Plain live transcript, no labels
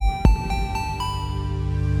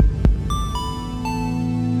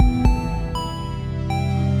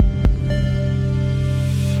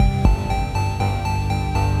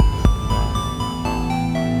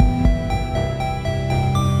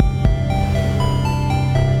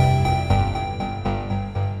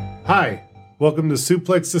Hi, welcome to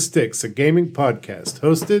Suplex the Sticks, a gaming podcast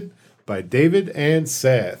hosted by David and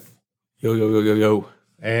Seth. Yo.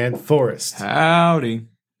 And Forrest. Howdy.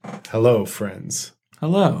 Hello, friends.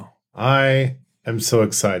 Hello. I am so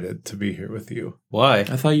excited to be here with you. Why?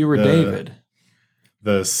 I thought you were David.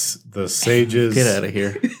 The sages. Get out of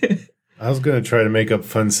here. I was going to try to make up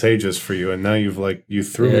fun sages for you, and now you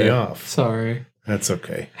threw me off. Sorry. That's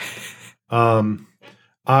okay.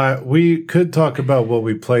 We could talk about what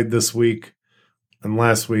we played this week and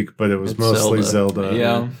last week, but it was mostly Zelda.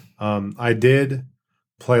 Yeah. I did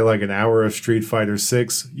play like an hour of Street Fighter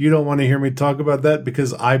 6. You don't want to hear me talk about that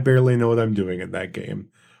because I barely know what I'm doing in that game.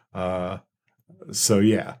 So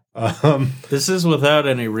yeah. This is without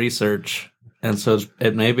any research, and so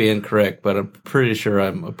it may be incorrect, but I'm pretty sure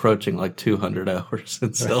I'm approaching like 200 hours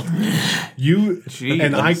in Zelda.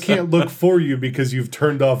 And I can't look for you because you've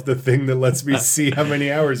turned off the thing that lets me see how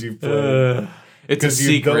many hours you've played. It's a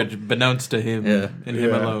secret beknownst to him and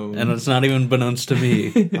him alone. And it's not even beknownst to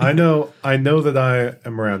me. I know that I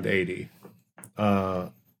am around 80.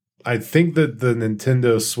 I think that the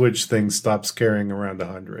Nintendo Switch thing stops carrying around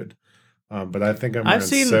 100. But I think I've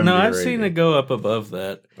seen it go up above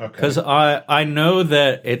that. Because I know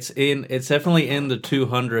that it's definitely in the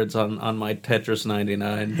 200s on my Tetris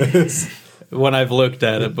 99 when I've looked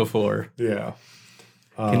at it before. Yeah.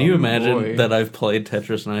 Can you imagine that I've played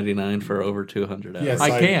Tetris 99 for over 200 hours? Yes,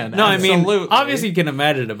 I can. No, absolutely. I mean, obviously you can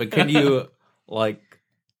imagine it, but can you,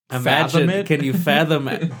 imagine it? Can you fathom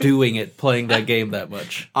doing it, playing that game that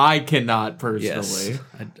much? I cannot personally.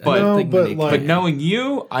 Yes. But knowing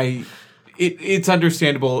you, it's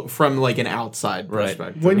understandable from an outside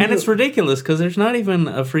perspective. And it's ridiculous because there's not even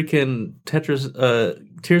a freaking Tetris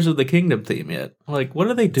Tears of the Kingdom theme yet. What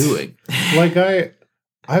are they doing?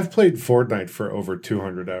 I've played Fortnite for over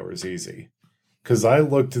 200 hours easy. Because I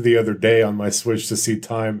looked the other day on my Switch to see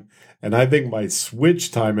time, and I think my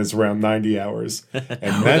Switch time is around 90 hours.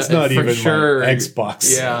 And that's not even my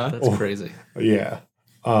Xbox. Yeah. That's crazy. Yeah.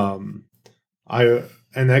 And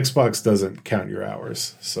Xbox doesn't count your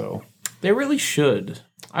hours, so... They really should.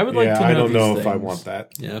 I would like to know I don't know these if I things. want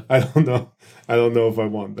that. Yeah. I don't know if I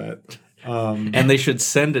want that. And they should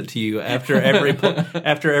send it to you after every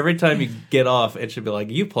time you get off. It should be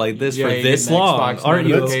like, you played this for you this get an long.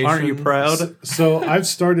 Xbox Aren't you proud? So I've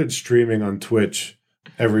started streaming on Twitch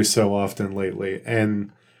every so often lately,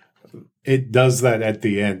 and it does that at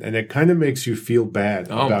the end, and it kind of makes you feel bad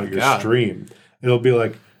about your stream. It'll be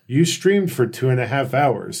like, you streamed for 2.5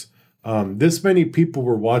 hours. This many people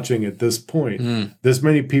were watching at this point. This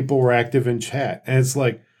many people were active in chat. And it's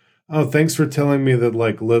like, oh, thanks for telling me that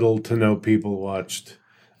little to no people watched.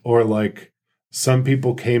 Or some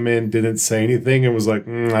people came in, didn't say anything, and was like,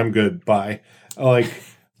 I'm good, bye.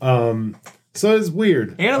 So it's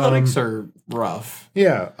weird. Analytics are rough.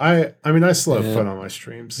 Yeah, I mean, I still have fun on my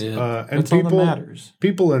streams. Yeah. And That's all that matters.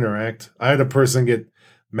 People interact. I had a person get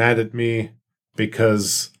mad at me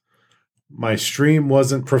because my stream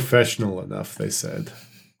wasn't professional enough, they said.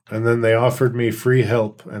 And then they offered me free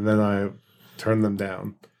help, and then I turned them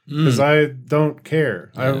down. Because I don't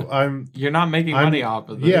care. Yeah. You're not making money off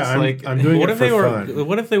of this. Yeah, I'm doing it for fun.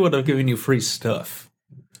 What if they would have given you free stuff?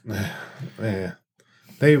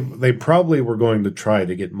 They probably were going to try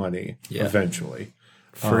to get money eventually.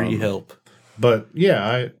 Free help. But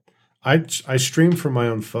yeah, I stream for my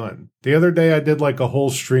own fun. The other day I did a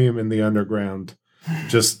whole stream in the underground.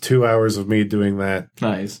 Just 2 hours of me doing that.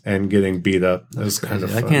 Nice. And getting beat up. That was kind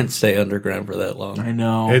of fun. I can't stay underground for that long. I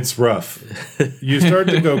know. It's rough. You start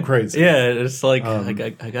to go crazy. Yeah, it's like,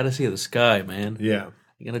 I got to see the sky, man. Yeah.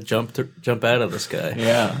 You got to jump out of the sky.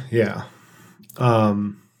 Yeah. Yeah.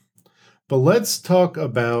 But let's talk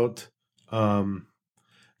about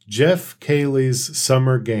Jeff Keighley's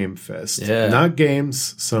Summer Game Fest. Yeah. Not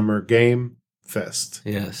games, Summer Game Fest.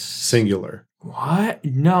 Yes. Singular. What?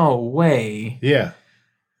 No way. Yeah.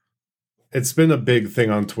 It's been a big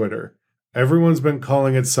thing on Twitter. Everyone's been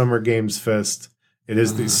calling it Summer Games Fest. It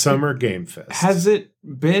is the Summer Game Fest. Has it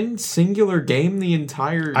been singular game the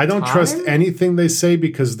entire time? I don't trust anything they say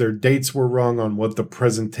because their dates were wrong on what the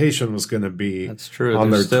presentation was going to be. That's true.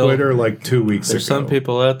 On their Twitter 2 weeks ago. There's some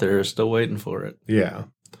people out there who are still waiting for it. Yeah.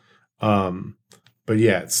 But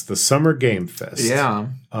yeah, it's the Summer Game Fest. Yeah.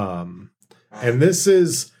 And this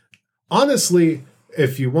is... Honestly,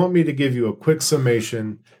 if you want me to give you a quick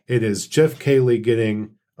summation, it is Jeff Keighley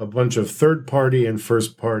getting a bunch of third-party and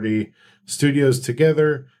first-party studios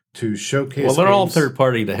together to showcase Well, they're all games.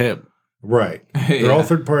 third-party to him. Right. They're all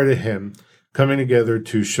third-party to him, coming together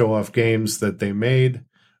to show off games that they made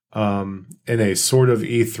in a sort of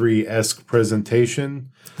E3-esque presentation.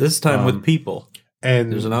 This time with people.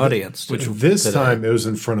 And there's an audience. Which this time it was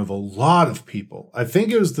in front of a lot of people. I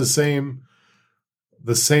think it was the same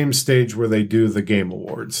stage where they do the Game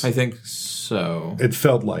Awards. I think so. It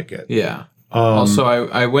felt like it. Yeah. Also,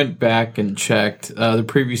 I went back and checked. The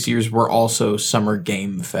previous years were also Summer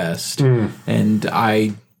Game Fest, and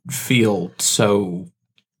I feel so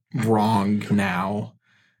wrong now.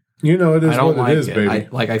 You know, it is what it is, baby.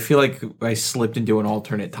 I feel like I slipped into an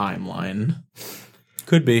alternate timeline.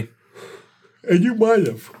 Could be. And you might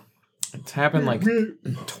have. It's happened like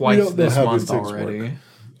twice this month already.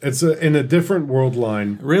 It's in a different world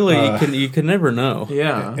line. Really, you can never know.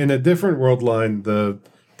 Yeah. In a different world line, the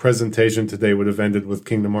presentation today would have ended with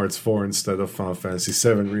Kingdom Hearts 4 instead of Final Fantasy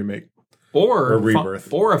 7 remake. Or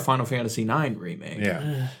Rebirth. Or a Final Fantasy 9 remake.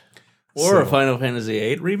 Yeah. Or a Final Fantasy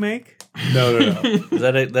 8 remake? No.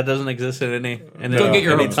 That doesn't exist in any Don't get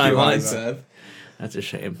your any hopes timelines. That's a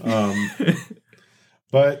shame.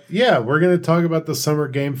 But yeah, we're going to talk about the Summer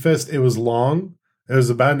Game Fest. It was long. It was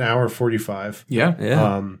about an hour 45.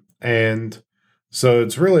 Yeah. And so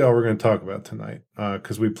it's really all we're going to talk about tonight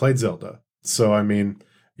because we played Zelda. So, I mean,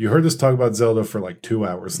 you heard us talk about Zelda for like 2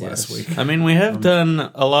 hours last week. I mean, we have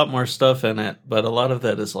done a lot more stuff in it, but a lot of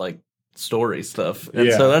that is like story stuff.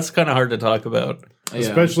 And so that's kind of hard to talk about.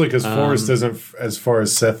 Especially because Forrest isn't as far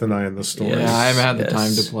as Seth and I in the story. Yeah, I haven't had the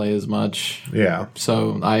time to play as much. Yeah.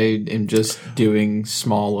 So I am just doing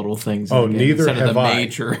small little things. Neither have I.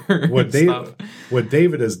 Major What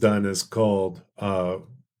David has done is called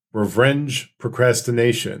revenge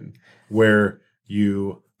procrastination, where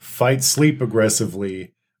you fight sleep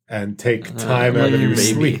aggressively and take time out of your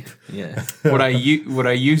sleep. Yeah. what I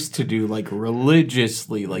used to do like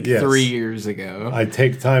religiously 3 years ago. I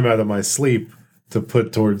take time out of my sleep to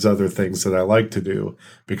put towards other things that I like to do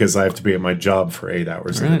because I have to be at my job for 8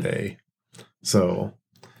 hours in a day. So,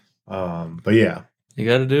 but yeah. You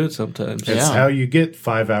got to do it sometimes. It's how you get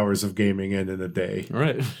 5 hours of gaming in a day.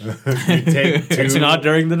 Right. You take it's not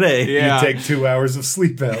during the day. You take 2 hours of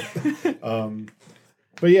sleep out.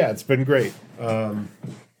 But yeah, it's been great.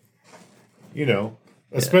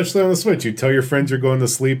 Especially on the Switch. You tell your friends you're going to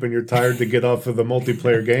sleep and you're tired to get off of the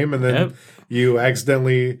multiplayer game, and then you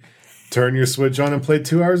accidentally turn your Switch on and play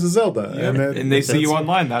 2 hours of Zelda. Yep. And they see you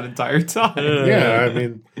online that entire time. Yeah, I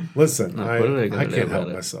mean, listen, I can't help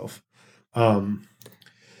myself.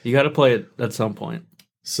 You got to play it at some point.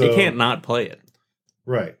 So you can't not play it.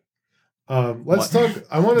 Right. Let's talk.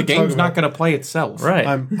 I want to. The game's not going to play itself. Right.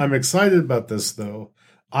 I'm excited about this though.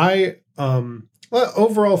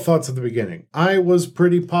 Overall thoughts at the beginning. I was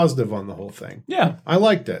pretty positive on the whole thing. Yeah. I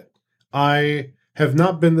liked it. I have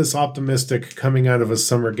not been this optimistic coming out of a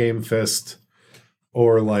Summer Game Fest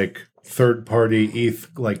or like third party ETH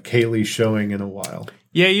like Kaylee showing in a while.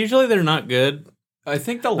 Yeah, usually they're not good. I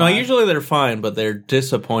think usually they're fine, but they're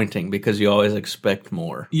disappointing because you always expect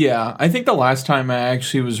more. Yeah, I think the last time I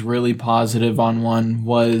actually was really positive on one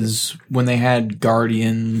was when they had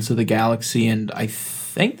Guardians of the Galaxy, and I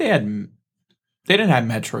think they didn't have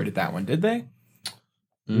Metroid at that one, did they?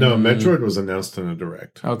 No, Metroid was announced in a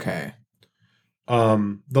direct. Okay.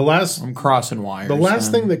 I'm crossing wires. The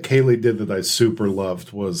last thing that Kaylee did that I super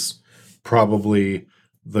loved was probably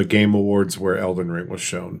the Game Awards where Elden Ring was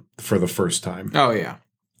shown for the first time. Oh yeah,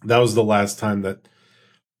 that was the last time that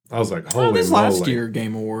I was like, "Holy this moly!" Last year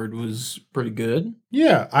Game Award was pretty good.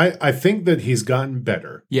 Yeah, I think that he's gotten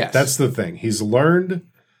better. Yes, that's the thing. He's learned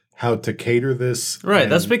how to cater this. Right.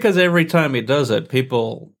 That's because every time he does it,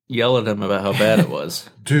 people yell at him about how bad it was.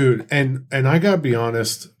 Dude, and I gotta be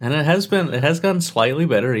honest. And it has gotten slightly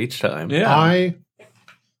better each time. Yeah.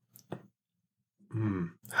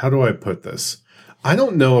 How do I put this? I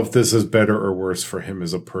don't know if this is better or worse for him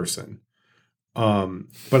as a person.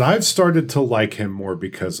 But I've started to like him more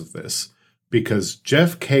because of this. Because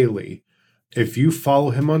Jeff Keighley, if you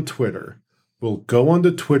follow him on Twitter, will go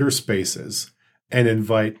onto Twitter Spaces and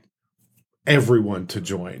invite everyone to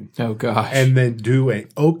join. Oh gosh. And then do an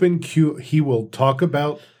open Q. He will talk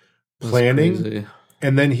about planning,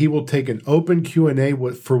 and then he will take an open Q&A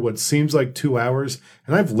for what seems like 2 hours.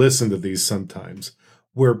 And I've listened to these sometimes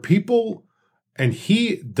where people, and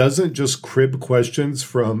he doesn't just crib questions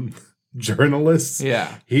from journalists.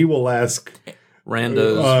 Yeah. He will ask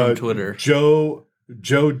randos from Twitter. Joe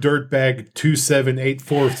Dirtbag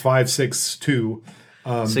 2784562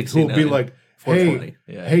 who will be like,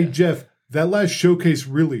 hey, Jeff, that last showcase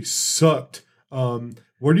really sucked. What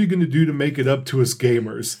are you going to do to make it up to us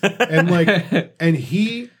gamers? And and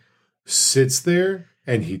he sits there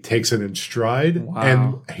and he takes it in stride. Wow.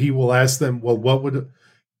 And he will ask them, well, what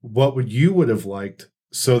would you would have liked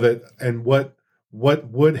so that, and what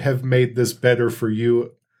would have made this better for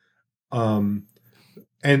you?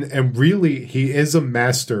 And really, he is a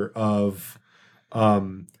master of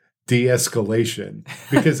de-escalation,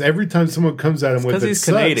 because every time someone comes at him with it sucks,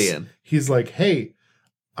 Canadian. He's like, hey,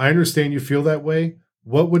 I understand you feel that way.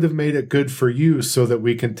 What would have made it good for you so that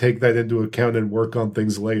we can take that into account and work on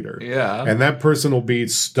things later? Yeah. And that person will be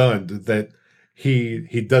stunned that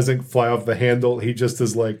he doesn't fly off the handle. He just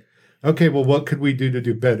is like, okay, well, what could we do to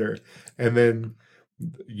do better? And then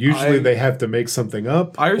usually they have to make something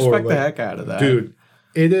up. I respect the heck out of that. Dude,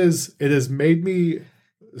 it has made me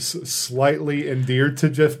slightly endeared to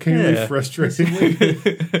Jeff Keighley,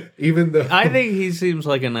 frustratingly. Even though I think he seems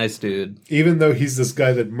like a nice dude. Even though he's this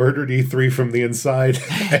guy that murdered E3 from the inside,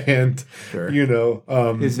 and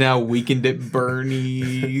is now weakened at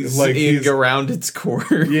Bernie's, like around its core.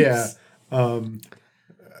 Yeah,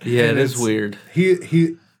 it is weird.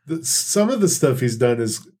 Some of the stuff he's done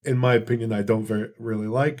is, in my opinion, I don't really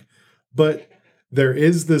like, but there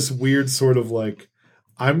is this weird sort of like,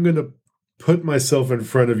 I'm gonna put myself in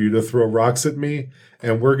front of you to throw rocks at me,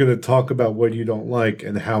 and we're going to talk about what you don't like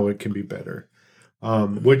and how it can be better.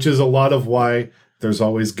 Which is a lot of why there's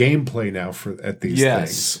always gameplay now at these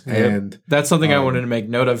things. And that's something I wanted to make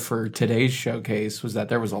note of for today's showcase, was that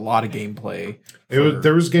there was a lot of gameplay.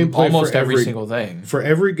 There was gameplay almost for every single thing. For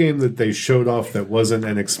every game that they showed off that wasn't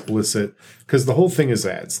an explicit, because the whole thing is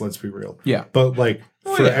ads, let's be real. Yeah. But like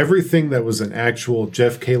everything that was an actual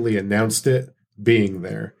Jeff Keighley announced it being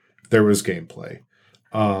there was gameplay.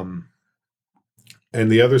 And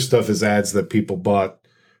the other stuff is ads that people bought,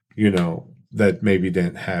 that maybe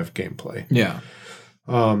didn't have gameplay. Yeah.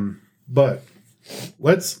 But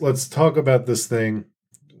let's talk about this thing.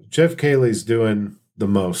 Jeff Keighley's doing the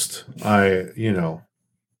most.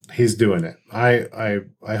 He's doing it.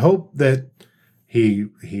 I hope that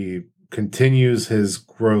he continues his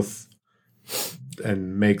growth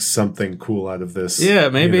and makes something cool out of this. Yeah,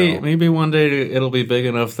 maybe one day it'll be big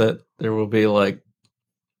enough that there will be like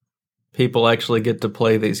people actually get to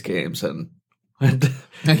play these games and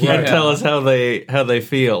tell us how they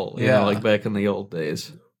feel. You know, like back in the old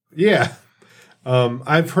days. Yeah,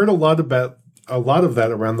 I've heard a lot of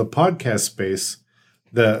that around the podcast space,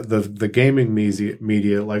 the gaming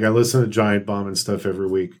media. Like I listen to Giant Bomb and stuff every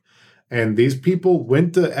week, and these people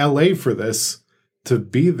went to LA for this to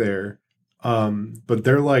be there. But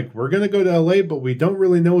they're like, we're going to go to LA, but we don't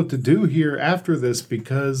really know what to do here after this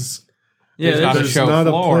because there's not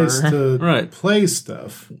a place to play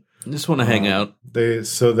stuff. Just want to hang out.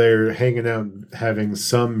 They're hanging out and having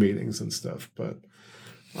some meetings and stuff. But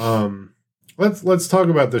let's talk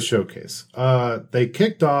about the showcase. They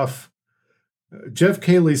kicked off. Jeff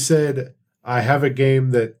Keighley said, I have a game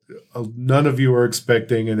that none of you are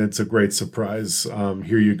expecting, and it's a great surprise.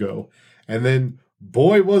 Here you go. And then,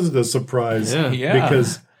 boy, was it a surprise,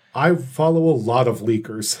 because I follow a lot of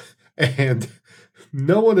leakers, and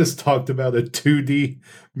no one has talked about a 2D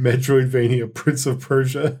Metroidvania Prince of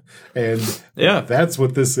Persia, and that's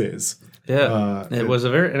what this is. Yeah, it was a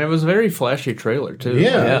very flashy trailer too.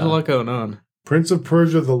 Yeah, there's a lot going on. Prince of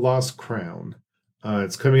Persia: The Lost Crown.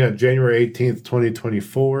 It's coming out January 18th,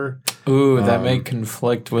 2024. Ooh, that may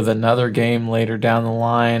conflict with another game later down the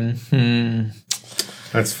line.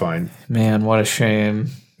 That's fine. Man, what a shame.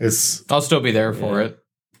 I'll still be there for it.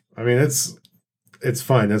 I mean, it's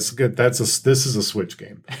fine. It's good. This is a Switch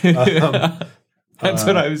game. That's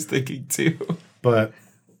what I was thinking too. But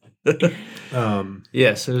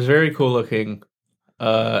yes, it was very cool looking.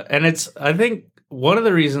 And I think one of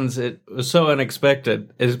the reasons it was so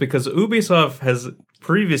unexpected is because Ubisoft has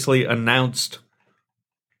previously announced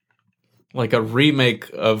like a remake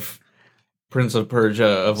of Prince of Persia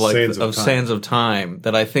of Sands of Time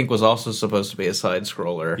that I think was also supposed to be a side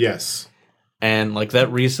scroller. Yes. And like that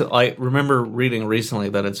I remember reading recently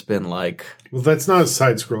that it's been like, well, that's not a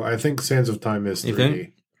side scroll. I think Sands of Time is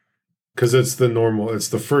 3D. Because it's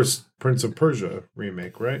the first Prince of Persia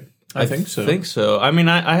remake, right? I think so. I mean,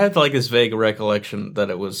 I had like this vague recollection that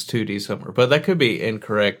it was 2D somewhere, but that could be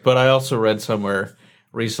incorrect. But I also read somewhere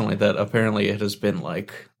recently that apparently it has been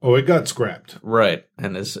like, oh, it got scrapped, right,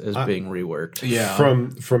 and is being reworked. Yeah,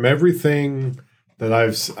 from everything that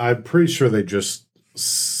I'm pretty sure they just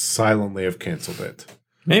silently have canceled it.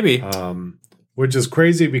 Maybe, which is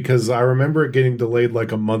crazy because I remember it getting delayed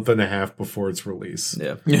like a month and a half before its release.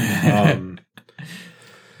 Yeah. Yeah.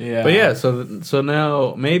 But yeah, so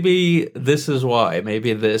now maybe this is why.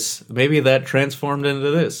 Maybe that transformed into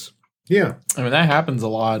this. Yeah. I mean, that happens a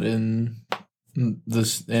lot in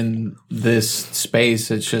this space.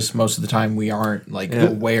 It's just most of the time we aren't like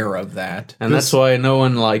aware of that. And that's why no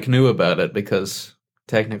one like knew about it, because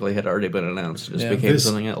technically had already been announced. It just became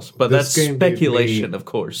something else. But that's speculation, of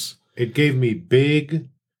course. It gave me big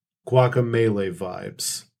Guacamelee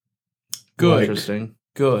vibes. Good. Interesting.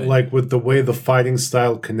 Good. Like with the way the fighting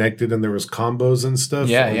style connected and there was combos and stuff,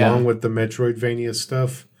 along with the Metroidvania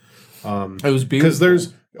stuff. It was beautiful.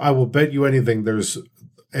 Because I will bet you anything, there's,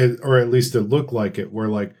 or at least it looked like it, where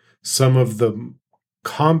like some of the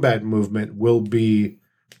combat movement will be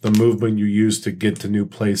the movement you use to get to new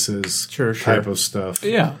places, type of stuff.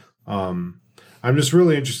 Yeah. I'm just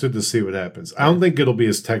really interested to see what happens. I don't think it'll be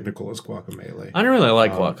as technical as Guacamelee. I don't really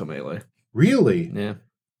like Guacamelee. Really? Yeah.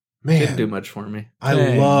 Man. Didn't do much for me. I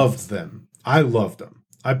loved them. I've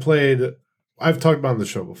talked about on the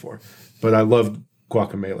show before, but I loved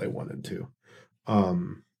Guacamelee 1 and 2.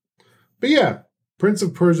 But yeah, Prince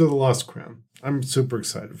of Persia: The Lost Crown. I'm super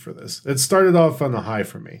excited for this. It started off on a high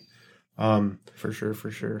for me. For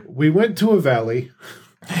sure. We went to a valley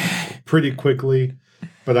pretty quickly,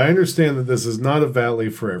 but I understand that this is not a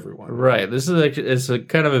valley for everyone. Right. This is it's a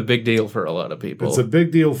kind of a big deal for a lot of people. It's a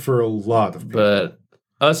big deal for a lot of people. But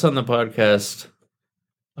us on the podcast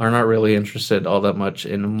are not really interested all that much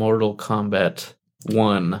in Mortal Kombat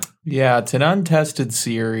 1. Yeah, it's an untested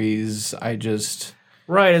series. I just...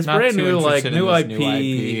 Right, it's brand new, like new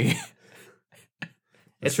IP.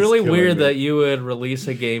 It's really weird that you would release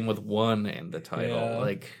a game with 1 in the title. Yeah.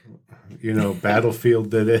 Like,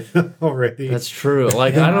 Battlefield did it already. That's true.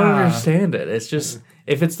 Like, I don't understand it. It's just,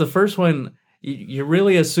 if it's the first one, you're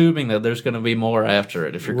really assuming that there's going to be more after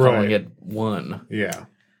it if you're calling it 1. Yeah.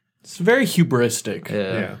 It's very hubristic.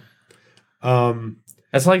 Yeah. Yeah.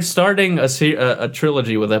 It's like starting a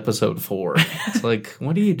trilogy with episode 4. It's like,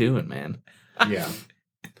 what are you doing, man? Yeah.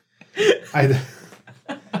 I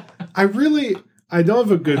don't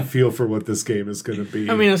have a good feel for what this game is going to be.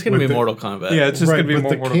 I mean, it's going to be Mortal Kombat. Yeah, it's just going to be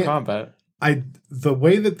more Mortal Kombat. The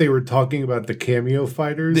way that they were talking about the cameo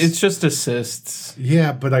fighters, it's just assists.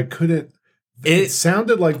 Yeah, but I couldn't. It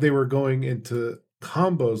sounded like they were going into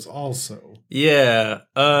combos also. Yeah,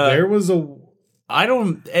 there was a.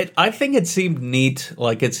 I think it seemed neat.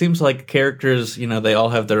 Like, it seems like characters, they all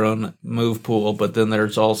have their own move pool, but then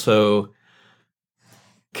there's also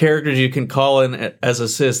characters you can call in as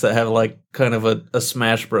assists that have like kind of a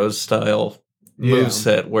Smash Bros style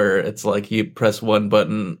moveset where it's like you press one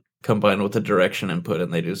button combined with the direction input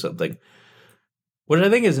and they do something, which I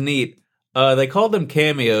think is neat. They called them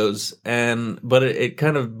cameos, but it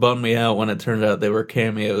kind of bummed me out when it turned out they were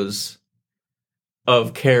cameos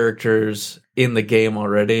of characters in the game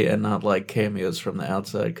already and not like cameos from the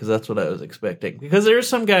outside, because that's what I was expecting. Because there was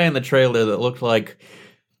some guy in the trailer that looked like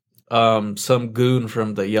some goon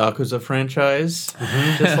from the Yakuza franchise,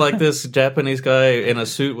 just like this Japanese guy in a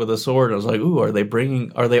suit with a sword. I was like, ooh, are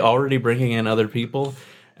they already bringing in other people?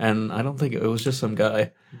 And I don't think it was just some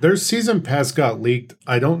guy. Their season pass got leaked.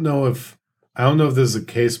 I don't know if this is the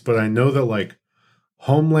case, but I know that like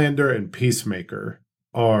Homelander and Peacemaker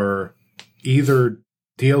are either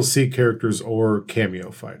DLC characters or cameo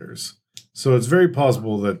fighters. So it's very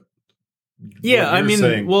possible that. Yeah, I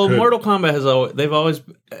mean, Mortal Kombat they've always,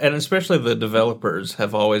 and especially the developers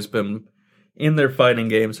have always been, in their fighting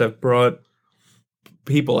games, have brought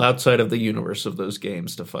people outside of the universe of those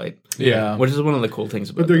games to fight. Yeah. Which is one of the cool things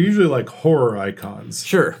about But they're them. usually like horror icons.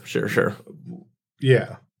 Sure.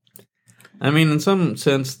 Yeah. I mean, in some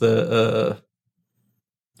sense, the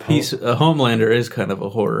Homelander is kind of a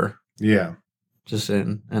horror. Yeah. Just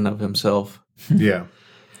in and of himself. Yeah.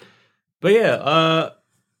 But yeah,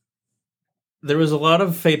 there was a lot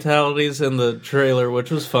of fatalities in the trailer,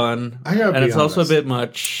 which was fun. And it's also a bit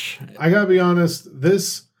much. I gotta be honest,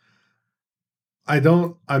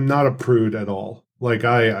 I'm not a prude at all. Like,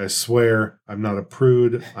 I swear, I'm not a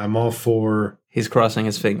prude. I'm all for... He's crossing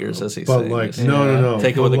his fingers as he's saying like, this. no.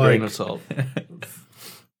 Take it with a grain of salt.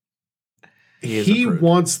 He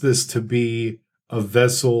wants this to be a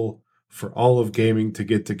vessel for all of gaming to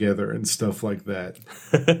get together and stuff like that.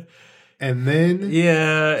 And then...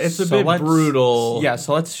 Yeah, it's a bit brutal. Yeah,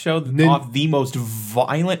 so let's show off the most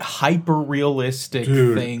violent, hyper-realistic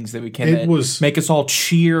things that we can. Make us all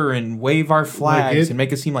cheer and wave our flags and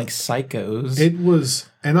make us seem like psychos. It was...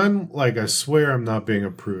 And I'm like, I swear I'm not being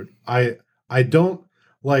a prude. I don't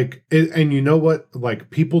like it. And you know what?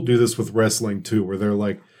 Like, people do this with wrestling too, where they're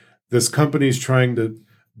like, this company's trying to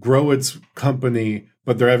grow its company,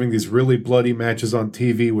 but they're having these really bloody matches on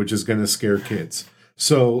TV, which is going to scare kids.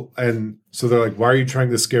 So they're like, why are you trying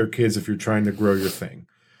to scare kids if you're trying to grow your thing?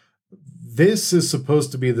 This is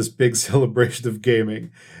supposed to be this big celebration of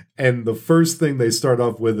gaming. And the first thing they start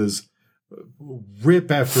off with is rip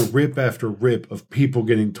after rip after rip of people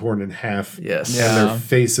getting torn in half. Yes. And their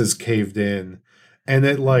faces caved in. And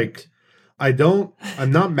it like,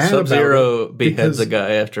 I'm not mad about it. Sub-Zero beheads a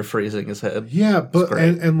guy after freezing his head. Yeah, but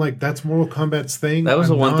and like that's Mortal Kombat's thing. That was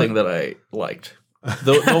the one thing that I liked.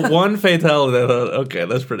 The one fatality that I thought, okay,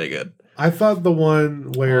 that's pretty good. I thought the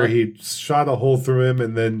one where he shot a hole through him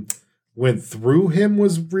and then went through him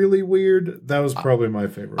was really weird. That was probably my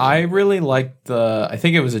favorite. I really liked I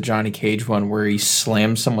think it was a Johnny Cage one where he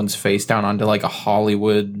slammed someone's face down onto like a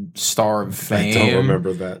Hollywood star of fame. I don't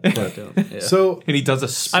remember that. But, yeah. So and he does a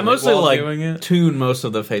split I mostly while like doing it. tune most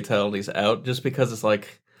of the fatalities out just because it's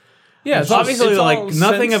like Yeah, it's obviously like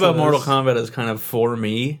nothing about Mortal Kombat. Kombat is kind of for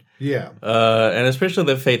me. yeah. And especially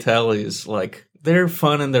the fatalities, like they're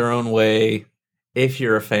fun in their own way if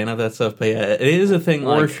you're a fan of that stuff. But yeah, it is a thing.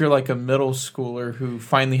 Or like, if you're like a middle schooler who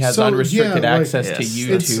finally has So, unrestricted yeah, like- access to yes,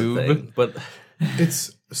 that's the YouTube. thing. But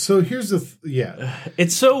It's so here's the yeah.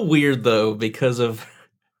 it's so weird though because of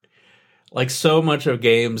like so much of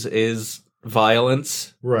games is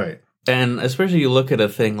violence, Right. and especially you look at a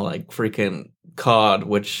thing like freaking COD,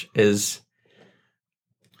 which is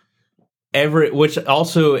which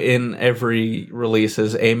also in every release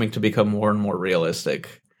is aiming to become more and more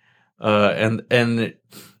realistic. And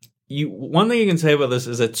one thing you can say about this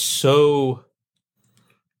is it's so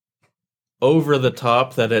over the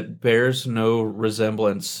top that it bears no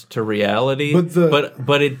resemblance to reality.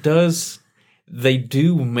 But it does. They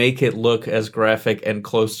do make it look as graphic and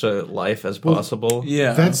close to life as possible.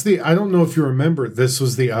 Yeah. I don't know if you remember, this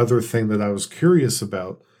was the other thing that I was curious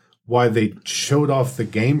about, why they showed off the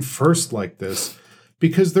game first like this,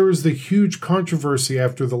 because there was the huge controversy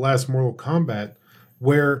after the last Mortal Kombat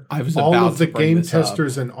where all of the game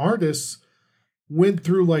testers and artists went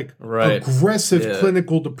through like aggressive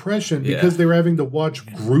clinical depression because they were having to watch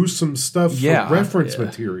gruesome stuff for reference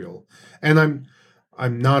material. And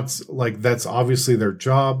I'm not like, that's obviously their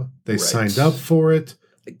job. They signed up for it.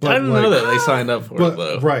 But I didn't know that they signed up for it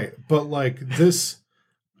though. Right. But like this,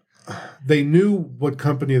 they knew what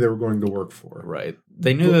company they were going to work for. Right.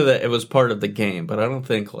 They knew that it was part of the game, but I don't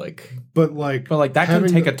think like... But like that can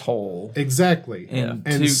take a toll. Exactly. And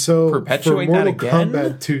to so perpetuate for Mortal that again?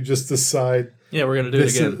 Kombat to just decide... Yeah, we're going to do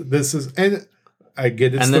it again. This is... And I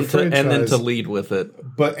get it's the franchise. And then to lead with it.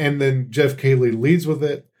 And then Jeff Keighley leads with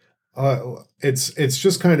it. It's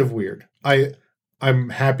just kind of weird. I'm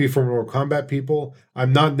happy for Mortal Kombat people.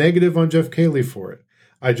 I'm not negative on Jeff Keighley for it.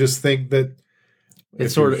 I just think that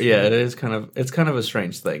it's sort of it is kind of a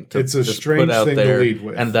strange thing to it's a just strange put out thing there, to lead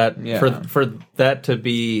with, and that for that to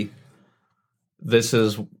be this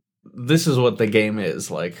is what the game is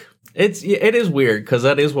like. It is weird because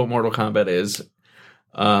that is what Mortal Kombat is,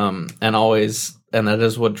 and that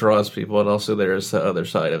is what draws people. And also there is the other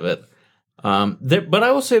side of it. But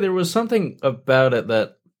I will say there was something about it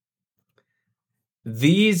that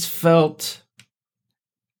these felt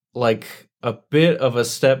like a bit of a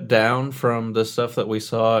step down from the stuff that we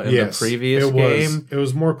saw in the previous game. It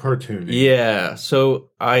was more cartoony. Yeah, so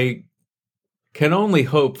I can only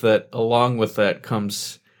hope that along with that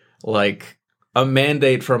comes like a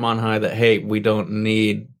mandate from on high that, hey, we don't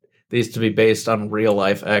need these to be based on real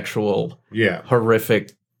life, actual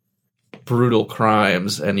horrific, brutal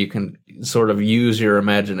crimes, and you can sort of use your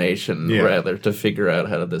imagination rather to figure out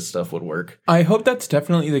how this stuff would work. I hope that's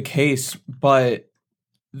definitely the case, but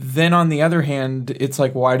then on the other hand, it's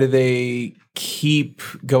like, why do they keep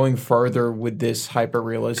going further with this hyper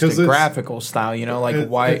realistic graphical style? You know, like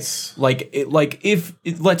why?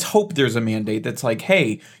 Let's hope there's a mandate that's like,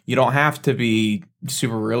 hey, you don't have to be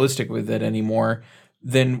super realistic with it anymore.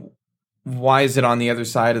 Then why is it on the other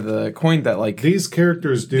side of the coin that like these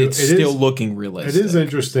characters do? It's still looking realistic. It is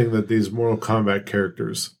interesting that these Mortal Kombat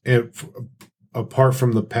characters, apart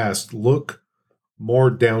from the past, look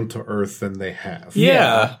more down to earth than they have.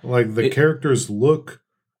 Yeah. Like the characters look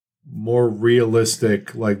more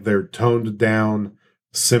realistic, like they're toned down,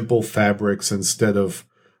 simple fabrics instead of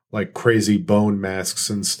like crazy bone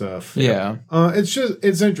masks and stuff. Yeah.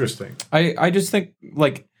 It's interesting. I just think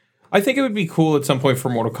like I think it would be cool at some point for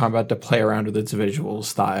Mortal Kombat to play around with its visual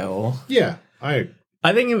style. Yeah. I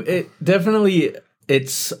think it definitely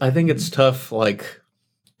I think it's tough like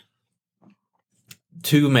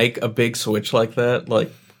to make a big switch like that,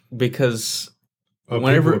 like because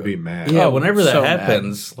whenever people would be mad. Yeah, whenever that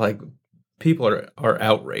happens, like people are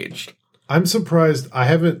outraged. I'm surprised I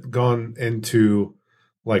haven't gone into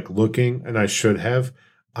like looking, and I should have.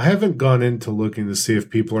 I haven't gone into looking to see if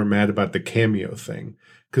people are mad about the cameo thing,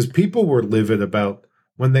 because people were livid about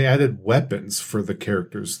when they added weapons for the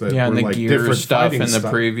characters that were and the like gear different stuff fighting in the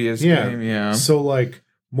previous game. Yeah, so like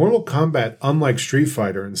Mortal Kombat, unlike Street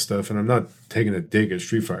Fighter and stuff, and I'm not taking a dig at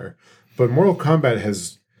Street Fighter, but Mortal Kombat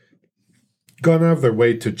has gone out of their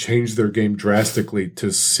way to change their game drastically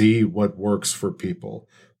to see what works for people.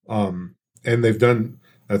 And they've done,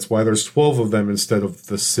 that's why there's 12 of them instead of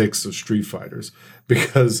the 6 of Street Fighters,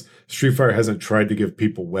 because Street Fighter hasn't tried to give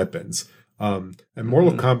people weapons. And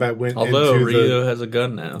Mortal Kombat went although into Ryu has a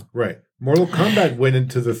gun now. Right. Mortal Kombat went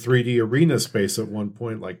into the 3D arena space at one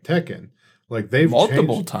point, like Tekken. Like they've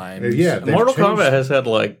multiple changed, times. Yeah. Mortal Kombat has had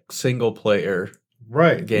like single player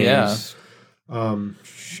games.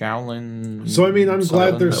 Shaolin. So I mean, I'm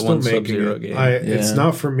glad they're still making it. Game. It's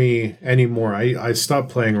not for me anymore. I stopped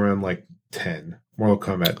playing around like 10, Mortal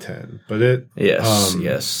Kombat 10, but it.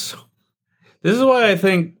 Yes. This is why I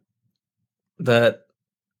think that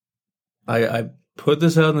I put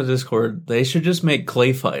this out in the Discord. They should just make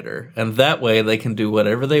Clay Fighter, and that way they can do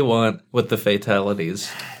whatever they want with the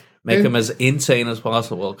fatalities. Make them as insane as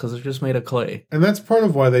possible because they're just made of clay. And that's part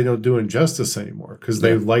of why they don't do Injustice anymore, because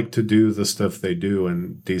they like to do the stuff they do,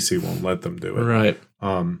 and DC won't let them do it. Right.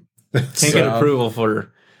 Can't get approval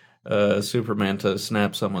for Superman to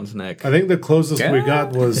snap someone's neck. I think the closest we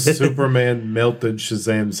got was Superman melted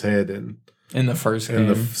Shazam's head in the first game. In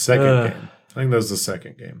the second game. I think that was the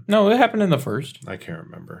second game. No, it happened in the first. I can't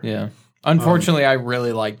remember. Yeah. Unfortunately, I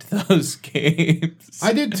really liked those games.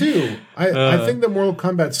 I did too. I think the Mortal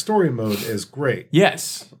Kombat story mode is great.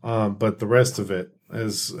 Yes. But the rest of it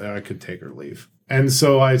is I could take or leave. And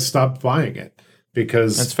so I stopped buying it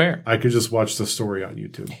because that's fair. I could just watch the story on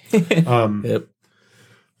YouTube. Yep.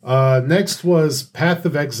 Next was Path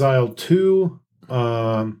of Exile 2,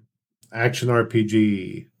 action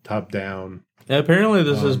RPG, top down. Yeah, apparently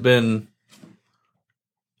this has been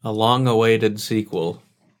a long-awaited sequel.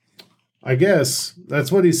 I guess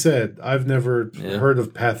that's what he said. I've never heard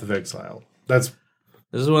of Path of Exile. This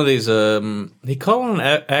is one of these. He called it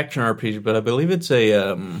an action RPG, but I believe it's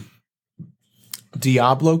a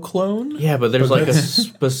Diablo clone. Yeah, but there's like a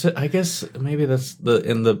specific. I guess maybe that's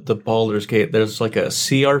in the Baldur's Gate. There's like a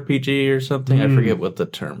CRPG or something. I forget what the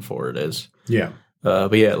term for it is. Yeah,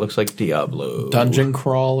 but yeah, it looks like Diablo. Dungeon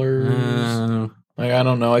crawlers. Like I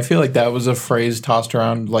don't know. I feel like that was a phrase tossed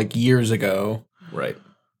around like years ago. Right.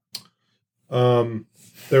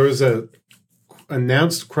 There was a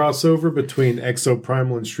announced crossover between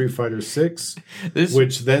Exoprimal and Street Fighter 6,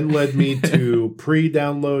 which then led me to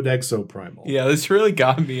pre-download Exoprimal. Yeah, this really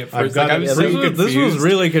got me at first. This was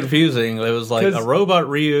really confusing. It was like a robot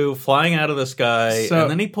Ryu flying out of the sky,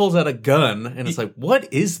 and then he pulls out a gun, and it's like,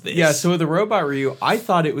 what is this? Yeah, so with the robot Ryu, I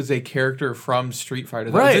thought it was a character from Street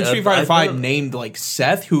Fighter. Right. In Street Fighter 5 named like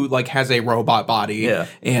Seth, who like has a robot body. Yeah.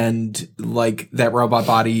 And like that robot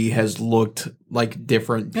body has looked like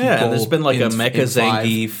different people. Yeah, and there's been like a Mecha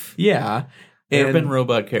Zangief. Yeah. There have been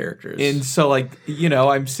robot characters. And so, like, you know,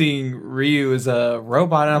 I'm seeing Ryu as a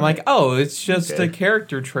robot, and I'm like, oh, it's just a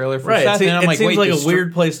character trailer for Seth. And I'm like, seems like a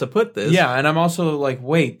weird place to put this. Yeah, and I'm also like,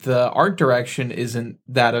 wait, the art direction isn't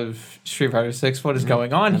that of Street Fighter 6. What is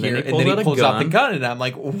going on here? And then he pulls out the gun, and I'm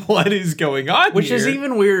like, what is going on Which here? is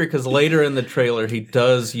even weirder because later in the trailer, he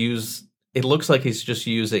does use... It looks like he's just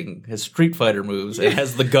using his Street Fighter moves. It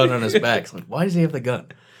has the gun on his back. It's like, why does he have the gun?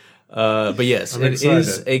 But yes, it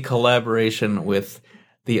is a collaboration with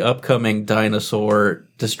the upcoming dinosaur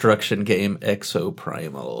destruction game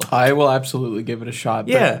Exoprimal. I will absolutely give it a shot.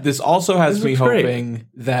 Yeah. But this also has me hoping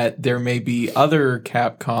that there may be other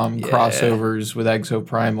Capcom crossovers with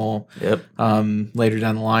Exoprimal later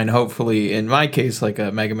down the line. Hopefully, in my case, like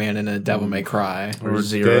a Mega Man and a Devil May Cry. Or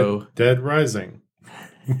Zero. Dead Rising.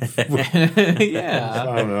 Yeah.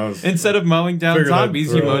 I don't know. Instead of mowing down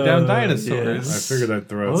zombies, you mow down dinosaurs. I figured I'd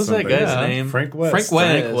throw out what was that guy's name? Frank West.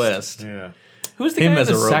 Frank West. Yeah. Who was the guy in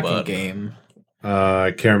the second game?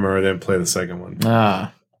 I can't remember. I didn't play the second one.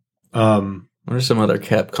 What are some other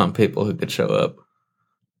Capcom people who could show up?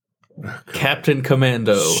 Captain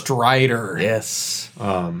Commando. Strider. Yes.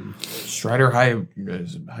 Strider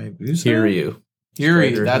Hayabusa?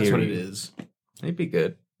 Hiryu. That's what it is. He'd be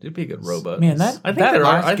good. It'd be a good robot. Man, that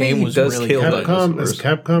last game was really good. Is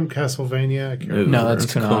Capcom Castlevania? I can't remember. No, that's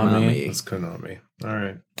Konami. That's Konami. All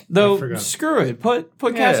right. Though, screw it. Put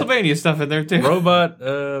Castlevania stuff in there, too. Robot,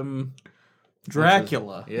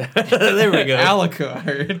 Dracula. Yeah. There we go.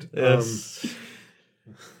 Alucard. Yes.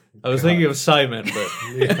 I was thinking of Simon,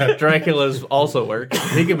 but Dracula's also works.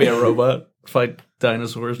 He can be a robot. Fight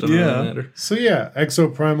dinosaurs, doesn't really matter. So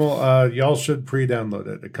Exoprimal, y'all should pre-download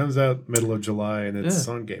it. It comes out middle of July and it's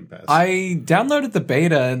on Game Pass. I downloaded the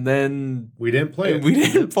beta and then we didn't play it.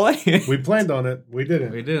 We planned on it. We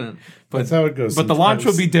didn't. But that's how it goes. But the launch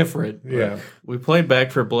will be different. Yeah. We played Back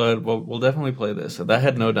for Blood. We'll definitely play this. That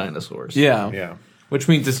had no dinosaurs. Yeah. Which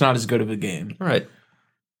means it's not as good of a game. Right.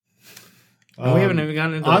 And we haven't even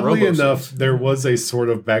gotten into oddly the enough, there was a sort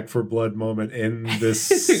of Back for Blood moment in this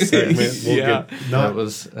segment. We'll get that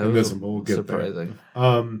was we'll get surprising.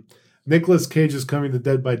 There. Nicolas Cage is coming to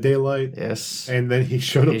Dead by Daylight. Yes, and then he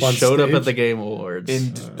showed up at the Game Awards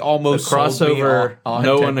and almost the crossover.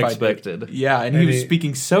 No one expected. Yeah, and he was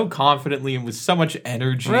speaking so confidently and with so much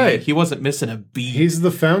energy. Right, he wasn't missing a beat. He's the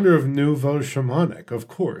founder of Nouveau Shamanic, of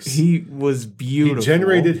course. He was beautiful. He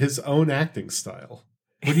generated his own acting style.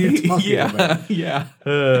 What are you talking about? Yeah,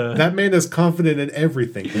 that man is confident in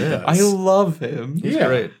everything he does. I love him. He's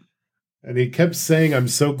great. And he kept saying, "I'm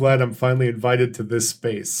so glad I'm finally invited to this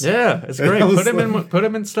space." Yeah, it's great. Put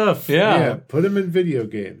him in stuff. Yeah, put him in video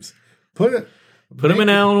games. Put him in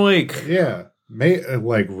Alan Wake. Yeah,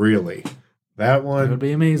 really, that one would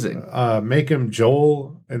be amazing. Make him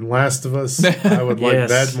Joel in Last of Us. I would like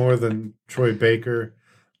that more than Troy Baker.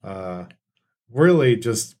 Really,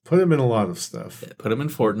 just put him in a lot of stuff. Yeah, put him in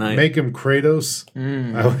Fortnite. Make him Kratos.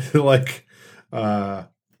 I would like.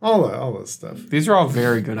 All that stuff. These are all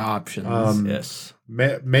very good options. Yes.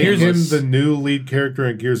 Make him the new lead character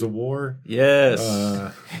in Gears of War. Yes.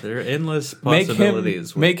 There are endless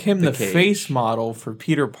possibilities. Make him the face model for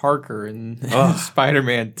Peter Parker in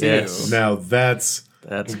Spider-Man 2. Yes. Now that's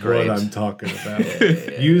great. What I'm talking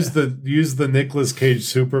about. Use the Nicolas Cage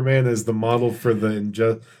Superman as the model for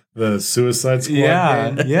the Suicide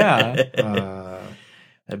Squad game. Yeah.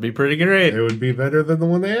 That'd be pretty great. It would be better than the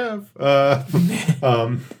one they have.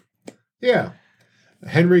 Yeah.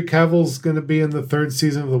 Henry Cavill's going to be in the 3rd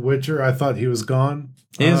season of The Witcher. I thought he was gone.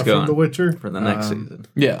 He is gone from The Witcher for the next season.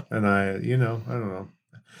 Yeah, and I don't know.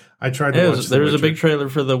 I tried to watch. There was a big trailer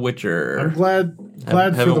for The Witcher. I'm glad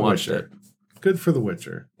for The Witcher. It. Good for The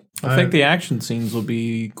Witcher. I think the action scenes will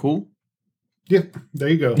be cool. Yeah, there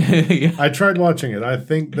you go. Yeah. I tried watching it. I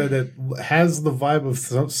think that it has the vibe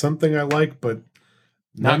of something I like, but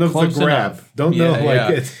none of the grab. Enough. Don't know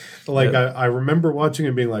it. I remember watching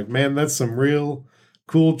it being like, man, that's some real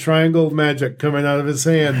cool triangle magic coming out of his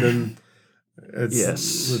hand, and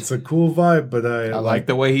it's a cool vibe. But I like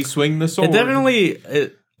the way he swing the sword. It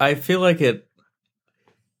definitely. I feel like it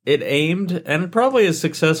aimed, and it probably is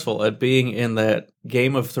successful at being in that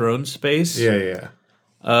Game of Thrones space. Yeah.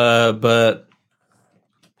 But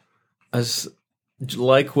as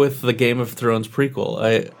like with the Game of Thrones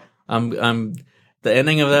prequel, I'm the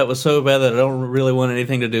ending of that was so bad that I don't really want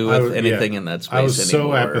anything to do with anything in that space anymore. I was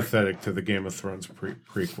so apathetic to the Game of Thrones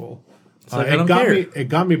prequel. It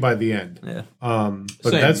got me by the end. Yeah.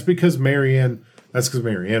 But that's because Marianne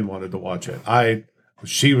wanted to watch it.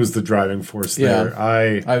 She was the driving force there.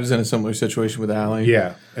 I was in a similar situation with Allie.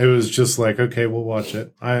 Yeah. It was just like, okay, we'll watch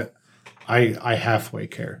it. I halfway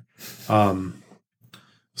care.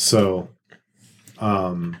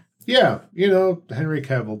 Yeah, Henry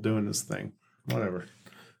Cavill doing his thing. Whatever.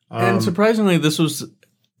 And surprisingly, this was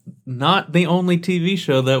not the only TV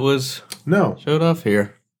show that was showed off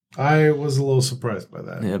here. I was a little surprised by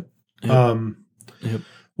that. Yep.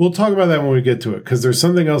 We'll talk about that when we get to it, because there's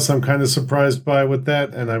something else I'm kind of surprised by with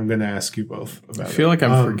that, and I'm going to ask you both about it. I feel like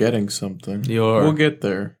I'm forgetting something. We'll get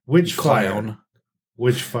there. Which clown?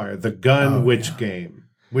 Which fire? The gun, game?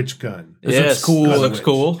 Which gun? This looks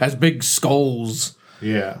cool. Cool. Has big skulls.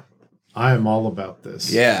 Yeah. I am all about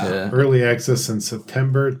this. Yeah. Early access in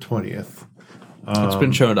September 20th. It's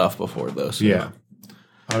been shown off before, though. So. Yeah.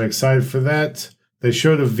 I'm excited for that. They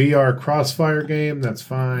showed a VR Crossfire game. That's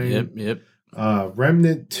fine. Yep.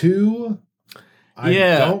 Remnant 2. I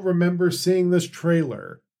don't remember seeing this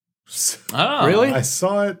trailer. Oh, really? I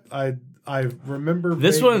saw it. I remember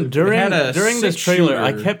this one during this trailer.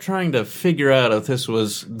 I kept trying to figure out if this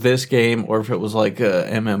was this game or if it was like a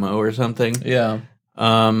MMO or something. Yeah.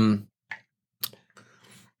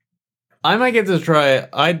 I might get to try.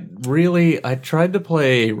 I tried to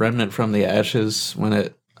play Remnant from the Ashes when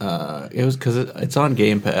it was because it's on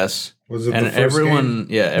Game Pass. Was it and the first everyone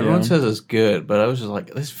game? Everyone says it's good, but I was just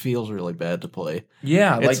like, this feels really bad to play.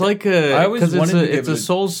 Yeah, it's it's a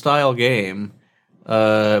Souls style game,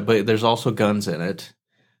 but there's also guns in it.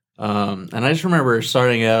 And I just remember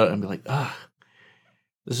starting out and be like,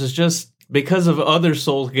 this is just because of other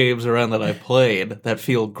Souls games around that I played that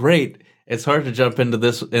feel great. It's hard to jump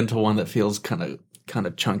into one that feels kind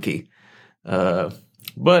of chunky.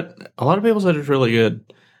 But a lot of people said it's really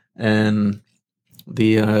good, and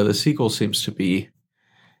the sequel seems to be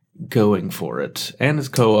going for it, and it's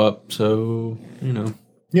co-op, so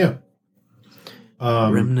Yeah.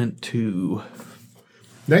 Remnant 2.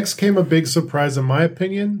 Next came a big surprise, in my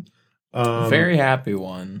opinion. Very happy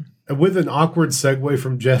one. With an awkward segue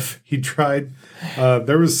from Jeff, he tried.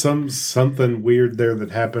 There was something weird there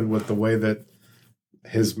that happened with the way that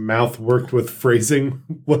his mouth worked with phrasing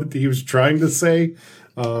what he was trying to say.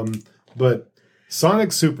 But Sonic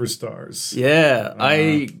Superstars. Yeah,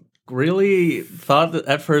 I really thought that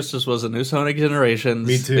at first this was a new Sonic Generations.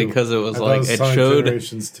 Me too. Because it was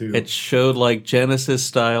it showed like Genesis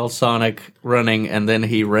style Sonic running, and then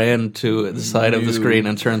he ran to the side of the screen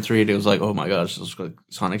and turned 3D. It was like, oh my gosh, this is like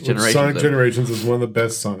Sonic Generations. Sonic Generations is one of the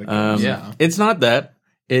best Sonic games. It's not that.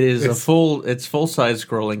 It is a full side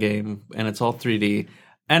scrolling game, and it's all 3D.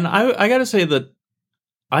 And I gotta say that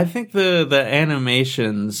I think the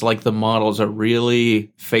animations, like the models, are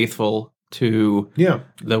really faithful to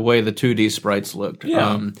the way the 2D sprites looked.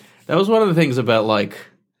 Yeah. That was one of the things about, like,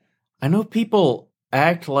 I know people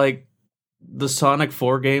act like the Sonic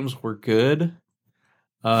 4 games were good,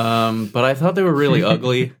 but I thought they were really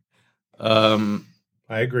ugly.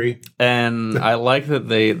 I agree. And I like that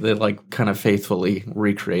they like kind of faithfully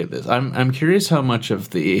recreate this. I'm curious how much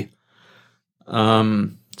of the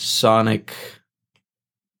Sonic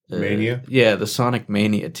Mania? The Sonic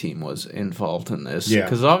Mania team was involved in this. Yeah.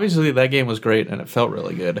 Because obviously that game was great and it felt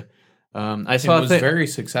really good. I saw it was very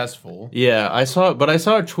successful. Yeah, I saw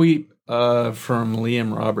a tweet from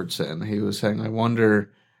Liam Robertson. He was saying, I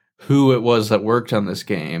wonder who it was that worked on this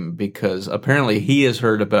game, because apparently he has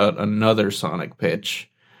heard about another Sonic pitch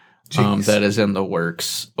that is in the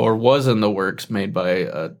works, or was in the works, made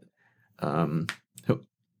by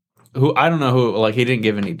who I don't know who, like, he didn't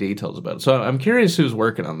give any details about it. So I'm curious who's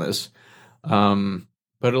working on this. But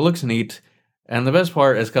it looks neat. And the best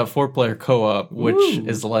part, it's got 4-player co-op, which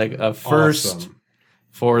is like a first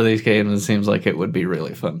for these games. It seems like it would be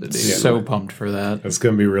really fun to do. Yeah. So pumped for that. It's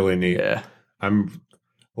going to be really neat. Yeah. I'm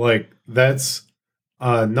like, that's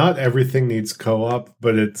not everything needs co-op,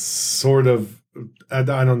 but it's sort of, I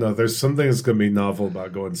don't know. There's something that's going to be novel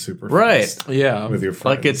about going super fast. Yeah. With your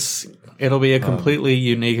friends. Like it'll be a completely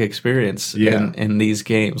unique experience in these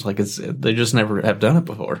games. Like they just never have done it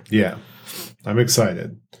before. Yeah. I'm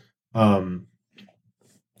excited.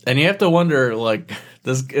 And you have to wonder, like,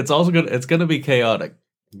 this. It's going to be chaotic.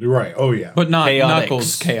 Right. Oh yeah. But not Chaotix.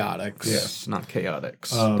 Knuckles Chaotix. Yes, not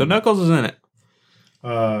Chaotix. The Knuckles is in it.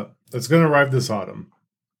 It's going to arrive this autumn.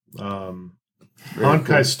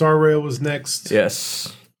 Honkai Star Rail was next.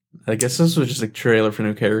 Yes. I guess this was just a trailer for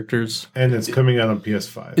new characters. And it's coming out on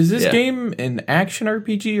PS5. Is this game an action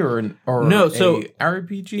RPG or no? So a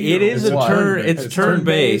RPG? It is a turn. It's turn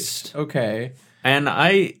based. Okay. And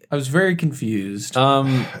I was very confused.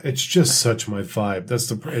 It's just such my vibe. That's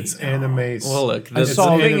it's anime. Well, look, the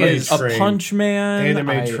thing is a Punch Man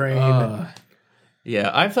anime train. Yeah,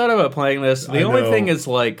 I've thought about playing this. The only thing is,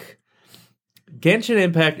 like, Genshin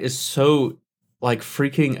Impact is so, like,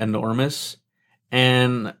 freaking enormous,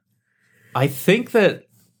 and I think that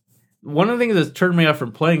one of the things that's turned me off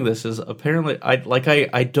from playing this is apparently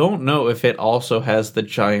I don't know if it also has the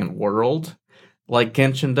giant world like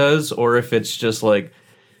Genshin does, or if it's just like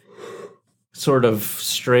sort of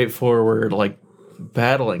straightforward like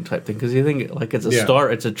battling type thing. Because you think like it's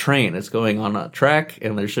a train, it's going on a track,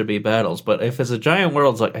 and there should be battles. But if it's a giant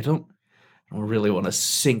world, it's like I don't really want to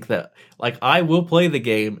sink that. Like, I will play the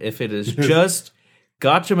game if it is just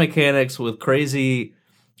gacha mechanics with crazy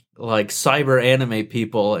like cyber anime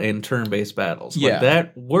people in turn-based battles. Yeah, like,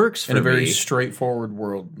 that works for me. In a very straightforward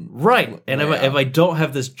world, right? And if I don't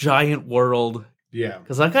have this giant world. Yeah.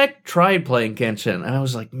 Because, like, I tried playing Genshin, and I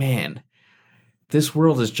was like, man, this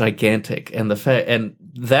world is gigantic. And and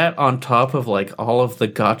that on top of, like, all of the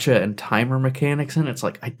gacha and timer mechanics in it, it's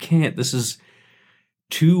like, I can't. This is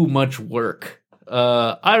too much work.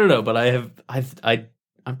 I don't know, but I'm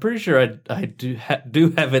pretty sure I do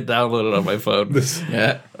have it downloaded on my phone.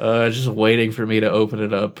 Just waiting for me to open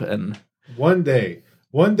it up. And one day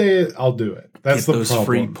I'll do it. That's the those problem.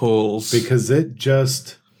 Free pulls. Because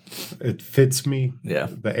it fits me. Yeah.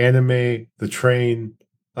 The anime, the train,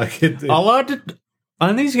 like it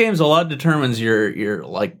on these games, a lot determines your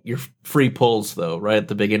free pulls, though, right at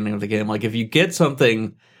the beginning of the game. Like, if you get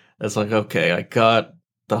something that's like, okay, I got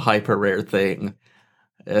the hyper rare thing,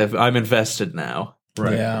 I'm invested now.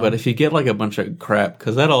 Right. Yeah. But if you get like a bunch of crap,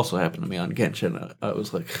 because that also happened to me on Genshin, I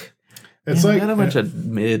was like, it's like I got a bunch of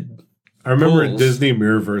mid. I remember pulls. in Disney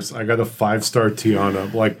Mirrorverse, I got a 5-star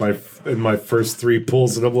Tiana like in my first 3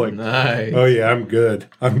 pulls, and I'm like, nice. Oh yeah, I'm good.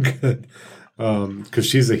 Because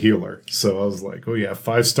she's a healer, so I was like, oh yeah,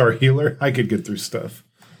 5-star healer, I could get through stuff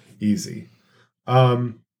easy.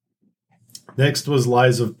 Next was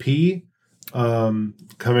Lies of P,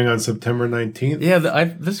 coming on September 19th.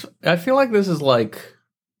 Yeah, I feel like this is like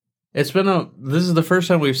this is the first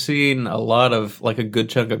time we've seen a lot of like a good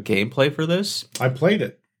chunk of gameplay for this. I played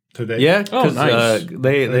it today. Yeah, nice.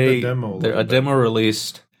 A demo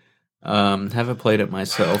released, Haven't played it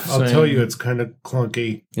myself. I'll tell you, it's kind of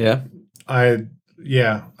clunky. Yeah. I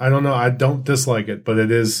don't know. I don't dislike it, but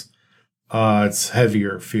it is. It's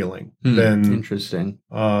heavier feeling than interesting.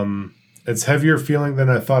 It's heavier feeling than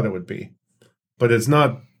I thought it would be, but it's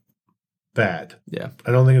not bad. Yeah,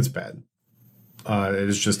 I don't think it's bad. It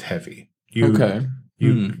is just heavy.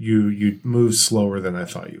 You move slower than I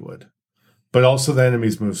thought you would, but also the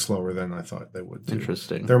enemies move slower than I thought they would too.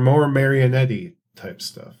 Interesting. They're more marionette type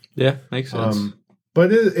stuff. Yeah, makes sense.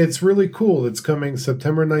 But it's really cool. It's coming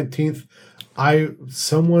September 19th.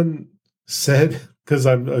 Someone said, because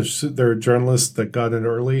there are journalists that got in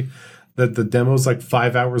early, that the demo's like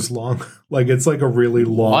 5 hours long. Like it's like a really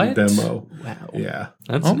long demo. Wow. Yeah.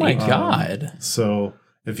 That's my God. So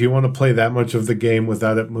if you want to play that much of the game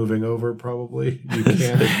without it moving over, probably you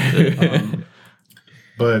can.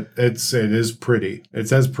 But it is pretty.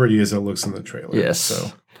 It's as pretty as it looks in the trailer. Yes.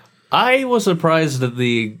 So I was surprised at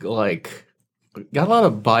got a lot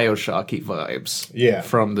of BioShocky vibes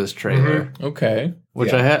from this trailer. Mm-hmm. Okay.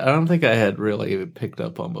 Which I don't think I had really picked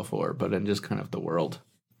up on before, but in just kind of the world.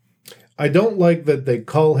 I don't like that they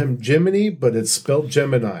call him Jiminy, but it's spelled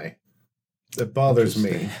Gemini. That bothers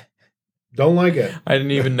me. Don't like it. I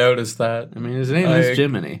didn't even notice that. I mean, his name is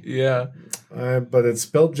Jiminy. Yeah. But it's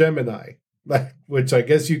spelled Gemini, which I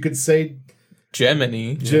guess you could say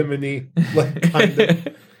Gemini. Like kind of.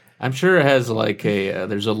 I'm sure it has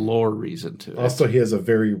there's a lore reason to it. Also, he has a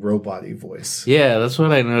very robot-y voice. Yeah, that's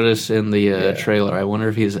what I noticed in the trailer. I wonder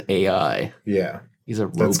if he's AI. Yeah. He's a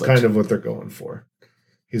robot. That's kind of what they're going for.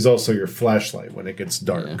 He's also your flashlight when it gets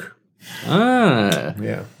dark. Yeah.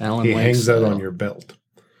 Yeah. Alan he Wake hangs style. out on your belt.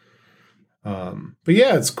 But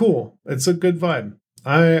yeah, it's cool. It's a good vibe.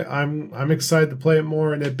 I'm excited to play it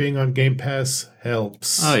more, and it being on Game Pass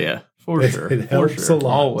helps. Oh yeah, for sure. It helps a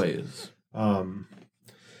lot. Always.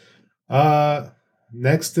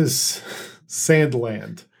 Next is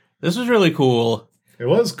Sandland. This was really cool. It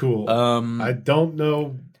was cool. I don't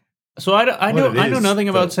know. So I know nothing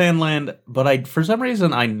about Sandland, but for some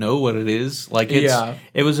reason I know what it is. Like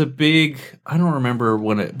it was a big. I don't remember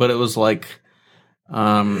but it was like,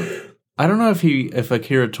 I don't know if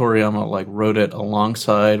Akira Toriyama like wrote it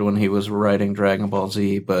alongside when he was writing Dragon Ball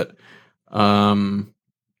Z, but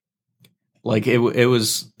like it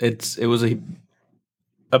was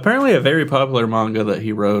apparently a very popular manga that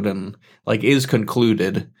he wrote and like is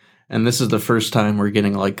concluded, and this is the first time we're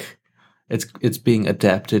getting like it's being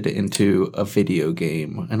adapted into a video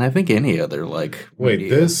game, and I think any other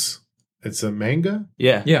media. It's a manga?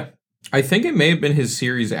 Yeah. I think it may have been his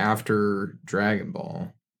series after Dragon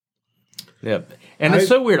Ball. Yep. And it's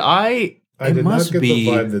so weird. I did not get the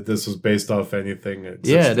vibe that this was based off anything. It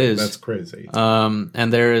is. That's crazy.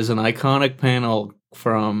 And there is an iconic panel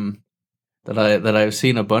from that I've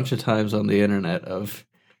seen a bunch of times on the internet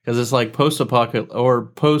because it's like post-apocalyptic or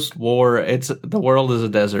post-war. The world is a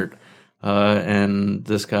desert, and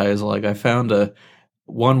this guy is like, I found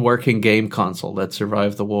one working game console that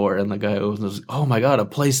survived the war, and the guy was, oh my god, a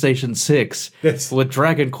PlayStation 6 with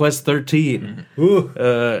Dragon Quest 13.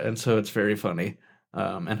 And so it's very funny,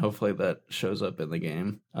 and hopefully that shows up in the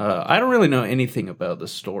game. I don't really know anything about the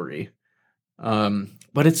story,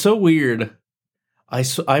 but it's so weird.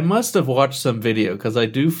 I must have watched some video, because I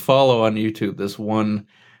do follow on YouTube this one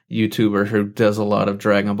YouTuber who does a lot of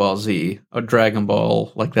Dragon Ball Z, or Dragon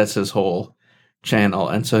Ball, like that's his whole channel,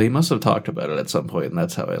 and so he must have talked about it at some point, and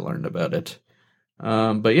that's how I learned about it.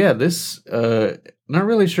 But yeah, this not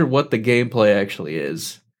really sure what the gameplay actually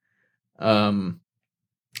is, but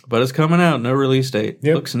it's coming out. No release date.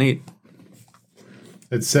 Yep. Looks neat.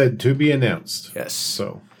 It said to be announced. Yes.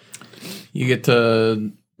 So you get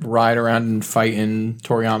to ride around and fight in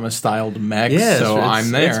Toriyama styled mechs. Yeah, so I'm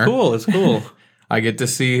there. It's cool. It's cool. I get to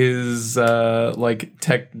see his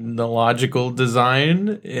technological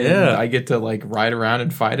design, and I get to ride around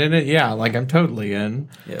and fight in it. Yeah, I'm totally in.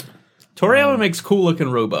 Yep. Toriyama makes cool looking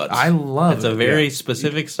robots. I love it. It's a very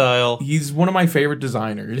specific style. He's one of my favorite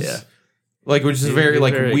designers. Yeah. Which is very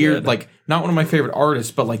weird, good. Not one of my favorite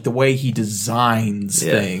artists, but the way he designs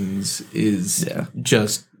things is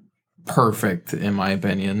just perfect in my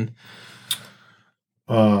opinion.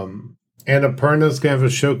 Annapurna's going to have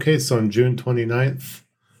a showcase on June 29th.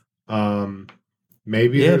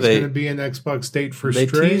 Maybe there's going to be an Xbox date for Stray.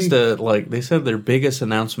 They teased they said their biggest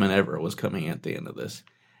announcement ever was coming at the end of this.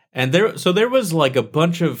 And there was a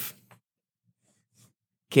bunch of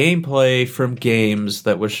gameplay from games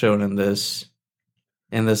that was shown in this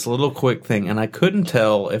little quick thing, and I couldn't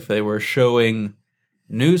tell if they were showing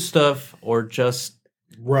new stuff or just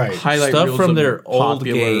highlight stuff from their old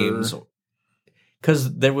popular games.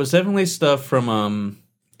 Because there was definitely stuff from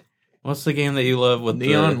What's the game that you love with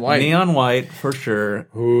Neon White? Neon White, for sure.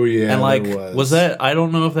 Oh, yeah. And like, there was that? I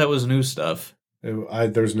don't know if that was new stuff.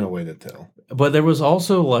 There's no way to tell. But there was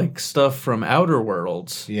also like stuff from Outer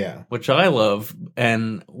Worlds, Yeah. which I love,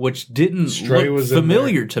 and which didn't Stray look was in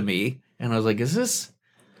familiar to me. And I was like, is this...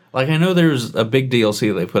 Like, I know there's a big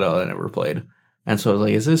DLC they put out I never played. And so I was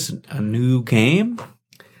like, is this a new game?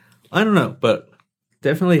 I don't know, but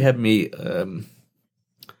definitely had me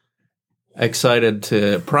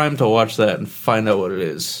excited primed to watch that and find out what it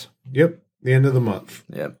is. Yep. The end of the month.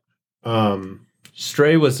 Yep. Um,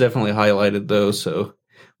 Stray was definitely highlighted, though, so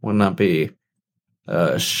would not be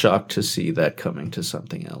shocked to see that coming to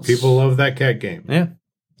something else. People love that cat game. Yeah.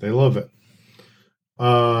 They love it.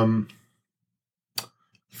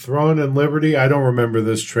 Throne and Liberty. I don't remember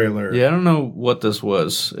this trailer. Yeah, I don't know what this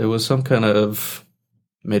was. It was some kind of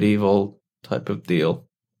medieval type of deal.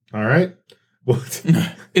 All right. What?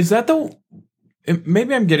 Is that the...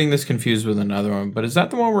 Maybe I'm getting this confused with another one, but is that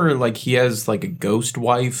the one where like he has like a ghost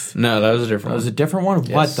wife? No, that was a different That was a one. different one?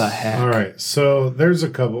 Yes. What the heck? All right. So there's a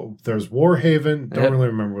couple. There's Warhaven. Don't Yep. really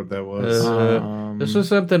remember what that was. This was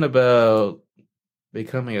something about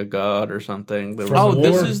becoming a god or something. There was Oh, From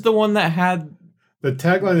this War? is the one that had... The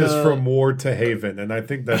tagline is From War to Haven, and I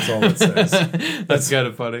think that's all it says. That's kind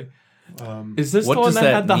of funny. Is this What the one does that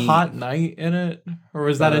that had the mean? hot knight in it? Or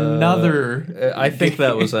was that another? I think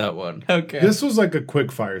that was that one. Okay. This was like a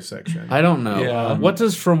quick fire section. I don't know. Yeah. What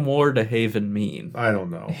does From War to Haven mean? I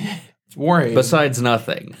don't know. Warhaven. Besides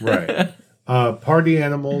nothing. Right. Party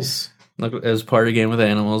Animals. Look, as party game with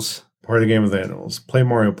animals. Party game with animals. Play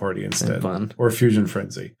Mario Party instead. Fun. Or Fusion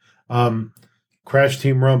Frenzy. Crash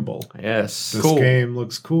Team Rumble. Yes. This Cool. game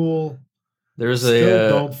looks cool. There's Still a.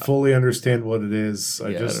 don't fully understand what it is. I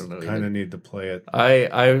Yeah, I just don't know kind either. of need to play it.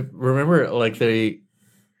 I remember like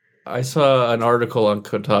I saw an article on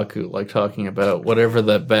Kotaku like talking about whatever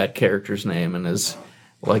the bat character's name and is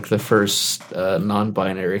like the first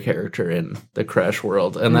non-binary character in the Crash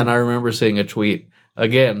world. And then I remember seeing a tweet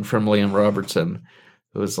again from Liam Robertson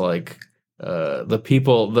who was like the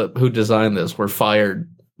people who designed this were fired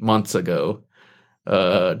months ago.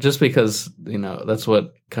 Just because, you know, that's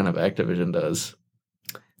what kind of Activision does.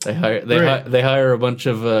 They hire a bunch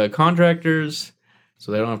of contractors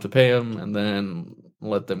so they don't have to pay them and then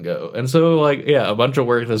let them go. And so, like, yeah, a bunch of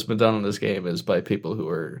work that's been done on this game is by people who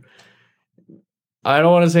are, I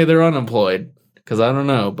don't want to say they're unemployed because I don't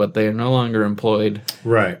know, but they are no longer employed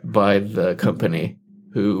Right. by the company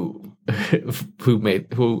who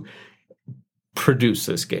produced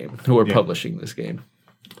this game, who are publishing this game.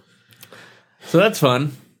 So that's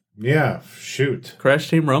fun. Yeah. Shoot. Crash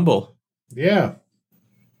Team Rumble. Yeah.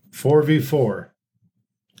 4v4.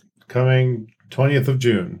 Coming 20th of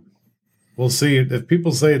June. We'll see. If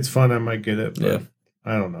people say it's fun, I might get it. But Yeah.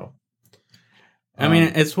 I don't know. I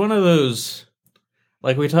mean, it's one of those,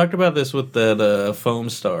 like we talked about this with the Foam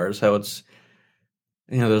Stars, how it's,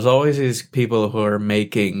 you know, there's always these people who are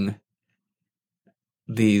making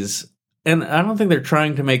these, and I don't think they're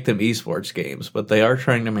trying to make them esports games, but they are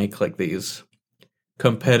trying to make like these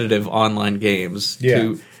competitive online games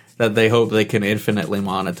that they hope they can infinitely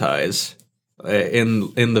monetize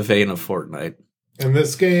in the vein of Fortnite. And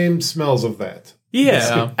this game smells of that.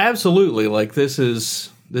 Yeah, absolutely. Like this is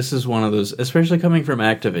one of those, especially coming from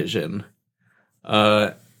Activision.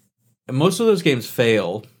 Most of those games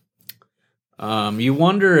fail. You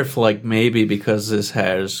wonder if, like, maybe because this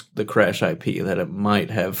has the Crash IP, that it might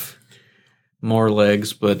have more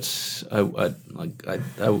legs. But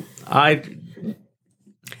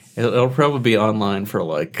it'll probably be online for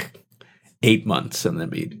like 8 months and then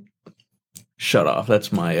be shut off.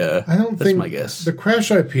 That's my my guess. The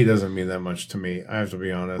Crash IP doesn't mean that much to me. I have to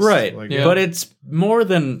be honest. Right, Like, but it's more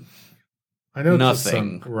than I know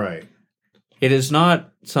nothing. Right. It is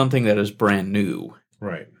not something that is brand new.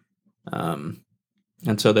 Right. And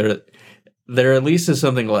so there at least is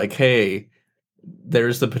something like, hey,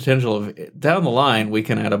 there's the potential of down the line we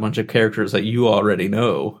can add a bunch of characters that you already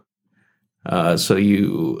know, so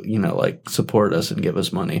you like support us and give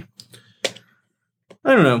us money.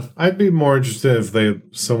 I don't know. I'd be more interested if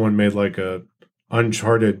someone made like a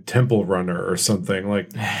Uncharted Temple Runner or something.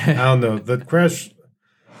 Like, I don't know. The Crash,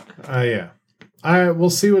 yeah. We'll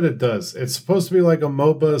see what it does. It's supposed to be like a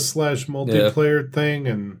MOBA / multiplayer thing,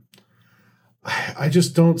 and I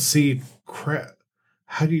just don't see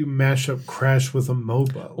how do you mash up Crash with a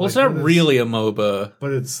MOBA? Well, it's not really a MOBA,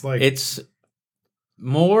 but it's like it's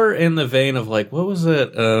more in the vein of like, what was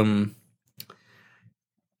it?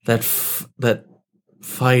 That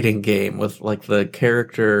fighting game with like the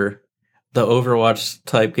character, the Overwatch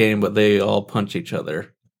type game, but they all punch each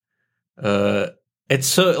other. It's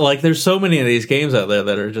so like there's so many of these games out there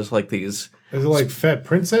that are just like these. Is it like Fat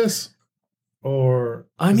Princess? Or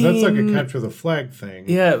I mean, that's like a capture the flag thing.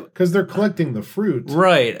 Yeah, because they're collecting the fruit.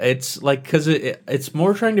 Right. It's like because it's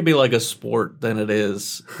more trying to be like a sport than it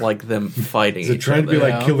is like them fighting. Is it trying to be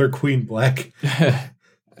like Killer Queen Black?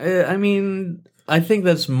 I mean, I think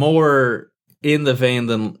that's more in the vein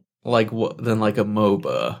than like a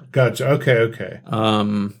MOBA. Gotcha. Okay.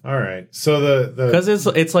 All right. So the because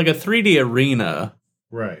it's like a 3D arena.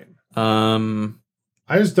 Right.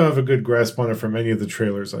 I just don't have a good grasp on it from any of the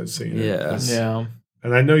trailers I've seen. Yeah.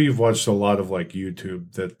 And I know you've watched a lot of like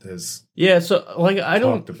YouTube that has so like I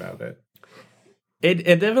talked about it. It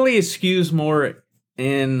definitely skews more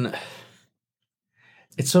in.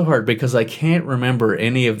 It's so hard because I can't remember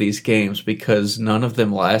any of these games because none of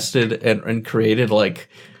them lasted and created like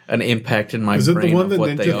an impact in my brain. Is it the one that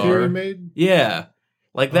Ninja Theory made? Yeah,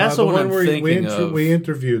 like that's the one I'm thinking of. We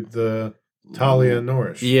interviewed the Talia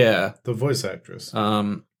Norrish. Yeah, the voice actress.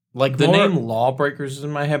 Like the name Lawbreakers is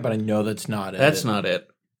in my head, but I know that's not it. That's not it.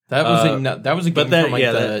 That was a game from like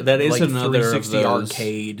that is like another 360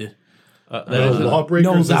 arcade.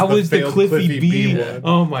 Lawbreakers. No, that was the Cliffy B one.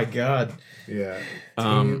 Oh my god. Yeah.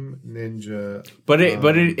 Team Ninja. But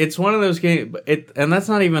it's one of those games. And that's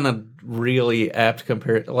not even a really apt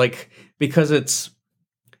comparison. Like because it's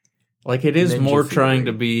like it is Ninja more Theory. Trying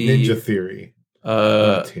to be Ninja Theory.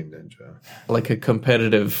 Team Ninja. Like a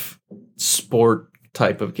competitive sport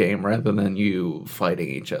type of game rather than you fighting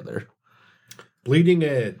each other. Bleeding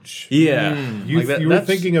Edge. Yeah. You were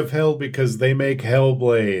thinking of Hell because they make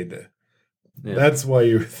Hellblade. Yeah. That's why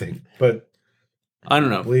you were thinking. But I don't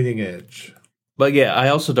know. Bleeding Edge. But yeah, I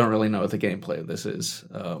also don't really know what the gameplay of this is.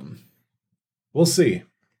 We'll see.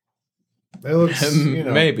 It looks,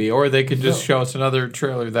 maybe, or they could just show us another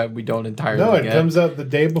trailer that we don't entirely get. No, it comes out the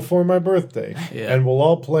day before my birthday, and we'll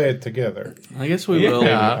all play it together. I guess we will.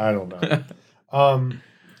 I don't know.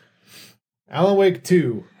 Alan Wake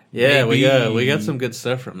 2. Yeah, maybe. we got some good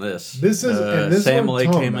stuff from this. This is and this Sam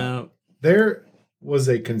Lake came out. There was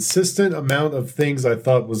a consistent amount of things I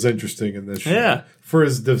thought was interesting in this show. Yeah. For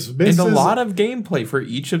as dismissive, and a lot of gameplay for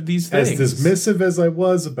each of these things. As dismissive as I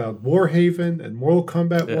was about Warhaven and Mortal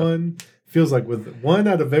Kombat 1, feels like with 1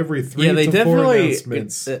 out of every 3 to 4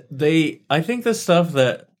 announcements. I think the stuff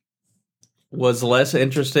that was less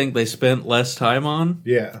interesting, they spent less time on.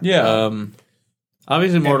 Yeah.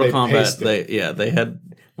 Obviously, Mortal Kombat. They had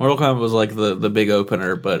Mortal Kombat was like the big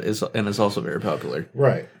opener, but it's also very popular.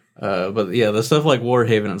 Right. But yeah, the stuff like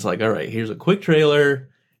Warhaven, it's like, all right, here's a quick trailer.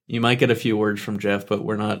 You might get a few words from Jeff, but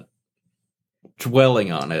we're not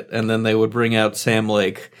dwelling on it. And then they would bring out Sam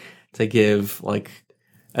Lake to give like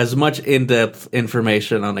as much in-depth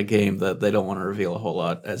information on a game that they don't want to reveal a whole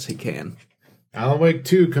lot as he can. Alan Wake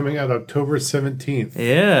 2 coming out October 17th.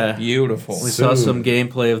 Yeah. Beautiful. We saw some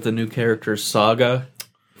gameplay of the new character Saga.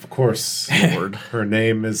 Of course. Her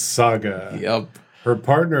name is Saga. Yep. Her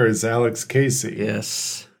partner is Alex Casey.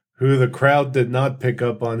 Yes. Who the crowd did not pick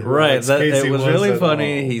up on. Right. It was really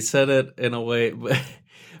funny. He said it in a way,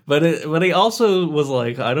 but he also was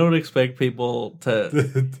like, I don't expect people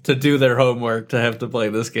to do their homework to have to play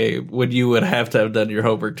this game when you would have to have done your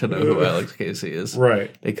homework to know who Alex Casey is.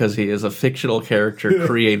 Right. Because he is a fictional character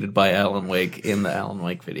created by Alan Wake in the Alan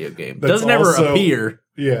Wake video game. Doesn't ever appear.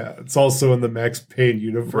 Yeah. It's also in the Max Payne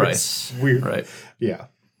universe. Right. Weird. Right. Yeah.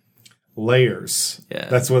 Layers. Yeah.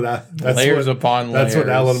 That's what layers upon layers. That's what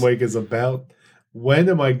Alan Wake is about. When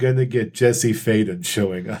am I going to get Jesse Faden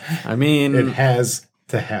showing up? I mean, it has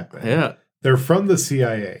to happen. Yeah. They're from the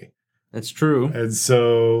CIA. That's true. And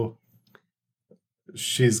so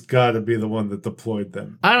she's got to be the one that deployed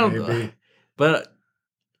them. I don't know. But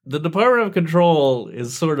the Department of Control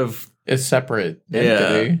is sort of a separate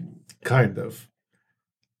entity. Kind of.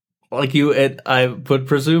 Like I would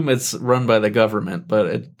presume it's run by the government,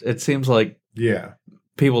 but it seems like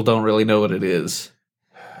people don't really know what it is.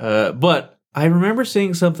 But I remember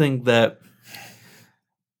seeing something that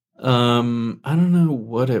I don't know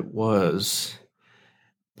what it was,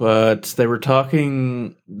 but they were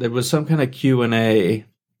talking. There was some kind of Q&A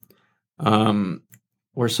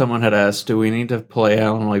where someone had asked, "Do we need to play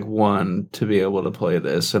Alan Wake 1 to be able to play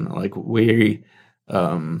this?" And like we.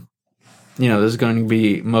 This is going to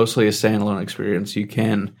be mostly a standalone experience. You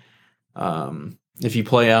can, if you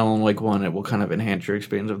play Alan Wake 1, it will kind of enhance your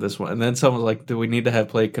experience of this one. And then someone was like, do we need to have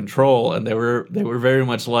play Control? And they were very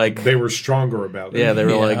much like... They were stronger about it. Yeah, they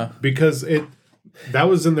were like... Because that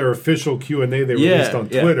was in their official Q&A they released on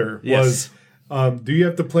Twitter. Was, do you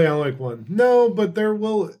have to play Alan Wake 1? No, but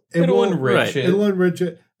it'll enrich it. It'll enrich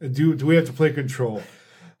it. Do we have to play Control?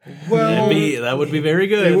 Well, that would be very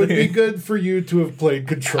good. It would be good for you to have played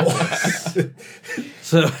Control.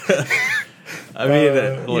 So, I mean,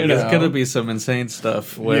 look, it's going to be some insane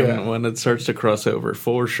stuff when it starts to cross over,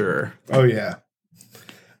 for sure. Oh, yeah.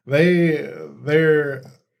 They're...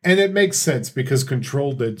 And it makes sense because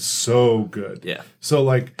Control did so good. Yeah. So,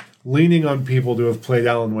 like, leaning on people to have played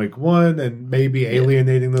Alan Wake 1 and maybe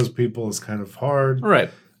alienating those people is kind of hard. Right.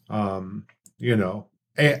 You know,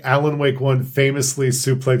 Alan Wake 1 famously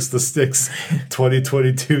suplexed the Sticks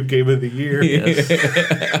 2022 Game of the Year. Yes.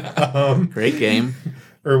 Great game.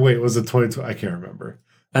 Or wait, was it 2020? I can't remember.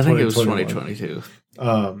 I think it was 2022. I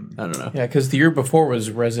don't know. Yeah, because the year before was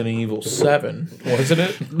Resident Evil 7, wasn't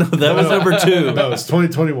it? No, that was number 2. No, it was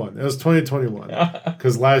 2021. It was 2021.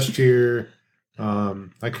 Because last year, I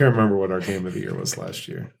can't remember what our Game of the Year was last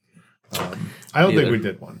year. I don't think we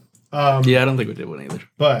did one. Yeah, I don't think we did one either.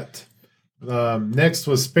 But next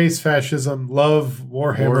was Space Fascism, Love,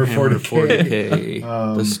 Warhammer 40K.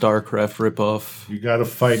 The StarCraft ripoff. You got to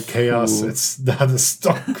fight chaos. It's not a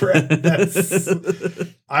StarCraft.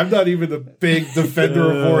 I'm not even a big defender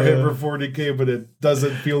of Warhammer 40K, but it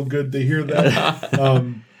doesn't feel good to hear that.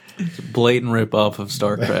 It's a blatant ripoff of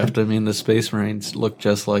StarCraft. I mean, the Space Marines look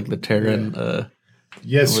just like the Terran.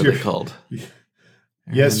 Yes, what are they called?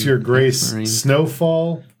 Yes, Your Grace.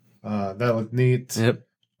 Snowfall. That looked neat. Yep.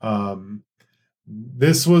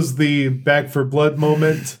 This was the Back for Blood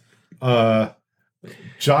moment.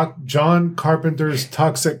 John Carpenter's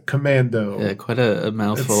Toxic Commando. Yeah, quite a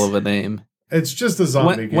mouthful of a name. It's just a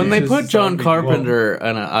zombie game. When they put John Carpenter,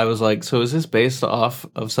 and I was like, so is this based off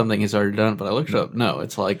of something he's already done? But I looked it up. No,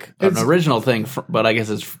 it's like an original thing, but I guess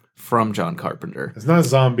it's from John Carpenter. It's not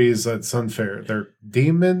zombies. That's unfair. They're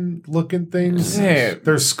demon-looking things. Yeah.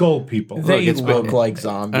 They're skull people. They look like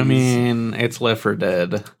zombies. I mean, it's Left 4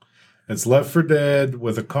 Dead. It's Left 4 Dead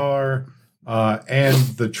with a car, and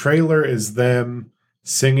the trailer is them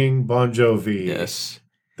singing Bon Jovi. Yes.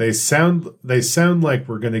 They sound like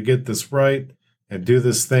we're going to get this right and do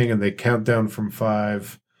this thing, and they count down from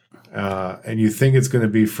 5. And you think it's going to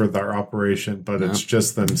be for their operation, but it's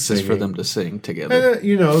just them singing. It's for them to sing together. And,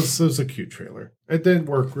 it was a cute trailer. It didn't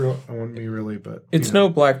work on me really, but it's no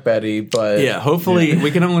Black Betty, but yeah. Hopefully, we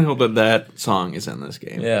can only hope that song is in this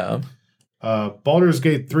game. Yeah. Baldur's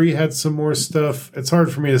Gate 3 had some more stuff. It's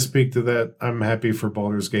hard for me to speak to that. I'm happy for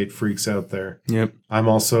Baldur's Gate freaks out there. Yep. I'm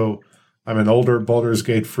an older Baldur's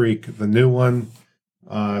Gate freak. The new one,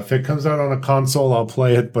 if it comes out on a console, I'll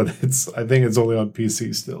play it, but I think it's only on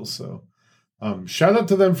PC still. So, shout out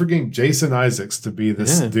to them for getting Jason Isaacs to be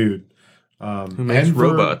this dude. Who makes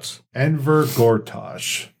robots? Enver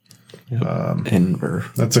Gortash. Yep. Enver.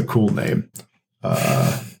 That's a cool name.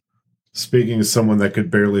 Speaking of someone that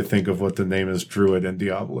could barely think of what the name is Druid in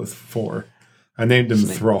Diablo 4. I named him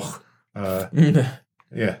Throch.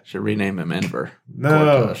 Yeah. Should rename him Enver. No.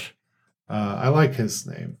 Gortash. I like his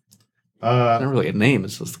name. It's not really a name.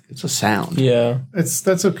 It's a sound. Yeah.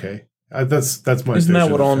 That's okay. That's my. Isn't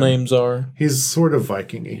that what all names are? He's sort of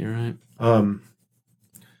Viking-y. You're right.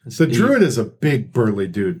 The Druid is a big burly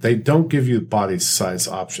dude. They don't give you body size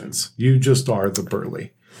options. You just are the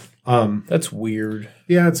burly. That's weird.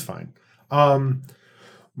 Yeah, it's fine.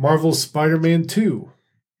 Marvel's Spider-Man 2.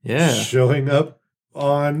 Yeah. Showing up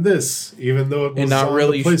on this, even though it was not on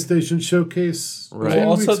really the PlayStation Showcase. Right.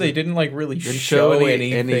 Well, also, they didn't really show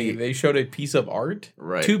anything. They showed a piece of art.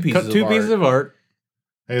 Right. Two pieces of art.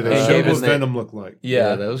 Hey, they showed what Venom looked like.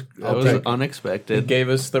 Yeah, that was unexpected. They gave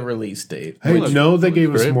us the release date. Hey, no, they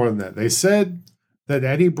gave us more than that. They said that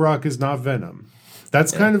Eddie Brock is not Venom.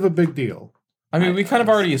 That's kind of a big deal. I mean, we kind of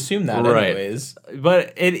already assumed that anyways.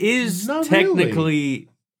 But it is not technically... Really.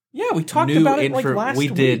 Yeah, we talked about it last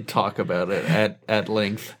week. We did talk about it at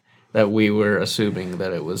length, that we were assuming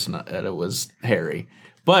that it was Harry.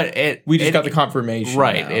 But we just got the confirmation.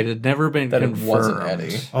 Right. It had never been that confirmed. It wasn't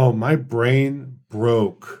Eddie. Oh, my brain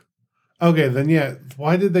broke. Okay, then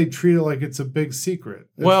why did they treat it like it's a big secret?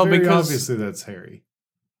 It's because obviously that's Harry.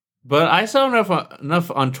 But I saw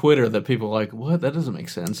enough on Twitter that people are like, what? That doesn't make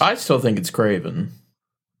sense. I still think it's Kraven.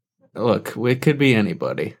 Look, it could be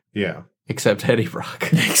anybody. Yeah. Except Eddie Brock.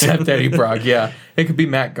 Except Eddie Brock, yeah. It could be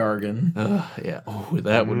Matt Gargan. Yeah. Oh,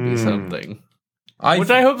 that would be something.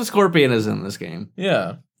 Which I hope the Scorpion is in this game.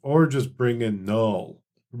 Yeah. Or just bring in Null.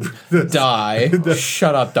 Die.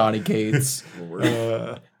 Shut up, Donny Cates.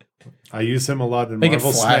 I use him a lot in Make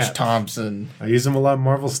Marvel Flash Snap. Thompson. I use him a lot in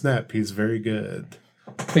Marvel Snap. He's very good.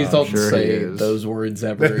 Please don't say those words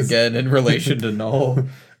ever again in relation to Null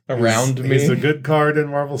around me. He's a good card in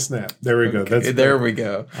Marvel Snap. There we go. There we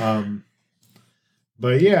go.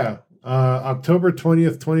 But yeah, October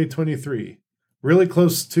 20th, 2023. really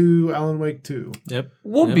close to Alan Wake 2. Yep.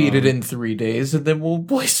 We'll beat it in 3 days, and then we'll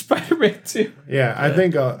play Spider-Man 2. Yeah, I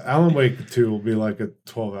think Alan Wake 2 will be like a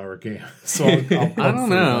 12-hour game. So I'll I don't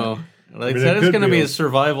know. They said it's going to be a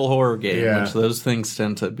survival horror game, which those things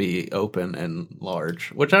tend to be open and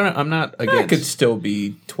large, which I'm not against. That could still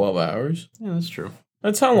be 12 hours. Yeah, that's true.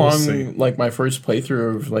 That's how long like my first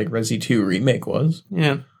playthrough of like Resi 2 Remake was.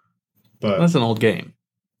 Yeah. But that's an old game.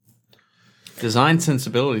 Design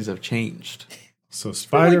sensibilities have changed. So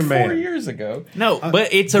Spider-Man. Like 4 years ago. No,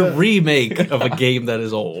 but it's a remake of a game that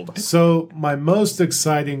is old. So my most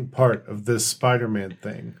exciting part of this Spider-Man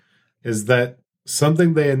thing is that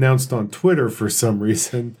something they announced on Twitter for some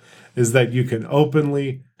reason is that you can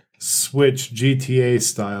openly switch GTA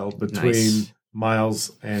style between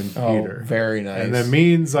Miles and Peter. Very nice. And that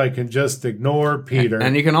means I can just ignore Peter.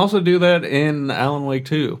 And you can also do that in Alan Wake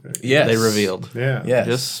 2. Yes. They revealed. Yeah. Yes.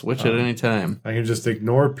 Just switch at any time. I can just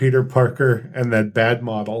ignore Peter Parker and that bad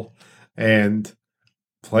model and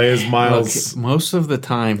play as Miles. Look, most of the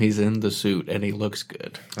time he's in the suit and he looks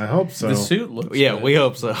good. I hope so. The suit looks good. We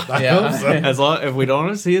hope so. I hope so. As long if we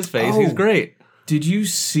don't see his face, he's great. Did you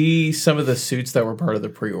see some of the suits that were part of the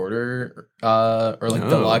pre-order or like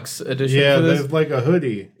deluxe edition? Yeah, for this? there's like a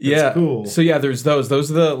hoodie. It's cool. So yeah, there's those.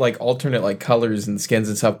 Those are the like alternate like colors and skins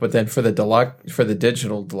and stuff. But then for the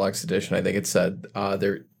digital deluxe edition, I think it said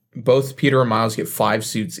they're both Peter and Miles get 5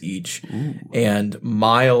 suits each. Ooh. And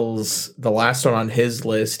Miles, the last one on his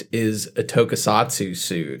list is a Tokusatsu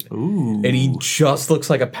suit. Ooh. And he just looks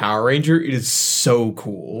like a Power Ranger. It is so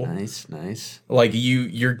cool. Nice. Like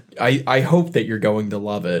I hope that you're going to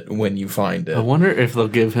love it when you find it. I wonder if they'll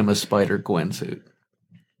give him a Spider-Gwen suit.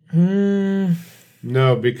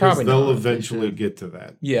 No, because Probably they'll not. eventually get to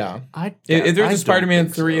that. Yeah. If there's a Spider-Man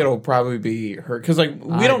 3, it'll probably be her. Because, like,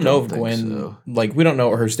 we don't know if Gwen... So. Like, we don't know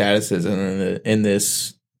what her status is in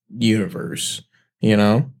this universe. You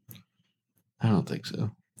know? I don't think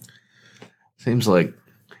so. Seems like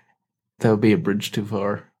that would be a bridge too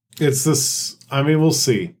far. It's this... I mean, we'll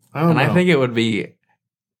see. I don't know. I think it would be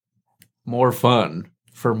more fun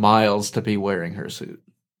for Miles to be wearing her suit.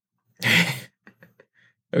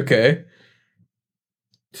 Okay.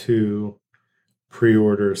 To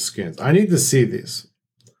pre-order skins. I need to see these.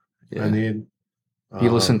 Yeah. I need... If you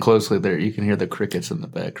listen closely there, you can hear the crickets in the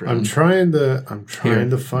background. I'm trying to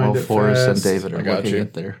find it Forrest fast. and David are looking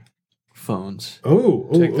at their phones. Oh,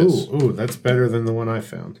 that's better than the one I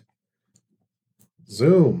found.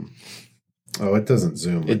 Zoom. Oh, it doesn't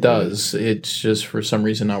zoom. It does. It's just for some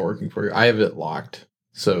reason not working for you. I have it locked,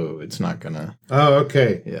 so it's not gonna... Oh,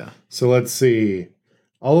 okay. Yeah. So let's see.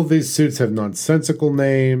 All of these suits have nonsensical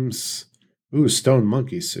names. Ooh, Stone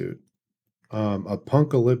Monkey suit.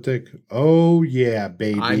 Apocalyptic. Oh, yeah,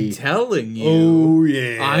 baby. I'm telling you. Oh,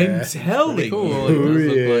 yeah. I'm telling Cool. you. It does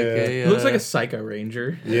yeah. look like a... He looks like a Psycho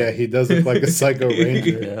Ranger. Yeah, he does look like a Psycho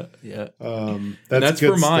Ranger. Yeah. That's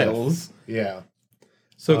good for Miles. stuff. Yeah.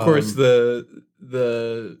 So of course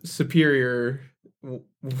the superior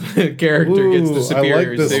character gets the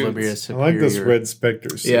superior suit. I like this Red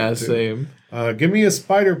Spectre suit. Yeah, too. same. Give me a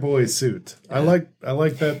Spider Boy suit. I like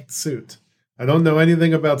that suit. I don't know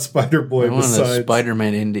anything about Spider Boy besides a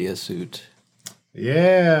Spider-Man India suit.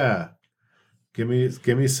 Yeah. Give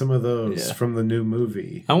me some of those from the new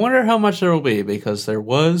movie. I wonder how much there will be, because there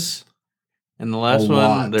was in the last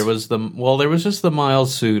one there was just the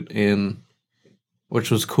Miles suit which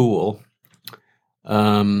was cool.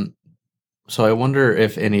 So I wonder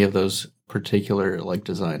if any of those particular like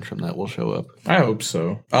designs from that will show up. I hope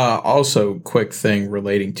so. Also, quick thing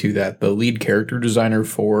relating to that: the lead character designer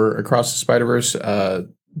for Across the Spider-Verse, the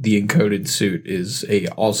encoded suit is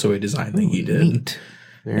also a design that he did.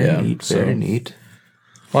 Neat. Very neat.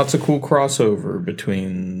 Lots of cool crossover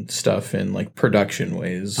between stuff in like production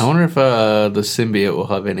ways. I wonder if the symbiote will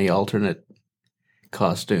have any alternate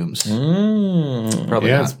costumes. Probably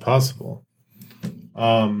yeah, not. it's possible.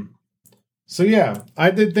 So yeah,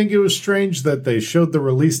 I did think it was strange that they showed the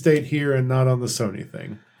release date here and not on the Sony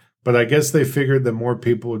thing. But I guess they figured that more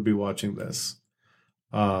people would be watching this.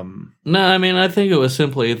 No, I mean, I think it was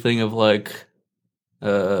simply a thing of like...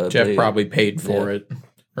 Jeff probably paid for it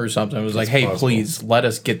or something. It was like, hey, possible. please, let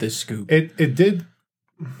us get this scoop. It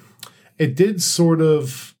did sort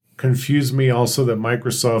of confuse me also that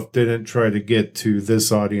Microsoft didn't try to get to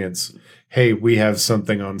this audience, hey, we have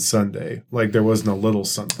something on Sunday. Like there wasn't a little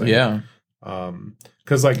something. Yeah.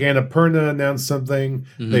 Because like Annapurna announced something,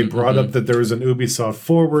 they brought up that there was an Ubisoft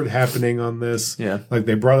Forward happening on this. Yeah, like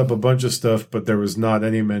they brought up a bunch of stuff, but there was not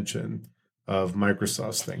any mention of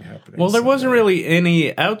Microsoft's thing happening. Well, there wasn't really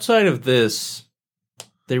any outside of this.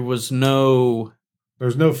 There was no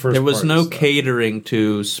There's no first. There was no stuff. catering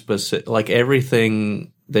to specific. Like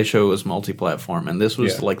everything they show was multi-platform, and this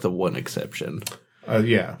was like the one exception.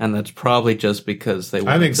 Yeah, and that's probably just because they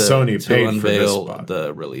wanted I think Sony to paid unveil for this spot.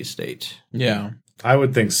 the release date. Yeah, I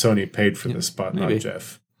would think Sony paid for this spot, maybe. not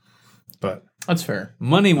Jeff. But that's fair.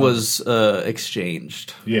 Money was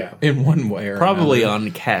exchanged. Yeah, in one way or probably another.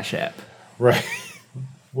 on Cash App. Right,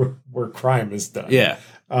 where crime is done. Yeah.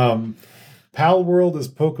 Pal World is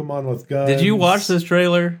Pokemon with guns. Did you watch this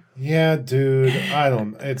trailer? Yeah, dude. I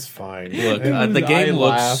don't. It's fine. Look, the game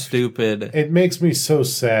looks stupid. It makes me so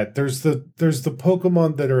sad. There's the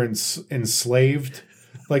Pokemon that are enslaved.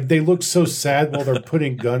 Like they look so sad while they're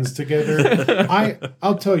putting guns together.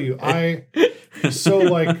 I'll tell you, I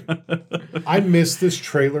missed this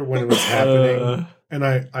trailer when it was happening, and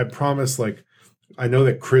I promise, like, I know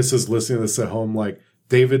that Chris is listening to this at home. Like,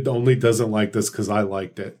 David only doesn't like this because I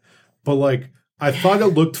liked it, but like I thought it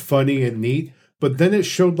looked funny and neat. But then it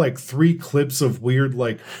showed like 3 clips of weird,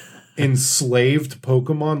 like, enslaved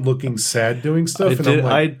Pokemon looking sad doing stuff.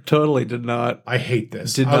 I totally did not. I hate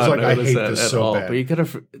this. Did I was not like, I notice hate that this at so all. bad. But you could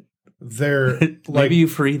have. They're like, maybe you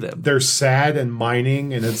free them. They're sad and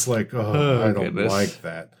mining, and it's like, I don't goodness. like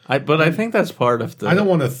that. But I think that's part of the. I don't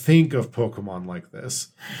want to think of Pokemon like this,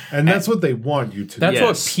 and that's what they want you to. That's do.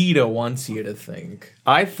 what PETA wants you to think.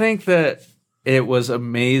 I think that it was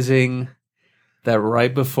amazing that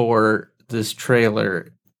right before this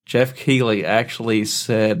trailer, Jeff Keighley actually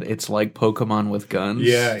said it's like Pokemon with guns.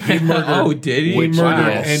 Yeah, he murdered. Oh, did he? He murdered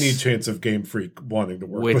Yes. any chance of Game Freak wanting to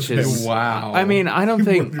work Which with is him. Wow. I mean, I don't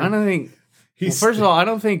think. He's- First of all, I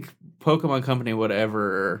don't think Pokemon Company would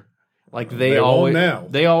ever like They won't always now.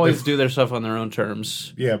 they always do their stuff on their own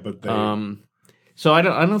terms. Yeah, but they, So I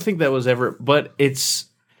don't think that was ever. But it's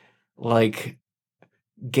like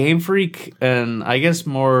Game Freak and I guess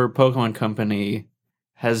more Pokemon Company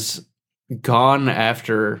has gone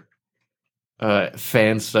after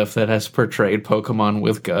fan stuff that has portrayed Pokemon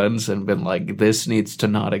with guns and been like, this needs to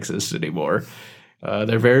not exist anymore.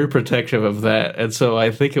 They're very protective of that. And so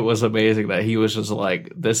I think it was amazing that he was just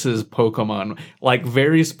like, this is Pokemon. Like,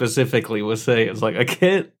 very specifically was saying, it's like, I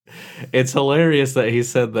can't. It's hilarious that he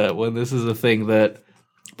said that when this is a thing that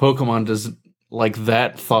Pokemon does, like,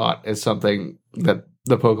 that thought is something that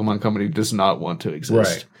the Pokemon Company does not want to exist.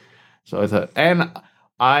 Right. So I thought,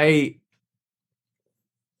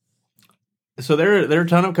 so there are a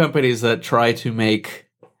ton of companies that try to make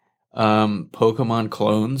Pokemon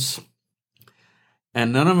clones,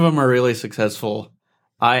 and none of them are really successful.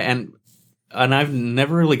 And I've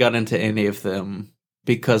never really got into any of them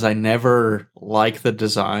because I never like the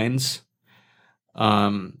designs.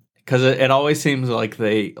 Because it always seems like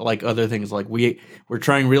they like other things. Like we're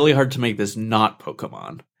trying really hard to make this not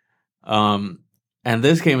Pokemon. And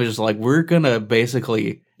this game is just like, we're gonna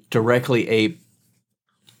basically directly ape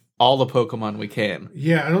all the Pokemon we can.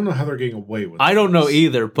 yeah, I don't know how they're getting away with. I don't know this.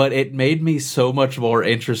 either, but it made me so much more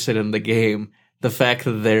interested in the game. The fact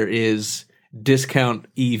that there is discount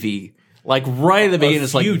Eevee, like right at the beginning,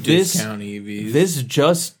 it's like this discount EVs. This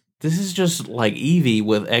is just like Eevee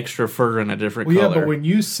with extra fur and a different Well, color. yeah, but when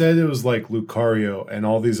you said it was like Lucario and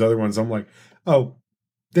all these other ones, I'm like, oh,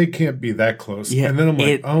 they can't be that close. Yeah, and then I'm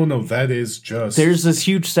like, oh no, that is just. There's this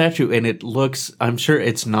huge statue, and it looks. I'm sure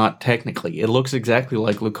it's not technically. It looks exactly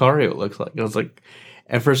like Lucario. It looks like. I was like,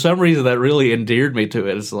 and for some reason that really endeared me to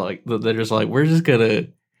it. It's like they're just like, we're just gonna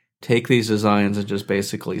take these designs and just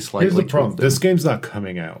basically slightly. Here's the problem: tweak them. this game's not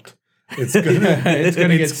coming out. It's gonna. It's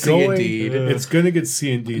gonna get C and D'd. It's gonna get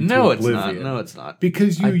C and D. No, to it's not. oblivion. No, it's not.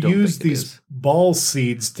 Because you I don't use think it these is. ball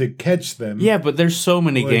seeds to catch them. Yeah, but there's so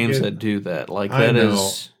many Like games it- that do that. Like I that know.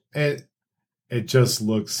 is. It just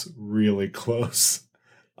looks really close.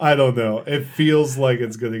 I don't know. It feels like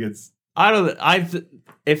it's gonna get. I don't.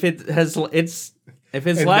 If it has. If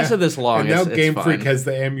it's And lasted now- this long, And now it's Game fine. Freak has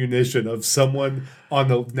the ammunition of someone on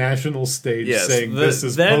the national stage Yes, saying the- this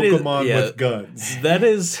is that is- Pokemon yeah. with guns. That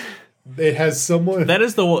is. It has someone. That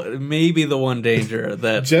is maybe the one danger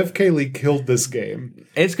that Jeff Keighley killed this game.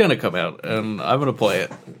 it's gonna come out, and I'm gonna play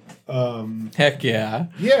it. Heck yeah.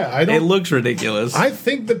 Yeah, I It don't. looks ridiculous. I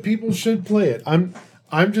think that people should play it. I'm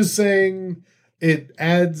just saying it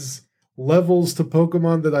adds levels to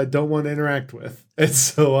Pokemon that I don't want to interact with, and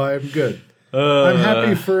so I'm good. I'm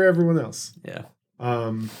happy for everyone else. Yeah.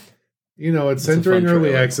 It's a entering fun early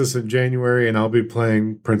trailer. access in January, and I'll be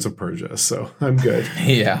playing Prince of Persia, so I'm good.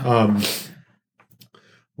 Yeah.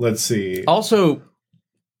 Let's see. Also,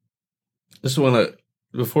 just want to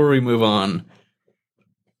before we move on,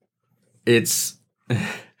 it's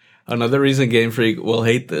another reason Game Freak will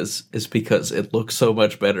hate this is because it looks so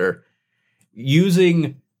much better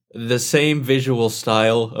using the same visual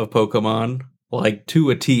style of Pokemon. like to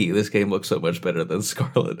a T, this game looks so much better than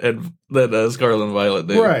Scarlet and Violet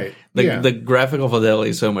did. Right. The graphical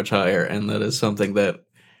fidelity is so much higher, and that is something that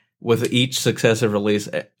with each successive release,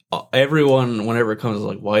 everyone, whenever it comes, is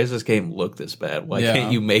like, why does this game look this bad? Why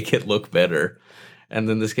can't you make it look better? And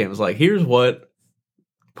then this game is like, here's what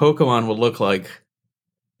Pokemon would look like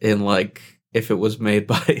in like if it was made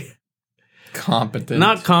by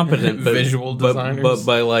not competent but visual designers, but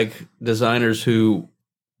by like designers who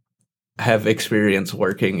have experience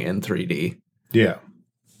working in 3D. Yeah.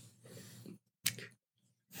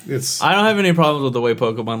 I don't have any problems with the way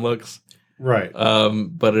Pokemon looks. Right.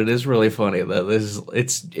 But it is really funny that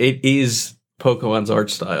it is Pokemon's art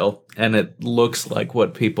style, and it looks like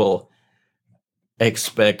what people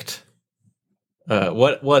expect.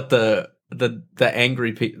 What the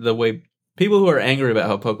way people who are angry about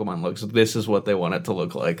how Pokemon looks, this is what they want it to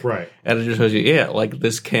look like. Right. And it just shows you, like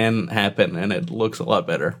this can happen, and it looks a lot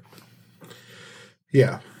better.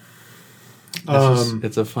 Yeah.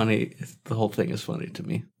 The whole thing is funny to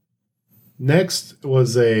me. Next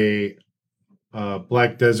was a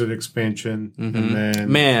Black Desert expansion,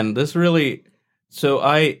 and then this really. So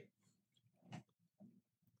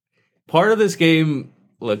part of this game,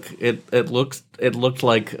 look, it looked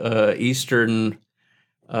like Eastern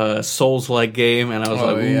Souls-like game, and I was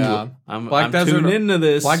I'm tuned into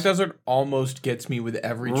this. Black Desert almost gets me with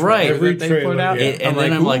every trailer that they put out. And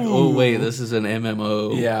then I'm like, oh wait, this is an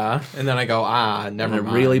MMO. Yeah, and then I go, never mind.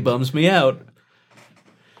 It really bums me out.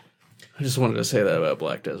 I just wanted to say that about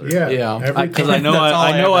Black Desert. Yeah. Because I know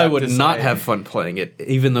I would not have fun playing it,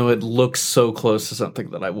 even though it looks so close to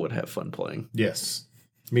something that I would have fun playing. Yes,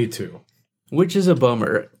 me too. Which is a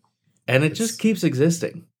bummer, and it just keeps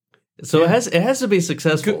existing. So it has to be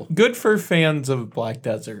successful. Good for fans of Black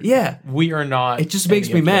Desert. Yeah, we are not. It just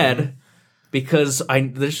makes me mad because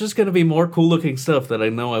there's just going to be more cool looking stuff that I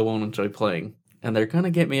know I won't enjoy playing, and they're going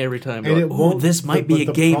to get me every time. This might be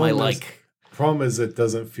a game I like. Problem is, it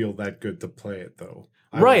doesn't feel that good to play it though.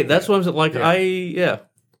 Right, that's what I'm like. It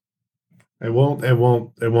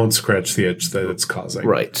won't scratch the itch that it's causing.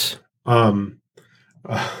 Right. On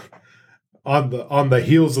the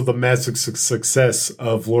heels of the massive success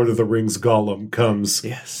of Lord of the Rings Gollum comes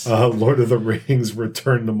Lord of the Rings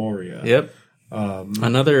Return to Moria. Yep.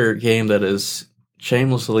 Another game that is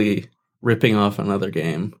shamelessly ripping off another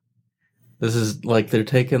game. This is like they're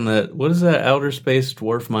taking what is that outer space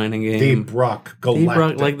dwarf mining game? Deep Rock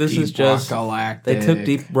Galactic. Galactic. They took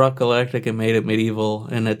Deep Rock Galactic and made it medieval,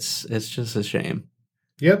 and it's just a shame.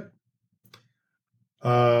 Yep.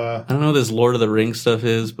 I don't know what this Lord of the Rings stuff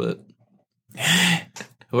is, but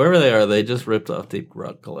whoever they are, they just ripped off Deep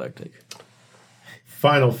Rock Galactic.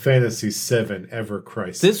 Final Fantasy VII Ever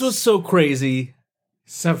Crisis. This was so crazy.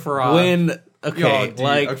 Sephiroth.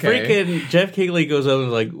 Freaking Jeff Keighley goes up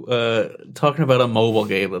and like talking about a mobile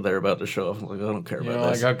game that they're about to show off. I'm like, I don't care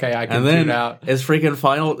about this. Like, okay, I can and then tune out. It's freaking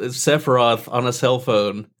it's Sephiroth on a cell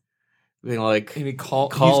phone being like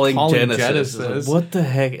calling Genesis. Like, what the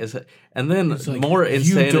heck is it? And then like, more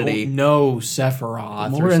insanity. You don't know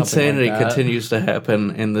Sephiroth. More insanity continues to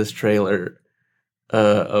happen in this trailer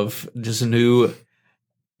of just new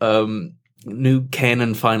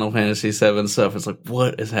canon Final Fantasy VII stuff. It's like,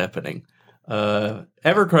 what is happening?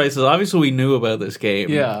 Ever Crisis. Obviously, we knew about this game.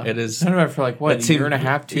 Yeah, it is. I don't know for like what a year and a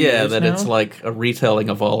half, 2 years. Yeah, that now? It's like a retelling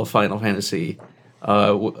of all of Final Fantasy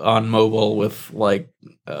on mobile with like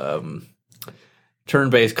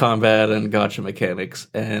turn-based combat and gacha mechanics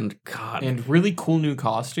and really cool new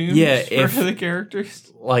costumes. Yeah, for the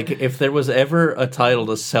characters. Like if there was ever a title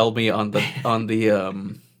to sell me on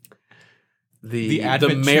the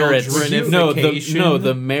merits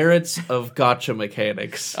the merits of gacha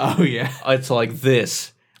mechanics. Oh yeah, it's like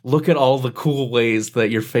this. Look at all the cool ways that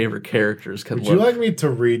your favorite characters can look. Would you like me to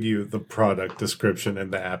read you the product description in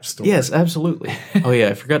the App Store? Yes, absolutely. Oh yeah,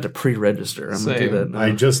 I forgot to pre-register. I'm going to do that now.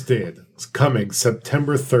 I just did. It's coming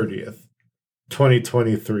September 30th,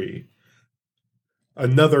 2023.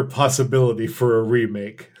 Another possibility for a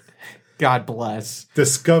remake. God bless.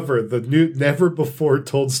 Discover the new,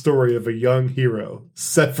 never-before-told story of a young hero,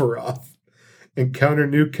 Sephiroth. Encounter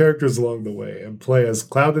new characters along the way and play as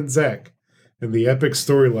Cloud and Zack in the epic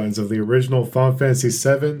storylines of the original Final Fantasy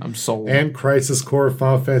VII and Crisis Core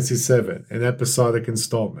Final Fantasy VII in episodic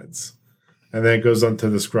installments. And then it goes on to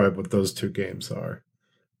describe what those two games are.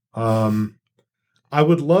 I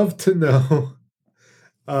would love to know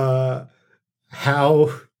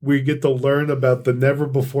how we get to learn about the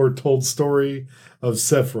never-before-told story of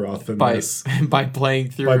Sephiroth in this. By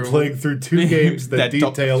playing through two games that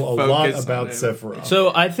detail a lot about Sephiroth.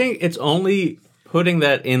 So I think it's only putting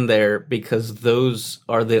that in there because those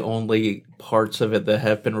are the only parts of it that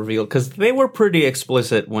have been revealed. Because they were pretty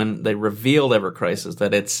explicit when they revealed Ever Crisis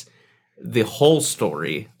that it's the whole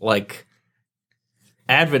story. Like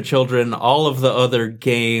Advent Children, all of the other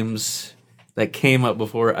games that came up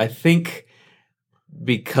before, I think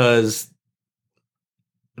because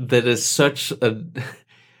that is such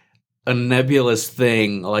a nebulous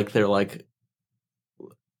thing. Like they're like,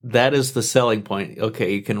 that is the selling point.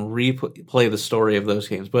 Okay, you can replay the story of those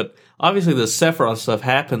games. But obviously the Sephiroth stuff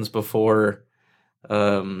happens before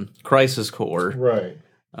Crisis Core. Right.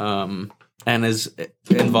 And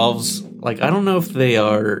involves, like, I don't know if they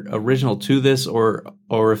are original to this or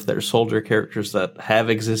if they're soldier characters that have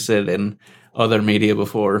existed in other media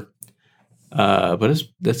before. But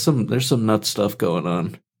there's some nut stuff going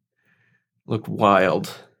on. Look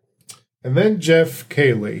wild. And then Jeff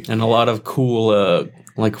Keighley. And a lot of cool,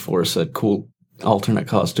 like Forrest said, cool alternate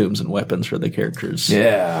costumes and weapons for the characters.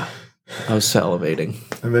 Yeah. I was salivating.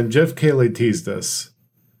 And then Jeff Keighley teased us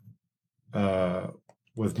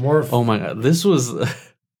with more... Oh my god, this was an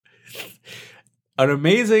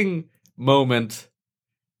amazing moment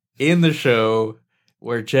in the show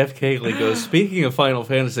where Jeff Keighley goes, speaking of Final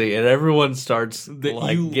Fantasy, and everyone starts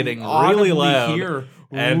getting really loud.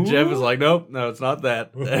 And Jeff is like, nope, no, it's not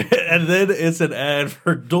that. And then it's an ad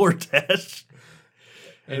for DoorDash.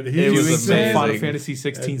 And he was amazing. Final Fantasy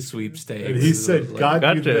 16 sweepstakes. And he said,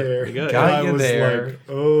 got you there. Got you there. Like,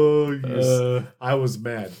 oh, I was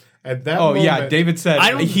mad. At that moment, yeah, David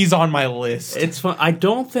said, he's on my list. It's fun. I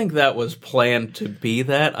don't think that was planned to be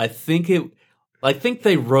that. I think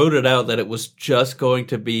they wrote it out that it was just going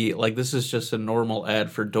to be like, this is just a normal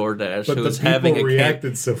ad for DoorDash. But who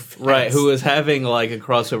reacted so fast. Right, who was having like a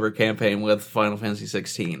crossover campaign with Final Fantasy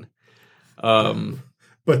 16.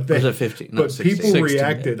 But was it 15? No, but 16. people 16,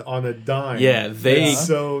 reacted on a dime. Yeah,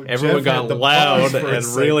 everyone got loud and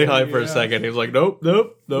really high for a second. He was like, nope,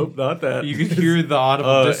 not that. You could hear the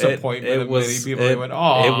audible disappointment of many people. It went,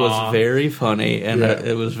 oh. It was very funny, and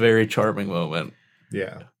it was a very charming moment.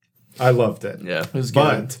 Yeah. I loved it. Yeah. It was good.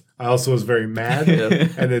 But I also was very mad,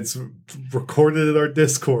 and it's recorded in our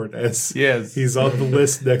Discord as he's on the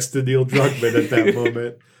list next to Neil Druckmann at that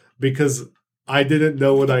moment, because I didn't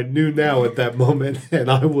know what I knew now at that moment, and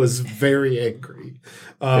I was very angry.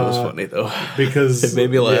 It was funny, though. Because it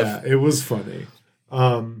made me laugh. Yeah, it was funny.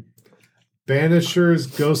 Banisher's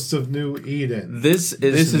Ghosts of New Eden. This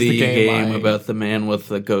is the game about the man with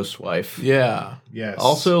the ghost wife. Yeah. Yes.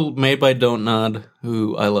 Also made by Don't Nod,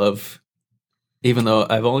 who I love, even though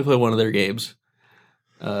I've only played one of their games.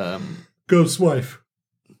 Ghost wife.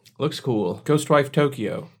 Looks cool. Ghost Wife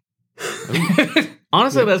Tokyo.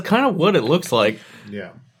 Honestly, that's kind of what it looks like.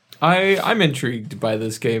 Yeah. I'm intrigued by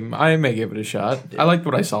this game. I may give it a shot. I liked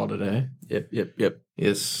what I saw today. Yep.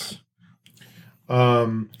 Yes.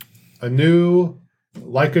 A new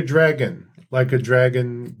Like a Dragon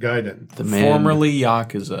Gaiden. The man formerly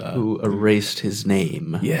Yakuza. who erased his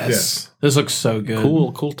name. Yes. This looks so good.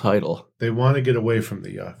 Cool title. They want to get away from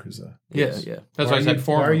the Yakuza. Yes. Yeah. That's why I said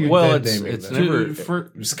formerly. Well, it's never...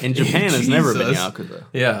 in Japan, it's never been Yakuza.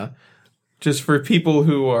 Yeah. Just for people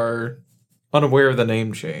who are unaware of the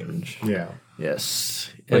name change. Yeah.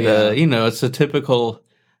 Yes. And, it's a typical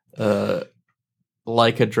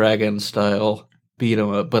Like a Dragon style beat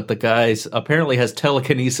 'em up, but the guy apparently has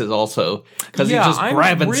telekinesis also, because he's just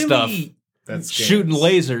grabbing stuff. That's shooting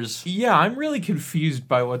lasers. Yeah, I'm really confused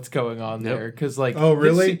by what's going on there. Because, like, oh,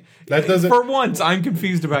 really? That doesn't. For once, I'm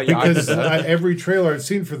confused about because Yakuza. Every trailer I've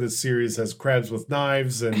seen for this series has crabs with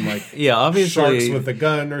knives and obviously sharks with a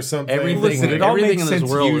gun or something. Everything in this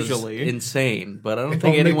world is insane, but I don't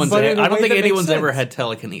think anyone's ever had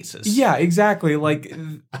telekinesis. Yeah, exactly. Like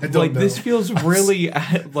this feels really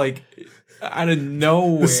like out of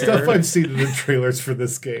nowhere. The stuff I've seen in the trailers for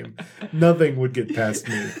this game, nothing would get past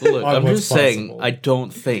me. Look, I'm just saying, I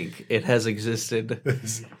don't think it has existed.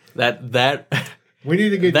 that we need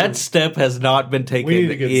to get that step has not been taken. We need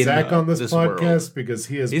to get Zach on this podcast world. because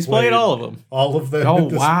he's played all of them. All of them. Oh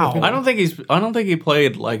wow! I don't think he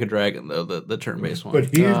played Like a Dragon though, the turn-based one. But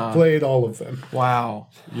he's played all of them. Wow.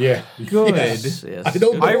 Yeah. Good. Yes.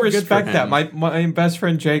 I respect that. My best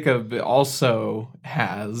friend Jacob also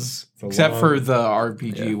has, except for the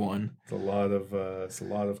RPG one. It's a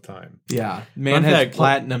lot of time. Yeah, man has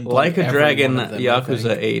platinum. Like a Dragon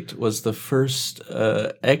Yakuza 8 was the first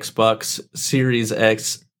Xbox Series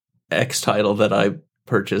X title that I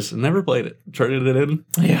purchased and never played it. Traded it in.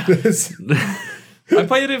 Yeah. I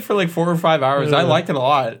played it for like 4 or 5 hours. I liked it a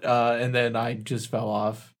lot, and then I just fell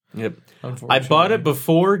off. Yep. I bought it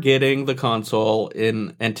before getting the console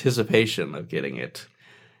in anticipation of getting it.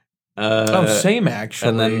 Same actually.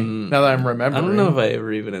 And then now that I'm remembering, I don't know if I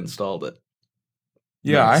ever even installed it.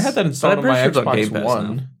 Yeah, I had that installed on my Xbox on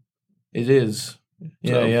One. Now. It is.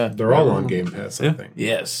 Yeah, so yeah. They're all on Game Pass, I think.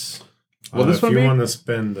 Yes. Well, if you want to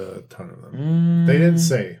spend a ton of them, they didn't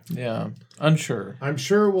say. Yeah, unsure. I'm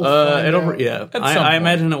sure we'll. Find out. Yeah, I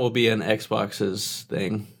imagine it will be an Xbox's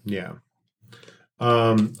thing. Yeah.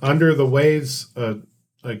 Under the Waves,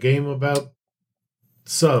 a game about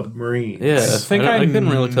submarines. Yeah, I think I couldn't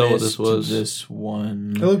really tell what this was. This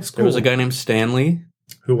one. It looks cool. There was a guy named Stanley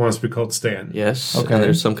who wants to be called Stan. Yes. Okay. And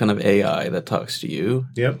there's some kind of AI that talks to you.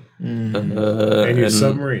 Yep. Mm-hmm. And you're a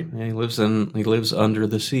submarine. And he lives under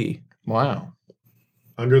the sea. Wow.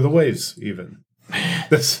 Under the waves, even.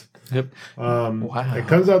 This. Yep. Wow. It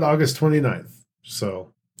comes out August 29th.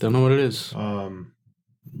 So. Don't know what it is.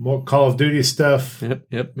 More Call of Duty stuff.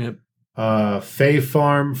 Yep. Fae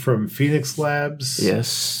Farm from Phoenix Labs.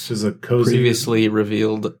 Yes. Which is a cozy. Previously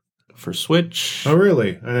revealed for Switch. Oh,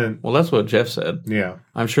 really? Well, that's what Jeff said. Yeah.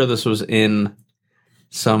 I'm sure this was in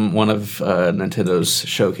one of Nintendo's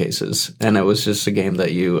showcases, and it was just a game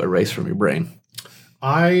that you erase from your brain.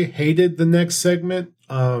 I hated the next segment.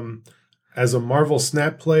 As a Marvel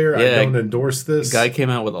Snap player, I don't endorse this. The guy came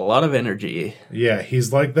out with a lot of energy. Yeah,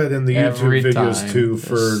 he's like that in the YouTube videos too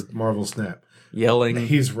for Marvel Snap. Yelling.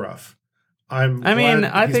 He's rough. I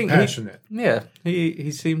think he's passionate.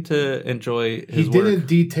 He seemed to enjoy his work. He didn't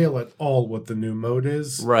detail at all what the new mode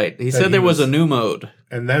is. Right. He said there was a new mode.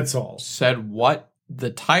 And that's all. Said what the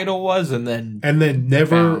title was and then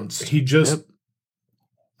never bounced. He just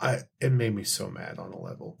it made me so mad on a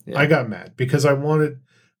level. Yeah. I got mad because I wanted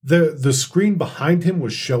the screen behind him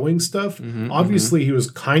was showing stuff. Obviously he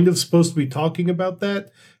was kind of supposed to be talking about that,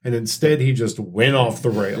 and instead he just went off the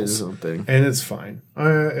rails. And it's fine.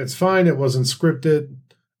 It's fine. It wasn't scripted,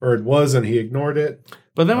 or it was, and he ignored it.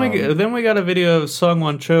 But then we got a video of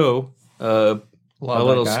Songwon Cho, a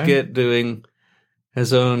little skit doing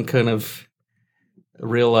his own kind of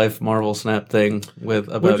real life Marvel Snap thing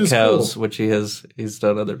about cows, cool. Which he's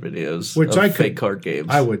done other videos of fake card games.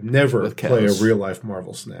 I would never play a real life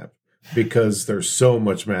Marvel Snap because there's so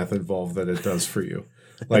much math involved that it does for you,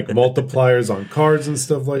 like multipliers on cards and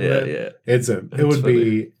stuff like that. Yeah, it would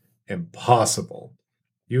be impossible.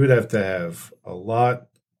 You would have to have a lot,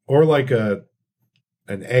 or like an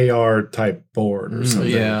AR type board or something.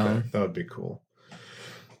 Yeah, that would be cool.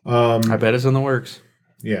 I bet it's in the works.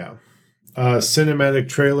 Yeah. Cinematic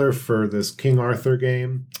trailer for this King Arthur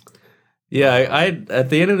game. Yeah, I at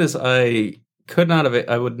the end of this, I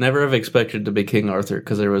would never have expected to be King Arthur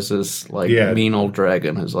because there was this mean old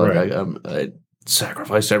dragon who's like, I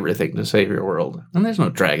sacrifice everything to save your world, and there's no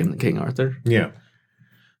dragon in King Arthur. Yeah,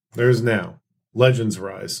 there's now Legends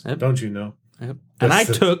Rise. Yep. Don't you know? Yep. And I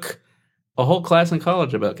took a whole class in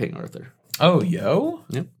college about King Arthur. Oh, yo.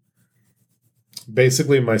 Yep.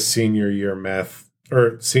 Basically, my senior year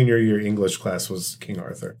English class was King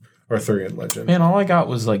Arthur, Arthurian legend. Man, all I got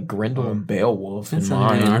was like Grendel and Beowulf in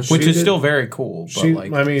mine, which is still very cool. But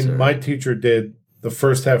my teacher did the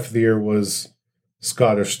first half of the year was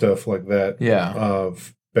Scottish stuff like that. Yeah,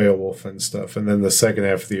 of Beowulf and stuff, and then the second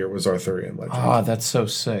half of the year was Arthurian legend. Oh, that's so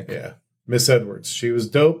sick. Yeah, Miss Edwards, she was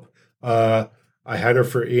dope. I had her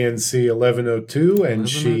for ENC 1102, and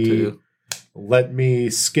she let me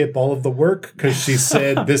skip all of the work because she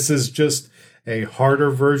said this is just a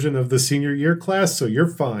harder version of the senior year class, so you're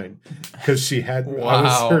fine. Because she had, I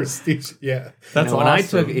was her yeah. That's awesome. When I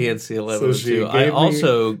took ENC 1102, I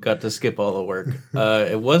also got to skip all the work.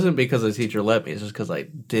 It wasn't because the teacher let me; it's just because I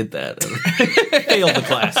did that and failed the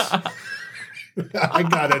class. I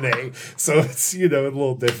got an A, so it's a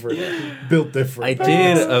little different, built different. I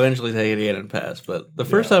did eventually take it again and pass, but the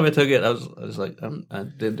first time I took it, I was like, I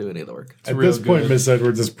didn't do any of the work. At this point, Miss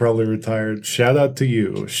Edwards is probably retired. Shout out to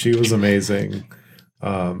you; she was amazing. She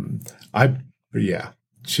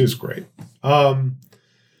was great. I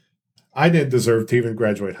didn't deserve to even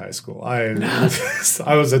graduate high school. I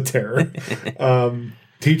was a terror.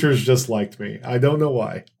 Teachers just liked me. I don't know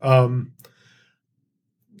why.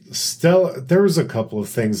 There was a couple of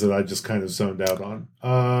things that I just kind of zoned out on.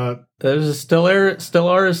 There's a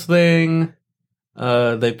Stellaris thing.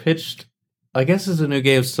 They pitched, I guess it's a new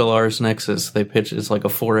game, Stellaris Nexus. They pitched it's like a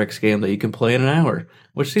 4X game that you can play in an hour,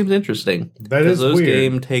 which seems interesting. That is those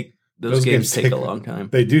weird. Those games take a long time.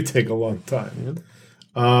 They do take a long time.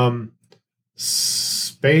 Yep.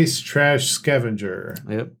 Space Trash Scavenger.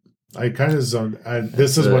 Yep. I kind of zoned.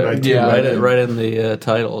 This is when I right in the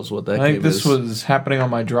title is what that game is. I think this was happening on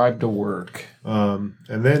my drive to work. And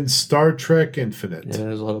then Star Trek Infinite. Yeah,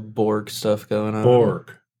 there's a lot of Borg stuff going on.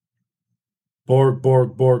 Borg.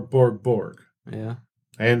 Yeah.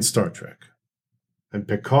 And Star Trek. And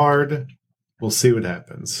Picard, we'll see what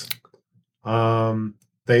happens.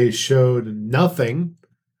 They showed nothing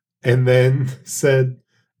and then said,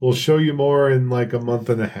 we'll show you more in like a month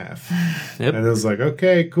and a half. Yep. And it was like,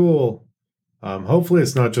 okay, cool. Hopefully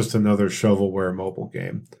it's not just another shovelware mobile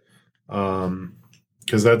game.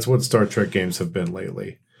 Because that's what Star Trek games have been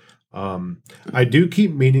lately. I do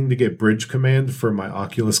keep meaning to get Bridge Command for my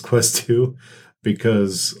Oculus Quest 2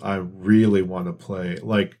 because I really want to play.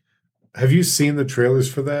 Like, have you seen the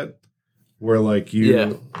trailers for that? Where like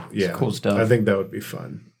Yeah, it's cool stuff. I think that would be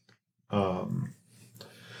fun. All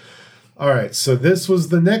right, so this was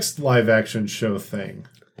the next live action show thing.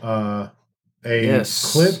 Clip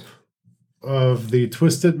of the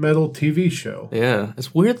Twisted Metal TV show. Yeah,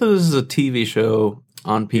 it's weird that this is a TV show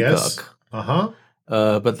on Peacock. Yes. Uh-huh.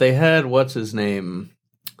 But they had, what's his name?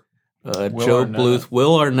 Joe Arnett. Bluth.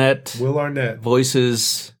 Will Arnett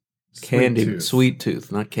voices Sweet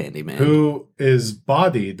Tooth, not Candyman. Who is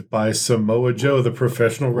bodied by Samoa Joe, the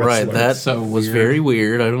professional wrestler. Right, that So was weird. very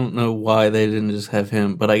weird. I don't know why they didn't just have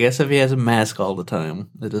him, but I guess if he has a mask all the time,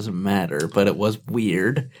 it doesn't matter. But it was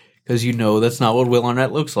weird, because that's not what Will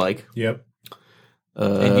Arnett looks like. Yep.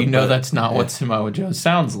 And that's not what Samoa Joe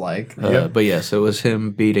sounds like. Yep. But yes, it was him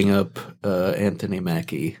beating up Anthony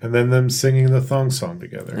Mackie. And then them singing the thong song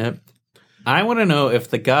together. Yep. I want to know if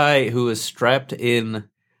the guy who is strapped in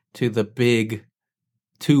to the big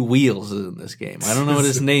 2 wheels is in this game. I don't know what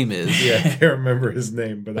his name is. Yeah, I can't remember his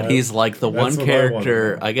name, but he's like the that's one what character, I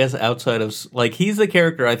wanna know. I guess, outside of like he's the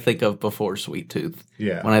character I think of before Sweet Tooth.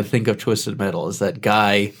 Yeah. When I think of Twisted Metal, is that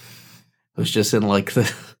guy who's just in like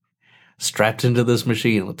the strapped into this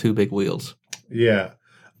machine with 2 big wheels. Yeah.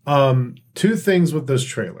 2 things with this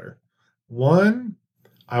trailer. One,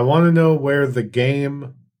 I want to know where the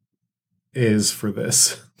game is for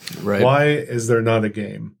this. Right. Why is there not a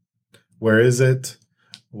game? Where is it?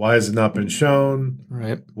 Why has it not been shown?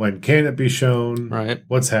 Right. When can it be shown? Right.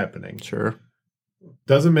 What's happening? Sure.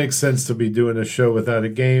 Doesn't make sense to be doing a show without a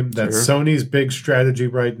game. That's Sure. Sony's big strategy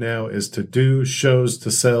right now is to do shows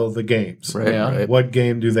to sell the games. Right. Yeah. Right. What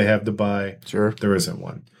game do they have to buy? Sure. There isn't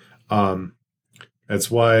one.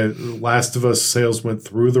 That's why Last of Us sales went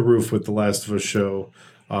through the roof with the Last of Us show.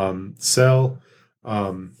 Why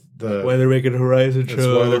they're making Horizon That's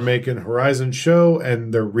why they're making Horizon show,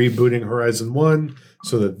 and they're rebooting Horizon 1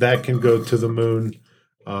 so that can go to the moon.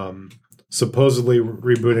 Supposedly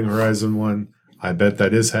rebooting Horizon 1. I bet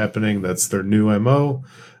that is happening. That's their new MO.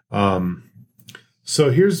 So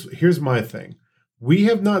here's my thing. We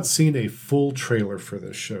have not seen a full trailer for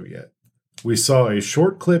this show yet. We saw a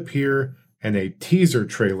short clip here and a teaser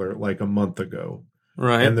trailer like a month ago.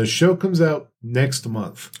 Right. And the show comes out next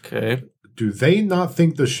month. Okay. Do they not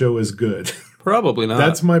think the show is good? Probably not.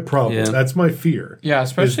 That's my problem. Yeah. That's my fear. Yeah,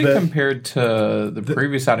 especially that- compared to the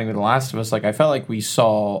previous outing with The Last of Us. Like, I felt like we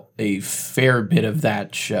saw a fair bit of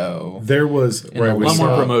that show. There was a we a lot more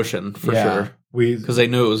saw- promotion for Yeah. sure, we because they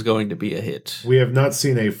knew it was going to be a hit. we have not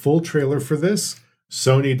seen a full trailer for this.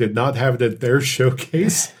 Sony did not have it at their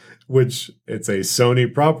showcase, which it's a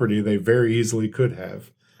Sony property. They very easily could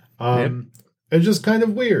have. It's just kind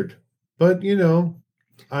of weird, but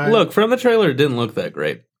Look, from the trailer, it didn't look that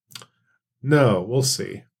great. No, we'll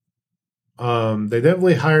see. They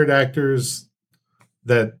definitely hired actors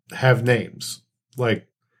that have names. Like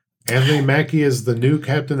Anthony Mackie is the new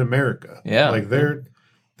Captain America. Yeah. Like they're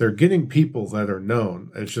getting people that are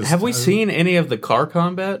known. It's just Have we seen any of the car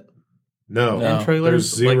combat No. No. in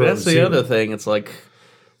trailers? There's zero, that's the zero. other thing. It's like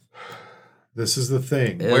This is the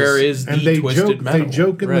thing. Yeah. Where is the And they Twisted Metal?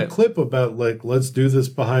 joke in the Right. clip about like, let's do this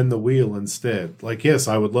behind the wheel instead. Like, yes,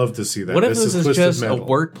 I would love to see that. what if this is Twisted just Metal. a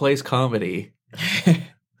workplace comedy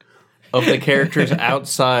of the characters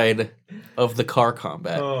outside of the car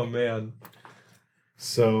combat? Oh, man.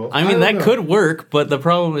 So I mean, don't that know. could work, but the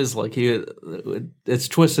problem is like it's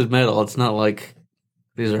Twisted Metal. It's not like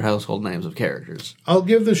these are household names of characters. I'll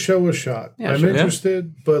give the show a shot. Yeah, I'm sure, yeah.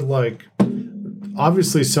 interested, but like,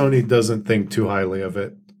 obviously Sony doesn't think too highly of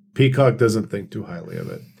it. Peacock doesn't think too highly of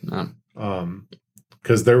it. No.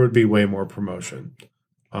 Because there would be way more promotion.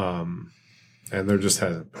 And there just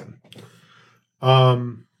hasn't been.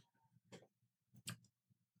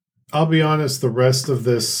 I'll be honest, the rest of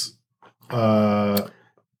this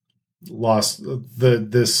lost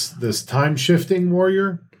this time shifting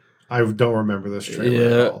warrior. I don't remember this trailer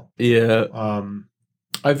at all. Yeah.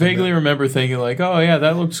 I vaguely remember thinking, like, oh, yeah,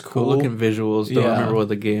 that looks Cool cool. looking visuals. Don't Yeah. remember what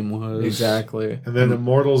the game was. Exactly. And then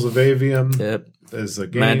Immortals of Avium Yep. is a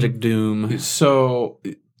game. Magic Doom. So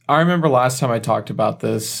I remember last time I talked about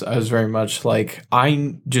this, I was very much like,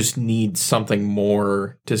 I just need something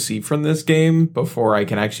more to see from this game before I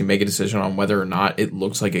can actually make a decision on whether or not it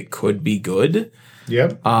looks like it could be good.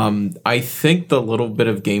 Yep. I think the little bit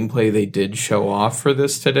of gameplay they did show off for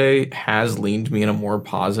this today has leaned me in a more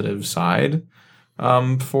positive side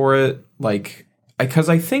for it. Like, because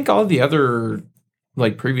I think all the other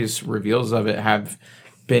like previous reveals of it have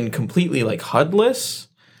been completely like HUD-less,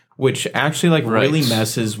 which actually like really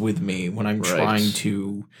messes with me when I'm trying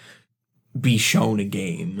to be shown a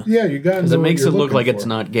game. Yeah, you got because it makes it look like it's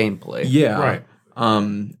not gameplay. Yeah, right.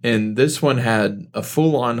 And this one had a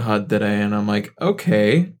full-on HUD and I'm like,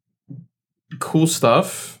 okay, cool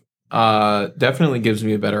stuff. Definitely gives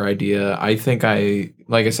me a better idea. I think I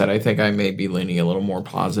may be leaning a little more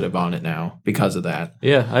positive on it now because of that.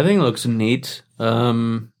 Yeah, I think it looks neat. I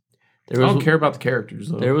don't care about the characters,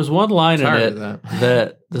 though. There was one line in it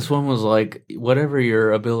that this one was like, whatever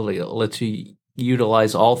your ability lets you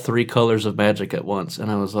utilize all 3 colors of magic at once.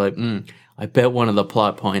 And I was like, I bet one of the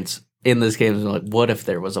plot points in this game is like, what if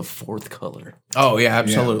there was a 4th color? Oh, yeah,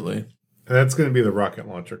 absolutely. Yeah. That's going to be the rocket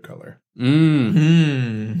launcher color.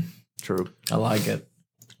 True. I like it.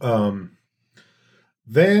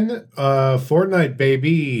 Then Fortnite,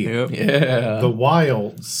 baby. Yep. Yeah. The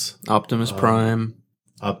Wilds. Optimus Prime.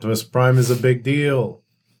 Optimus Prime is a big deal.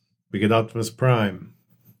 We get Optimus Prime.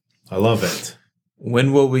 I love it.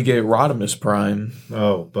 When will we get Rodimus Prime?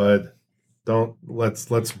 Oh, bud.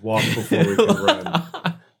 Let's walk before we can run.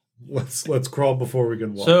 Let's crawl before we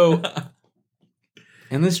can walk. So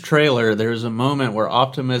in this trailer, there's a moment where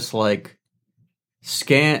Optimus he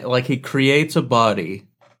creates a body,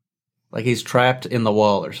 like he's trapped in the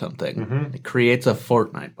wall or something. Mm-hmm. It creates a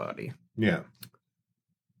Fortnite body. Yeah.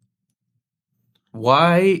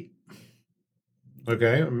 Why?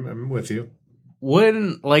 Okay, I'm with you.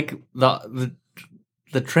 When the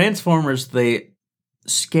Transformers, they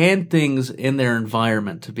scan things in their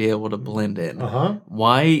environment to be able to blend in.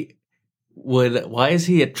 Why is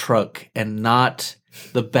he a truck and not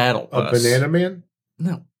the battle bus? A banana man?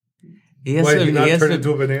 No. Why did he not turn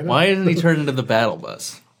into a banana? Why doesn't he turn into the battle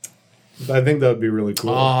bus? I think that would be really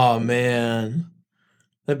cool. Oh, man.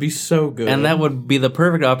 That'd be so good. And that would be the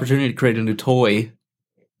perfect opportunity to create a new toy.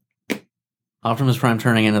 Optimus Prime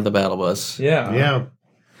turning into the battle bus. Yeah.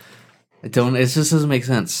 It just doesn't make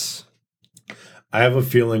sense. I have a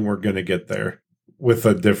feeling we're going to get there with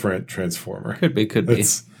a different Transformer. Could be.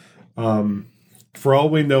 For all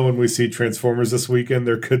we know, when we see Transformers this weekend,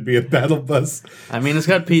 there could be a battle bus. I mean, it's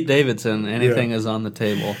got Pete Davidson. Anything is on the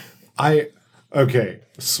table. Okay,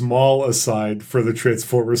 small aside for the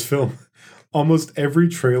Transformers film. Almost every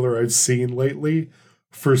trailer I've seen lately,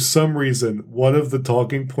 for some reason, one of the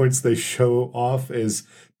talking points they show off is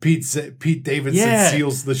Pete Davidson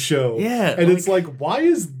seals the show. Yeah. And it's like, why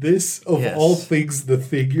is this, of all things, the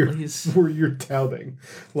thing where you're touting?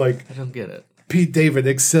 Like, I don't get it. Pete David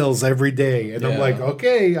excels every day. And I'm like,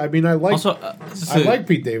 okay, I mean, I like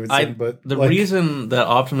Pete Davidson, but the reason that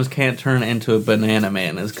Optimus can't turn into a banana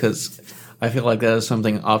man is because I feel like that is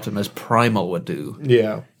something Optimus Primal would do.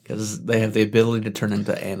 Yeah. Because they have the ability to turn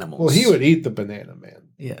into animals. Well, he would eat the banana man.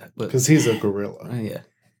 Yeah. Because he's a gorilla. Yeah.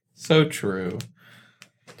 So true.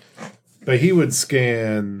 But he would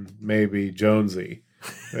scan maybe Jonesy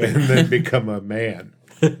and then become a man.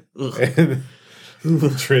 And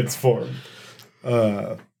transform.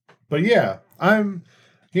 But yeah, I'm,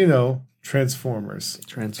 Transformers.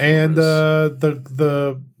 And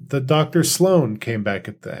the Dr. Sloan came back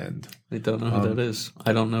at the end. They don't know who that is.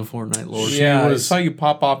 I don't know Fortnite lore. Yeah, I saw you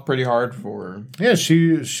pop off pretty hard for her. Yeah,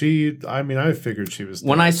 she I mean, I figured she was dead.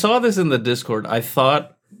 When I saw this in the Discord, I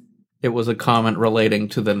thought it was a comment relating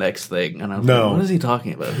to the next thing. And I was like, what is he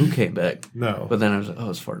talking about? Who came back? No. But then I was like,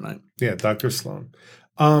 it's Fortnite. Yeah, Dr. Sloan.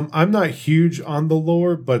 I'm not huge on the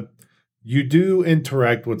lore, but you do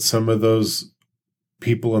interact with some of those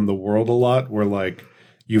people in the world a lot where, like,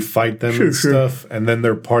 you fight them and stuff, and then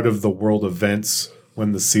they're part of the world events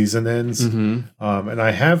when the season ends. Mm-hmm. And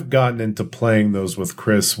I have gotten into playing those with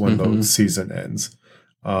Chris when the season ends,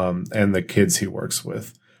 and the kids he works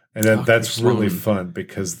with. And that's really fun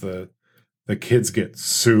because the kids get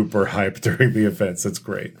super hyped during the events. It's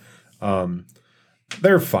great.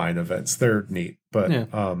 They're fine events. They're neat.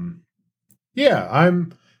 But I'm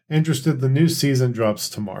interested. The new season drops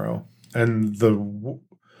tomorrow. And the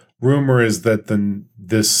rumor is that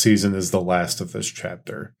this season is the last of this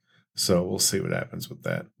chapter. So we'll see what happens with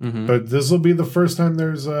that. Mm-hmm. But this will be the first time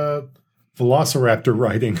there's a Velociraptor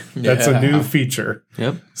riding. That's a new feature.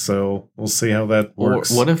 Yep. So we'll see how that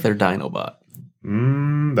works. Or what if they're Dinobot?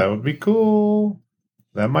 That would be cool.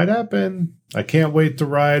 That might happen. I can't wait to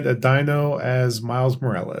ride a dino as Miles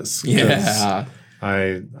Morales. Yeah.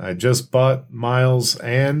 I just bought Miles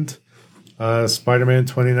and Spider-Man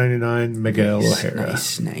 2099 Miguel O'Hara.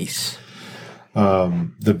 Nice.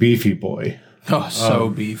 The beefy boy. Oh, so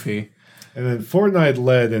beefy. And then Fortnite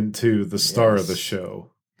led into the star of the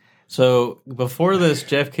show. So before this,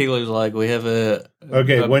 Jeff Keighley's like, we have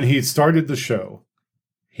when he started the show,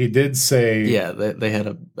 he did say... Yeah, they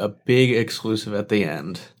had a big exclusive at the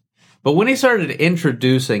end. But when he started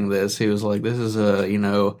introducing this, he was like, this is a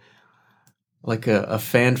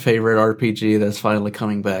fan favorite RPG that's finally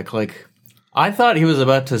coming back. Like, I thought he was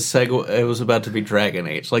about to segue, it was about to be Dragon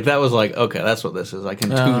Age. Like, that was like, okay, that's what this is. I can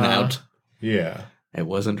tune out. Yeah. It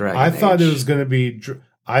wasn't Dragon Age. I thought it was going to be...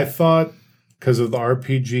 I thought, because of the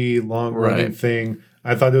RPG long-running thing,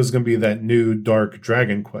 I thought it was going to be that new Dark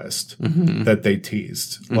Dragon Quest that they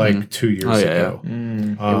teased like 2 years ago.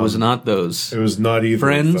 Yeah. It was not those. It was not either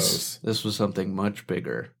Friends, of those. this was something much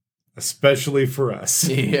bigger. Especially for us.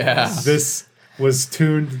 Yeah. This was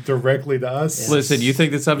tuned directly to us. Yes. Listen, you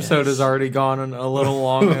think this episode has already gone a little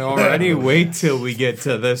long already? Wait till we get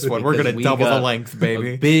to this one. We're going to double the length,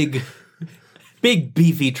 baby. Big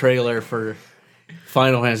beefy trailer for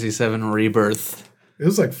Final Fantasy VII Rebirth. It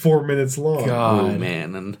was like 4 minutes long. God. Oh,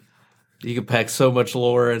 man. And you could pack so much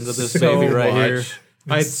lore into this baby right here.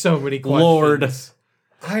 I had so many questions.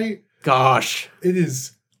 Lord. Gosh. It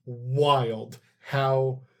is wild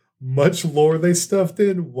how much lore they stuffed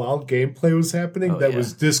in while gameplay was happening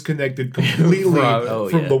was disconnected completely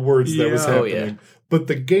from the words that was happening. But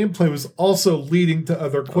the gameplay was also leading to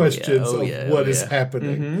other questions of what is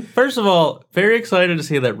happening. First of all, very excited to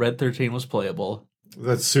see that Red 13 was playable.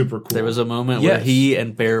 That's super cool. There was a moment where he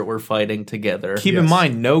and Barrett were fighting together. Keep in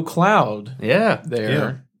mind, no Cloud. Yeah.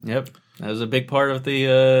 There. Yeah. Yep. That was a big part of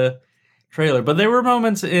the trailer. But there were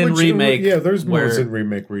moments in Remake. Yeah, there's moments in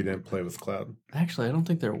Remake where you didn't play with Cloud. Actually, I don't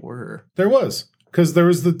think there were. There was. Because there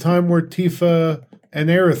was the time where Tifa and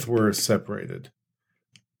Aerith were separated.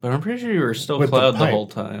 But I'm pretty sure you were still Cloud the whole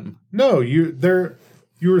time. No, you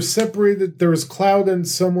were separated. There was Cloud and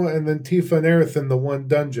someone, and then Tifa and Aerith in the one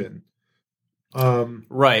dungeon.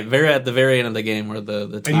 Right, at the very end of the game where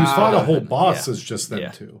the and you fought a whole boss as just them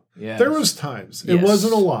two. Yeah, there was times. It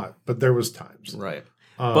wasn't a lot, but there was times. Right,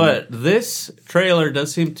 but this trailer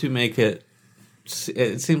does seem to make it.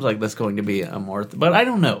 It seems like that's going to be a more. But I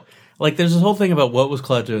don't know. Like, there's this whole thing about what was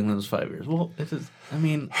Cloud doing in those 5 years. Well, it is. I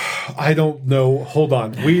mean, I don't know. Hold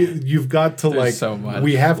on. You've got to so much.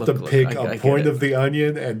 We have to pick a point of the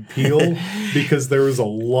onion and peel because there was a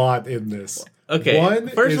lot in this. Okay.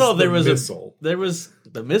 First of all, there was missile. There was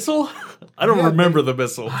the missile. I don't remember the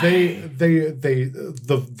missile. The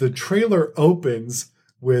trailer opens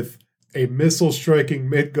with a missile striking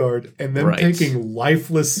Midgard and then taking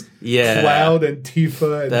lifeless Cloud and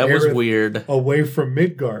Tifa and that Aerith was weird away from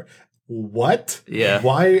Midgard. What? Yeah.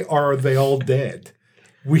 Why are they all dead?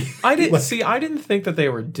 I didn't think that they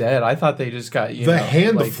were dead. I thought they just got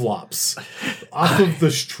hand flops off of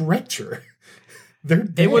the stretcher. They're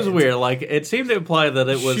dead. It was weird. Like, it seemed to imply that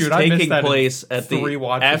it was taking place at the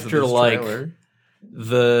after like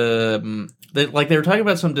they were talking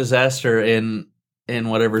about some disaster in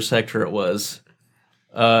whatever sector it was,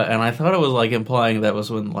 and I thought it was like implying that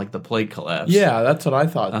was when like the plate collapsed. Yeah, that's what I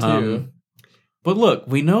thought too. But look,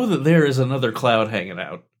 we know that there is another Cloud hanging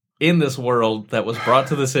out in this world that was brought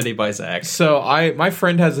to the city by Zach. So my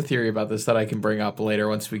friend has a theory about this that I can bring up later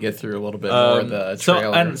once we get through a little bit more of the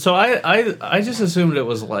trailer. So I just assumed it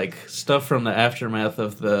was like stuff from the aftermath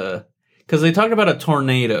of because they talked about a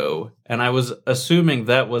tornado, and I was assuming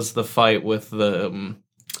that was the fight with the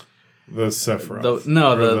Sephiroth.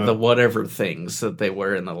 The whatever things that they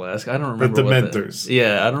were in the last. I don't remember the Dementors.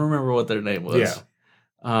 I don't remember what their name was. Yeah.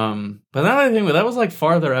 But now I think that was like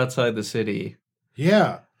farther outside the city.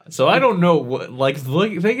 Yeah. So I don't know what, like,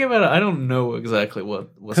 thinking about it, I don't know exactly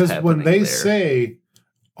what was happening. Because when they say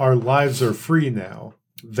our lives are free now,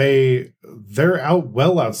 they're out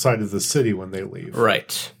well outside of the city when they leave.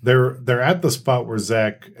 Right. They're at the spot where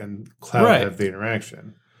Zach and Cloud have the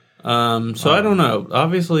interaction. So I don't know.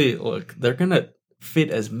 Obviously, look, they're gonna fit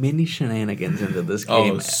as many shenanigans into this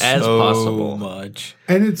game as possible. Much.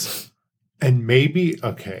 And maybe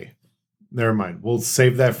never mind. We'll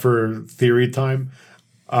save that for theory time.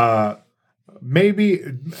 Maybe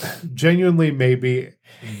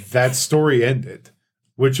that story ended,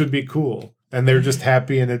 which would be cool. And they're just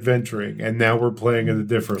happy and adventuring. And now we're playing in a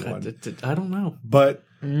different one. I don't know. But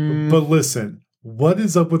listen, what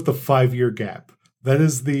is up with the 5-year gap?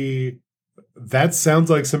 That sounds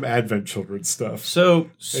like some Advent Children stuff.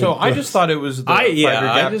 So I just thought it was the 5-year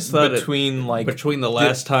gap between the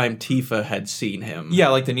last time Tifa had seen him. Yeah,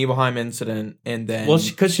 like the Nibelheim incident, and then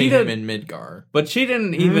because she him in Midgar. But she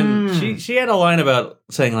didn't even. She had a line about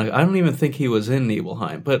saying like, I don't even think he was in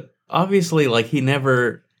Nibelheim. But obviously, like, he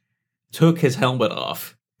never took his helmet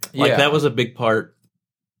off. Like that was a big part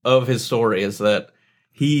of his story is that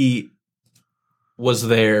he was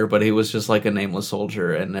there, but he was just like a nameless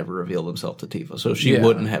soldier and never revealed himself to Tifa. So she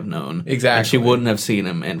wouldn't have known. Exactly. And she wouldn't have seen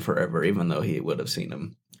him in forever, even though he would have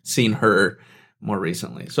seen her more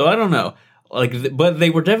recently. So I don't know. Like, but they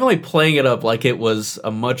were definitely playing it up like it was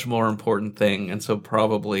a much more important thing. And so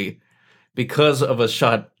probably because of a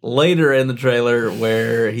shot later in the trailer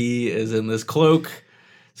where he is in this cloak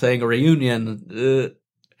saying a reunion,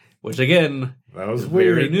 which again, that was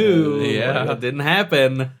very weird. new. Yeah. It didn't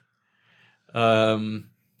happen. In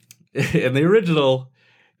the original,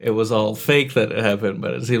 it was all fake that it happened,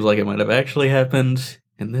 but it seems like it might have actually happened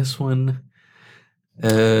in this one.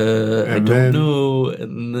 I don't know.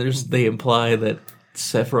 And they imply that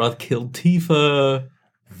Sephiroth killed Tifa.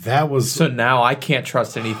 That was so now I can't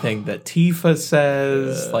trust anything that Tifa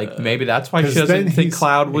says. Like maybe that's why she doesn't think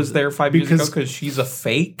Cloud was there 5 years ago because she's a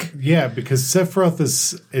fake. Yeah, because Sephiroth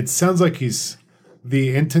is. It sounds like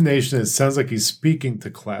the intonation. It sounds like he's speaking to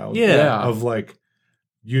Cloud. Yeah, of like,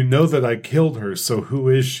 you know that I killed her, so who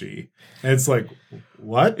is she? And it's like,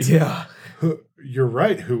 what? Yeah. You're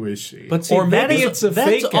right. Who is she? But see, or maybe it's a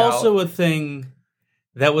fake. That's also a thing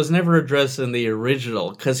that was never addressed in the original,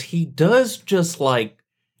 because he does just like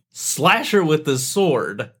slash her with the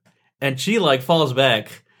sword, and she like falls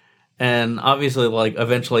back, and obviously like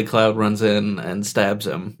eventually Cloud runs in and stabs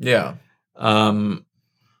him. Yeah. And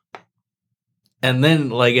then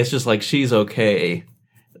like it's just like she's okay.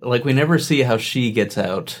 Like we never see how she gets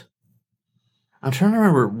out. I'm trying to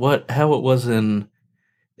remember how it was in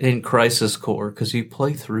Crisis Core, because you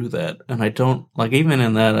play through that, and I don't like even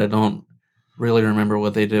in that I don't really remember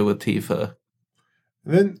what they did with Tifa.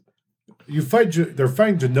 And then you fight. They're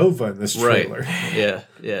fighting Jenova in this trailer, right?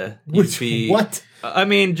 Yeah. What? I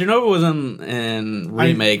mean, Jenova was in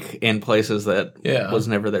remake in places that was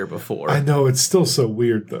never there before. I know, it's still so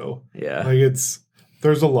weird though. Yeah, like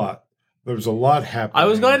there's a lot happening. I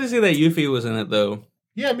was glad to see that Yuffie was in it though.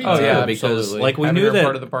 Yeah, me too. Oh yeah, because absolutely. Like we Having knew her that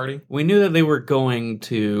part of the party. We knew that they were going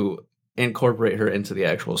to incorporate her into the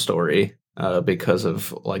actual story because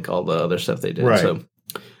of like all the other stuff they did. Right. So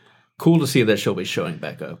cool to see that she'll be showing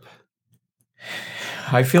back up.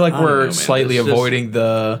 I feel like we're slightly It's avoiding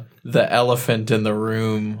the elephant in the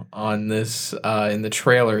room on this in the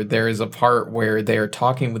trailer. There is a part where they're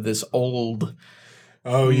talking with this old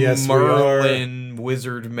Merlin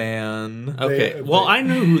wizard man. Okay. I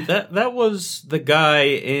knew who that was. The guy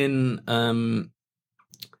in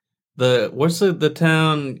what's the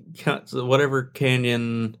town, whatever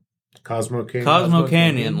canyon, Cosmo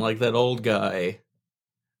Canyon, like that old guy.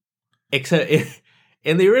 Except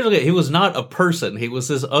in the original, he was not a person. He was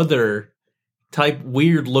this other type,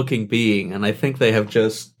 weird looking being, and I think they have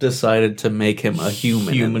just decided to make him a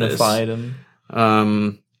human. Humanified him.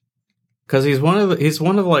 Because he's one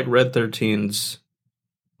of like Red 13's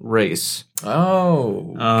race.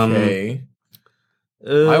 Oh, okay.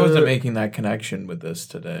 I wasn't making that connection with this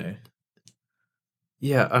today.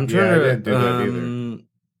 Yeah, I'm trying to. I didn't do that either.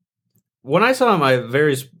 When I saw him, I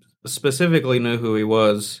very specifically knew who he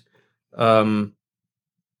was,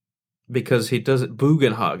 because he does it.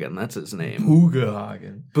 Bugenhagen, that's his name.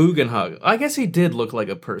 Bugenhagen. I guess he did look like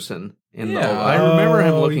a person in the. I remember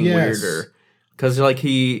him looking weirder because like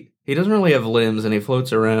he doesn't really have limbs and he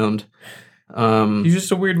floats around. He's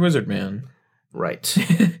just a weird wizard man. Right.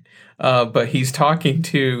 But he's talking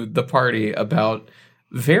to the party about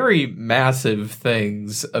very massive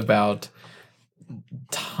things about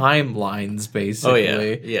timelines, basically.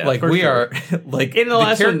 Oh, yeah. Like we are like in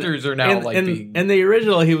the characters are now like being... in the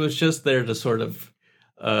original he was just there to sort of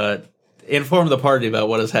inform the party about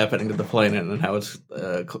what is happening to the planet and how it's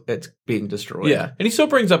being destroyed. Yeah, and he still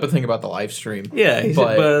brings up a thing about the live stream. Yeah,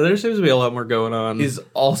 but there seems to be a lot more going on. He's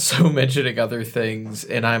also mentioning other things,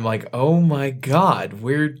 and I'm like, oh my god,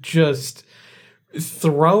 we're just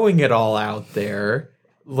throwing it all out there.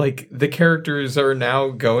 Like the characters are now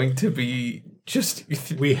going to be just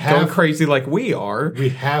going crazy like we are. We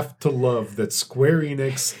have to love that Square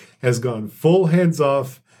Enix has gone full hands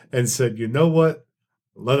off and said, you know what?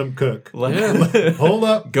 Let them cook. Hold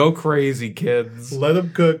up. Go crazy, kids. Let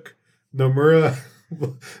them cook. Nomura,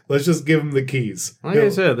 let's just give them the keys. Like I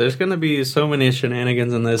said, there's going to be so many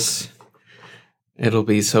shenanigans in this. It'll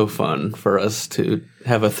be so fun for us to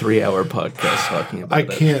have a 3-hour podcast talking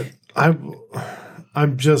about it.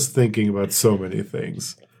 I'm just thinking about so many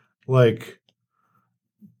things. Like,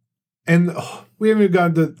 and we haven't even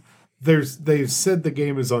gotten to, they've said the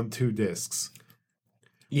game is on 2 discs.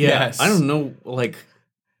 Yes. I don't know, like,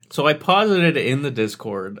 so I posited it in the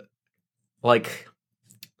Discord, like,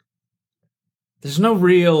 there's no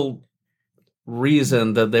real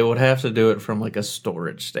reason that they would have to do it from, like, a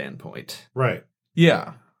storage standpoint. Right.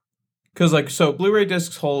 Yeah. Because Blu-ray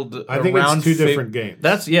discs hold. I think it's two different games.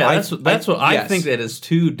 That's what I think. That is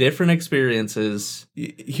two different experiences.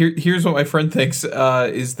 Here's what my friend thinks: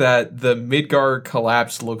 is that the Midgar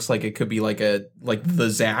collapse looks like it could be like the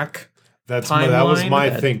Zack. That was my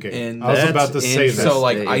thinking. And I was about to say that. So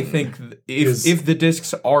I think if the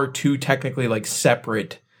discs are two technically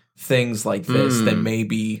separate things like this, then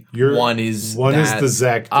maybe one is the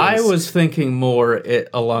Zack disc. I was thinking more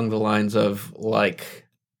along the lines of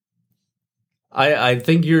I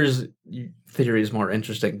think your theory is more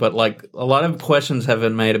interesting, but a lot of questions have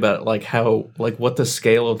been made about how what the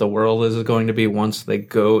scale of the world is going to be once they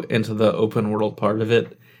go into the open world part of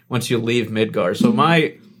it, once you leave Midgar. So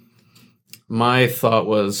my thought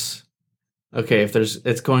was, okay, if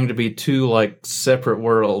it's going to be two separate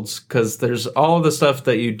worlds, because there's all of the stuff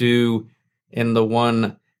that you do in the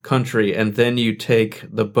one country, and then you take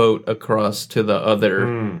the boat across to the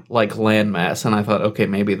other landmass, and I thought, okay,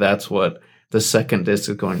 maybe that's what the second disc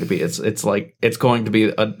is going to be. It's going to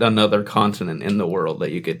be another continent in the world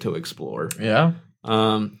that you get to explore. Yeah.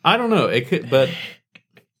 I don't know. It could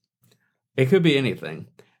be anything.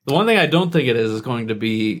 The one thing I don't think it is going to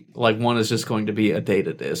be one is just going to be a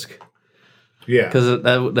data disc. Yeah, because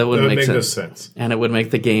that wouldn't make no sense, and it would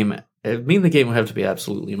make the game. It mean the game would have to be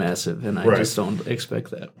absolutely massive, and I just don't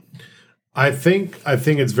expect that. I think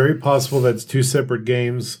it's very possible that it's two separate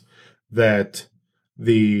games. That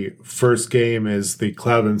the first game is the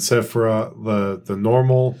Cloud and Sephiroth, the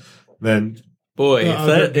normal. Then boy, if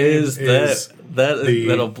that is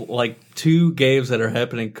that'll two games that are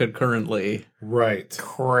happening concurrently. Right,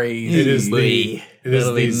 crazy. It is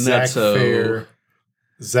the Zack Fair.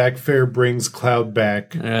 Zack Fair brings Cloud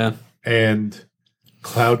back, and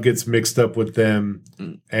Cloud gets mixed up with them,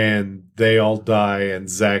 and they all die, and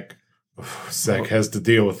Zack has to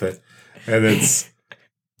deal with it, and it's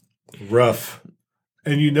rough.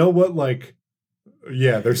 And you know what?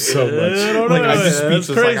 There's so much. I'm just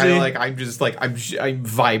speechless. Crazy. I'm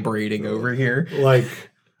vibrating over here.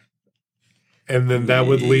 And then that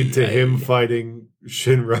would lead to him fighting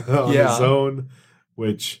Shinra on his own,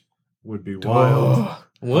 which would be wild.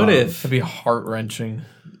 What if it'd be heart-wrenching?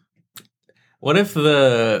 What if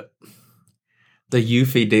the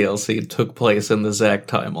Yuffie DLC took place in the Zack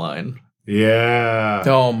timeline? Yeah.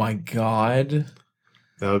 Oh my god.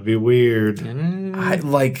 That would be weird. I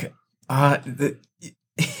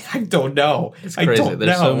don't know. It's crazy.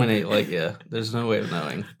 There's so many there's no way of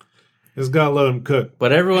knowing. Just gotta let them cook.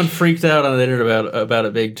 But everyone freaked out on the internet about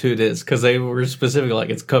it being 2 discs because they were specific,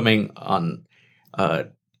 it's coming on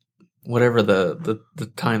whatever the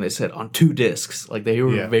time they said, on 2 discs. They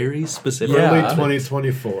were very specific. Early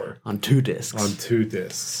 2024. On 2 discs. On 2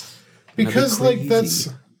 discs. Because that's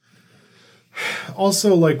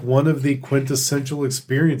also one of the quintessential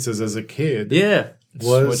experiences as a kid. Yeah.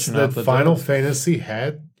 Was that Final Fantasy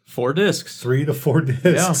had 4 discs. 3 to 4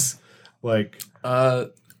 discs. Yeah.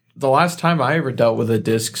 The last time I ever dealt with a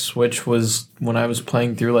disc switch was when I was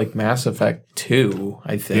playing through Mass Effect 2,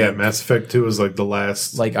 I think. Yeah, Mass Effect 2 was the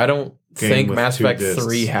last. I don't think Mass Effect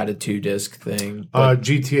 3 had a 2-disc thing.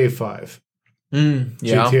 GTA 5.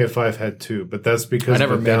 GTA 5 had 2, but that's because of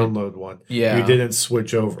the download one. Yeah. You didn't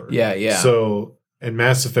switch over. Yeah. So in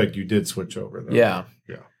Mass Effect you did switch over though. Yeah.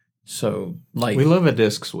 Yeah. So we love a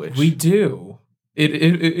disc switch. We do.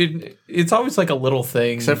 It's always a little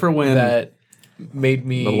thing. Except for when that made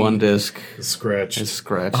me the one disc is scratched and you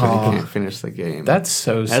can't finish the game. That's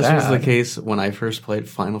so sad. As was the case when I first played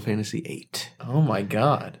Final Fantasy VIII. Oh my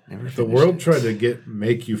god! The world tried to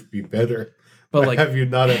make you be better, but have you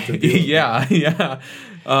not have to do it? Yeah.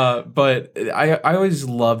 But I always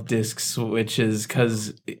love disc switches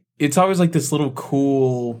because it's always this little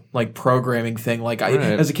cool programming thing.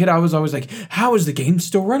 As a kid, I was always how is the game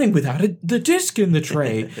still running without the disc in the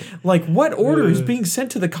tray? What order is being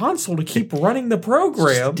sent to the console to keep running the program?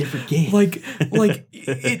 It's just a different game.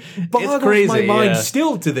 It boggles my mind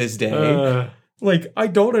still to this day. I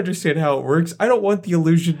don't understand how it works. I don't want the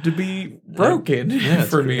illusion to be broken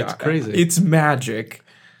for me. It's crazy. It's magic.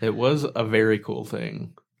 It was a very cool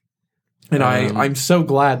thing. And I'm so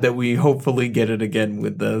glad that we hopefully get it again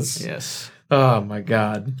with this. Yes. Oh my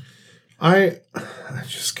god. I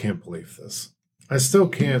just can't believe this. I still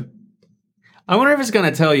can't. I wonder if it's going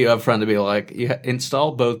to tell you up front to be you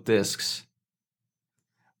install both discs.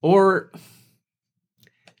 Or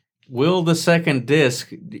will the second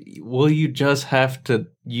disc, will you just have to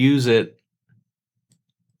use it?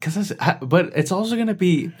 But it's also going to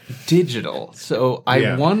be digital. So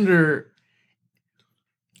I wonder.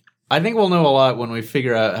 I think we'll know a lot when we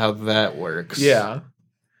figure out how that works. Yeah.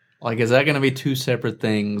 Like, is that going to be two separate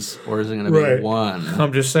things, or is it going to be one?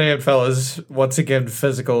 I'm just saying, fellas. Once again,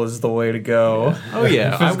 physical is the way to go. Yeah. Oh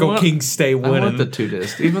yeah, Physical kings stay winning. I want the 2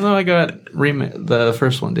 disc, even though I got the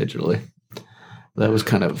first one digitally. That was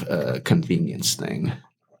kind of a convenience thing.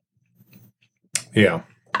 Yeah,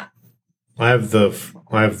 I have the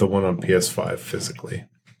one on PS5 physically.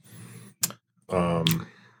 I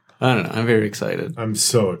don't know. I'm very excited. I'm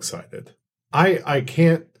so excited. I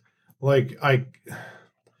can't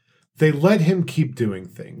they let him keep doing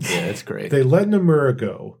things. Yeah, it's great. They let Nomura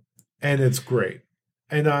go, and it's great.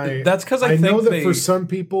 And that's because I know think that for some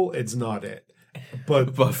people it's not it,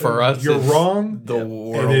 but for us, you're wrong. The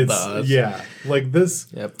world does. Yeah, like this.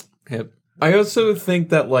 Yep. I also think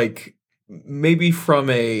that like maybe from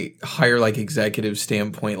a higher like executive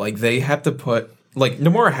standpoint, like they have to put like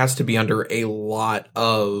Nomura has to be under a lot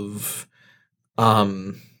of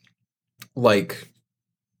like,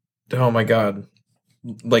 oh my god,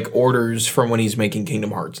 like orders from when he's making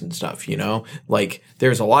Kingdom Hearts and stuff, you know? Like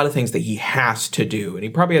there's a lot of things that he has to do, and he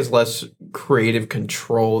probably has less creative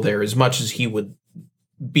control there as much as he would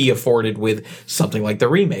be afforded with something like the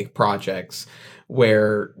remake projects,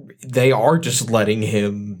 where they are just letting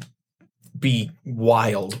him be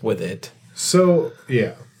wild with it. So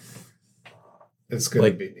yeah, it's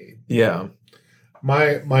gonna be neat. Yeah.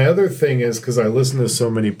 My other thing is, because I listen to so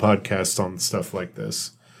many podcasts on stuff like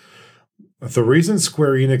this, the reason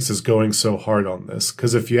Square Enix is going so hard on this,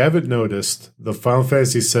 because if you haven't noticed, the Final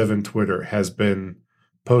Fantasy VII Twitter has been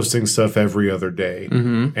posting stuff every other day,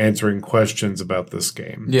 answering questions about this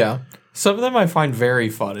game. Yeah. Some of them I find very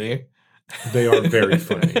funny. They are very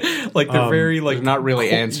funny. Like they're very like they're not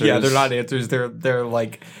really answers. Yeah, they're not answers. They're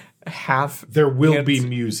like half. There will be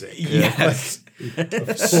music. Yes.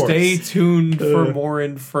 Stay tuned for more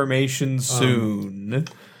information soon.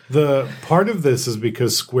 The part of this is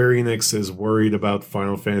because Square Enix is worried about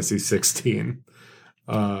Final Fantasy 16.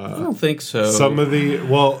 I don't think so. Some of the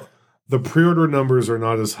pre-order numbers are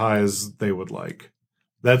not as high as they would like.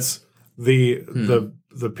 That's the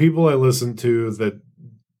people I listen to that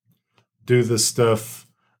do this stuff.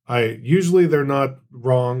 Usually they're not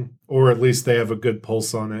wrong, or at least they have a good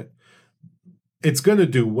pulse on it. It's going to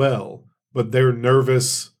do well, but they're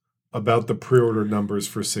nervous about the pre-order numbers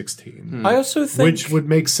for 16. I also think... Which would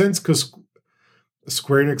make sense because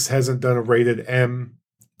Square Enix hasn't done a rated M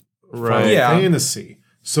Final Fantasy.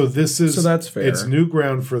 So this is... So that's fair. It's new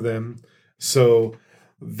ground for them. So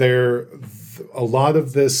a lot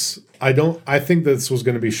of this... I think this was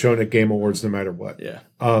going to be shown at Game Awards no matter what. Yeah.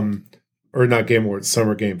 Or not Game Awards,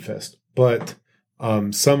 Summer Game Fest. But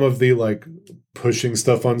some of the like pushing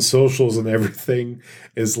stuff on socials and everything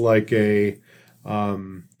is like a...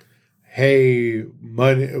 hey,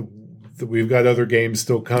 money. We've got other games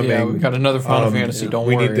still coming. Yeah, we've got another Final Fantasy. Don't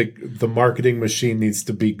worry. Need the marketing machine needs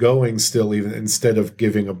to be going still, even instead of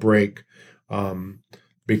giving a break,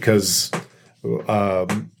 because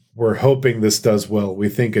we're hoping this does well. We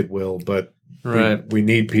think it will, but we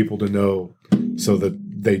need people to know so that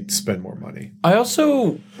they spend more money. I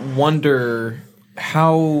also wonder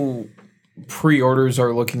how pre-orders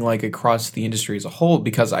are looking like across the industry as a whole,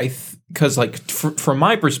 because from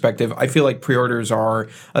my perspective, I feel like pre-orders are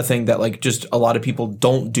a thing that like just a lot of people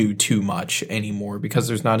don't do too much anymore because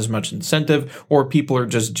there's not as much incentive, or people are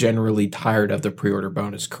just generally tired of the pre-order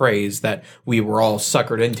bonus craze that we were all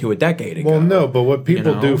suckered into a decade ago. Well, no, but what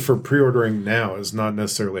people do for pre-ordering now is not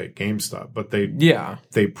necessarily at GameStop, but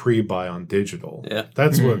they pre-buy on digital. Yeah,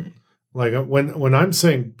 that's what like when I'm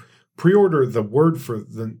saying pre-order, the word for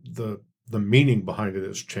the meaning behind it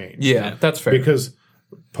has changed. Yeah, that's fair. Because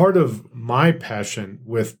part of my passion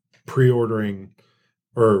with pre-ordering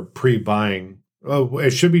or pre-buying,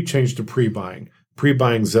 it should be changed to pre-buying.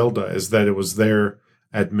 Pre-buying Zelda is that it was there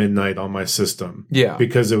at midnight on my system. Yeah.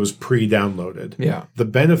 Because it was pre-downloaded. Yeah. The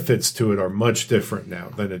benefits to it are much different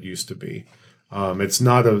now than it used to be. It's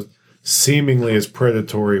not seemingly as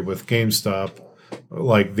predatory with GameStop,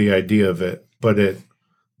 like the idea of it, but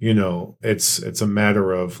it's a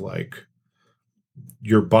matter of like,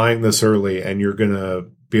 you're buying this early and you're going to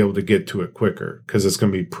be able to get to it quicker because it's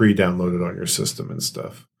going to be pre-downloaded on your system and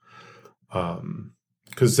stuff.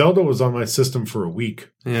 Because Zelda was on my system for a week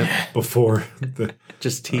before.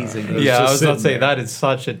 Just teasing. I was about to say, that is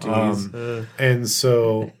such a tease. And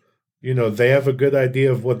so, they have a good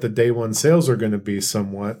idea of what the day one sales are going to be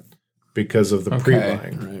somewhat because of the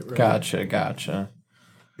pre-buying. Right. Gotcha.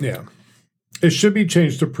 Yeah. It should be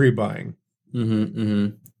changed to pre-buying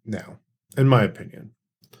now, in my opinion.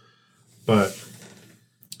 But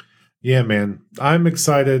yeah, man, I'm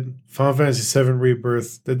excited. Final Fantasy VII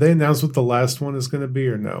Rebirth. Did they announce what the last one is going to be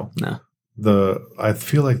or no? No. I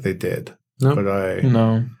feel like they did. No. But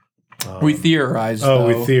We theorized.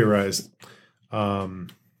 We theorized.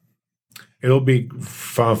 It'll be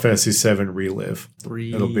Final Fantasy VII Relive.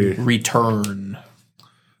 It'll be Return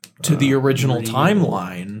to the original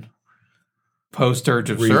timeline. Post Urge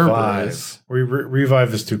of Cerberus.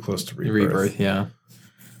 Revive is too close to Rebirth. Yeah.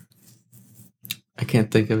 I can't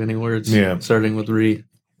think of any words. Yeah. Starting with re.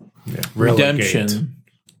 Yeah. Redemption.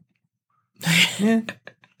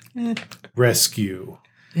 Rescue.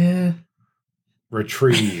 Yeah.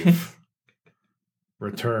 Retrieve.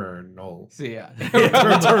 Returnal. So yeah.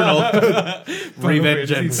 Returnal.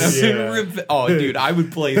 Revengeance. Yeah. Oh, dude, I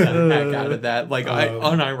would play the heck out of that. Like,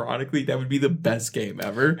 unironically, that would be the best game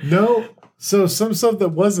ever. No. So some stuff that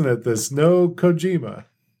wasn't at this. No Kojima.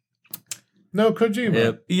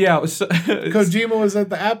 Yep. Yeah. So, Kojima was at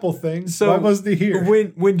the Apple thing. So why wasn't he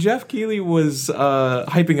here? When Jeff Keighley was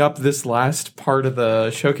hyping up this last part of the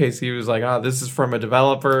showcase, he was like, "Oh, this is from a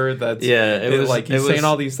developer that's he's saying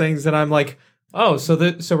all these things," and I'm like, "Oh, so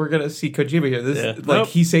we're gonna see Kojima here? This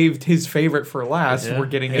he saved his favorite for last. Yeah. We're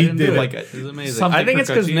getting He did. like It's amazing. something I think for it's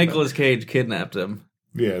because Kojima. Nicolas Cage kidnapped him.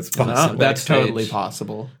 Yeah, it's possible. That's backstage. totally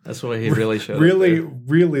possible. That's why he really showed Really, up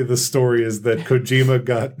really, the story is that Kojima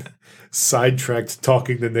got sidetracked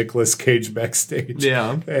talking to Nicolas Cage backstage.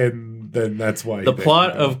 Yeah. And then that's why The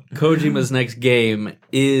plot of Kojima's next game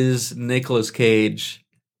is Nicolas Cage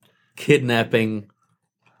kidnapping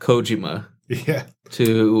Kojima Yeah.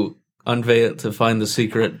 to find the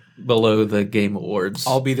secret below the Game Awards.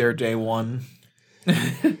 I'll be there day one.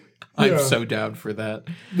 I'm so down for that.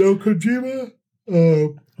 No Kojima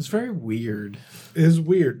It's very weird. is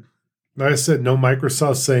weird. Like I said, no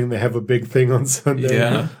Microsoft saying they have a big thing on Sunday.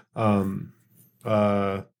 Yeah.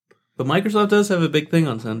 But Microsoft does have a big thing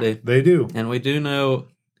on Sunday, They do. and we do know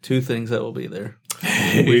two things that will be there.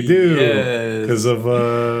 We do. Yes. Because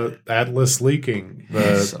of Atlas leaking.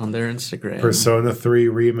 Yes, The on their Instagram. Persona 3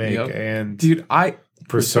 remake Yep. and Dude,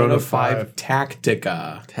 Persona 5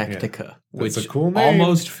 Tactica. Tactica. That's Which a cool name.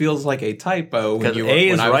 almost feels like a typo when 'Cause A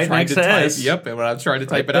is I was right trying next to to type. S. Yep, and when I was trying to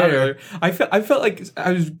type Right it out there. earlier, I felt like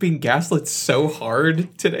I was being gaslit so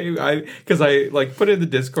hard today. Because I like put it in the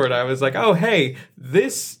Discord. I was like, oh hey,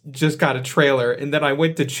 this just got a trailer, and then I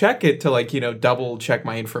went to check it to double check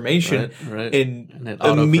my information, Right. and it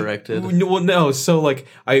auto-corrected. Well, no, so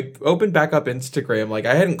I opened back up Instagram. Like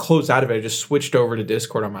I hadn't closed out of it. I just switched over to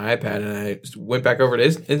Discord on my iPad, and I went back over to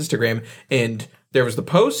Instagram, and there was the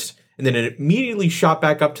post. And then it immediately shot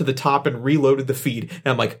back up to the top and reloaded the feed.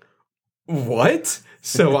 And I'm like, what?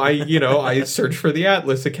 So I searched for the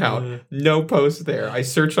Atlas account. No post there. I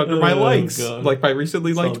searched under my likes, God. like my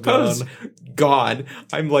recently liked all posts. Gone.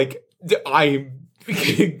 I'm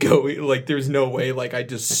going, there's no way, I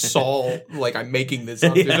just saw, I'm making this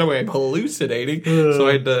up. There's no way I'm hallucinating. So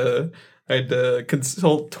I had to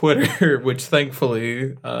consult Twitter, which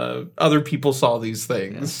thankfully other people saw these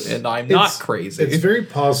things, and I'm not crazy. It's very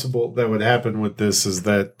possible that what happened with this is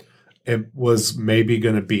that it was maybe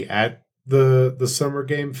going to be at the Summer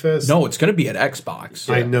Game Fest. No, it's going to be at Xbox.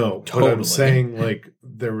 I know. totally. But I'm saying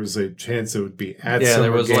there was a chance it would be at Yeah, Summer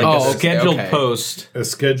there was Game a Fest. scheduled okay. post. A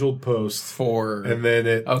scheduled post. For And then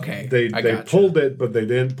they gotcha. pulled it, but they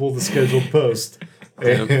didn't pull the scheduled post.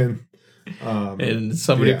 And and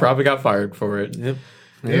somebody probably got fired for it. Yep.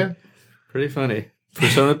 yeah. Pretty funny.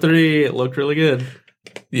 Persona 3, it looked really good.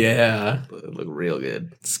 Yeah, It looked real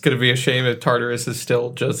good. it's going to be a shame if Tartarus is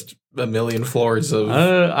still just a million floors of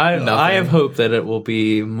I have hope that it will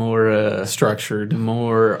be more structured.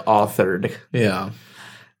 more authored. Yeah,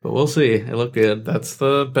 But we'll see. It looked good. that's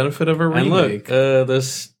the benefit of a And remake. look,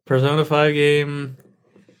 this Persona 5 game,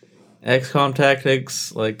 XCOM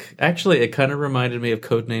Tactics, actually it kind of reminded me of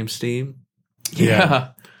Codename Steam. yeah.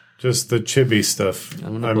 Just the chibi stuff.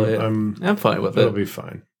 I'm gonna play it. I'm fine with It'll it. be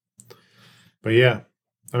fine. But yeah,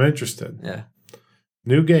 I'm interested. Yeah.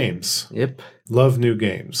 New games. Yep. Love new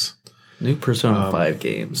games. New Persona 5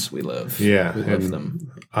 games. We love. Yeah. We love and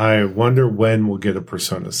them. I wonder when we'll get a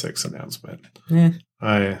Persona 6 announcement. Yeah.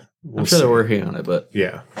 We'll I'm sure see. they're working on it, but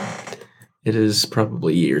Yeah. it is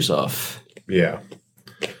probably years off. Yeah.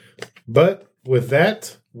 But with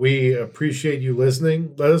that, we appreciate you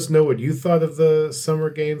listening. Let us know what you thought of the summer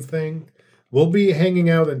game thing. We'll be hanging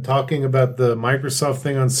out and talking about the Microsoft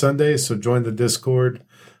thing on Sunday, so join the Discord.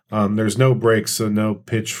 There's no breaks, so no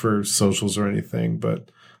pitch for socials or anything, but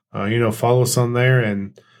follow us on there,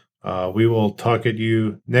 and we will talk at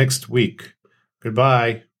you next week.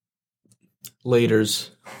 Goodbye. Laters.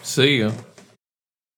 See you.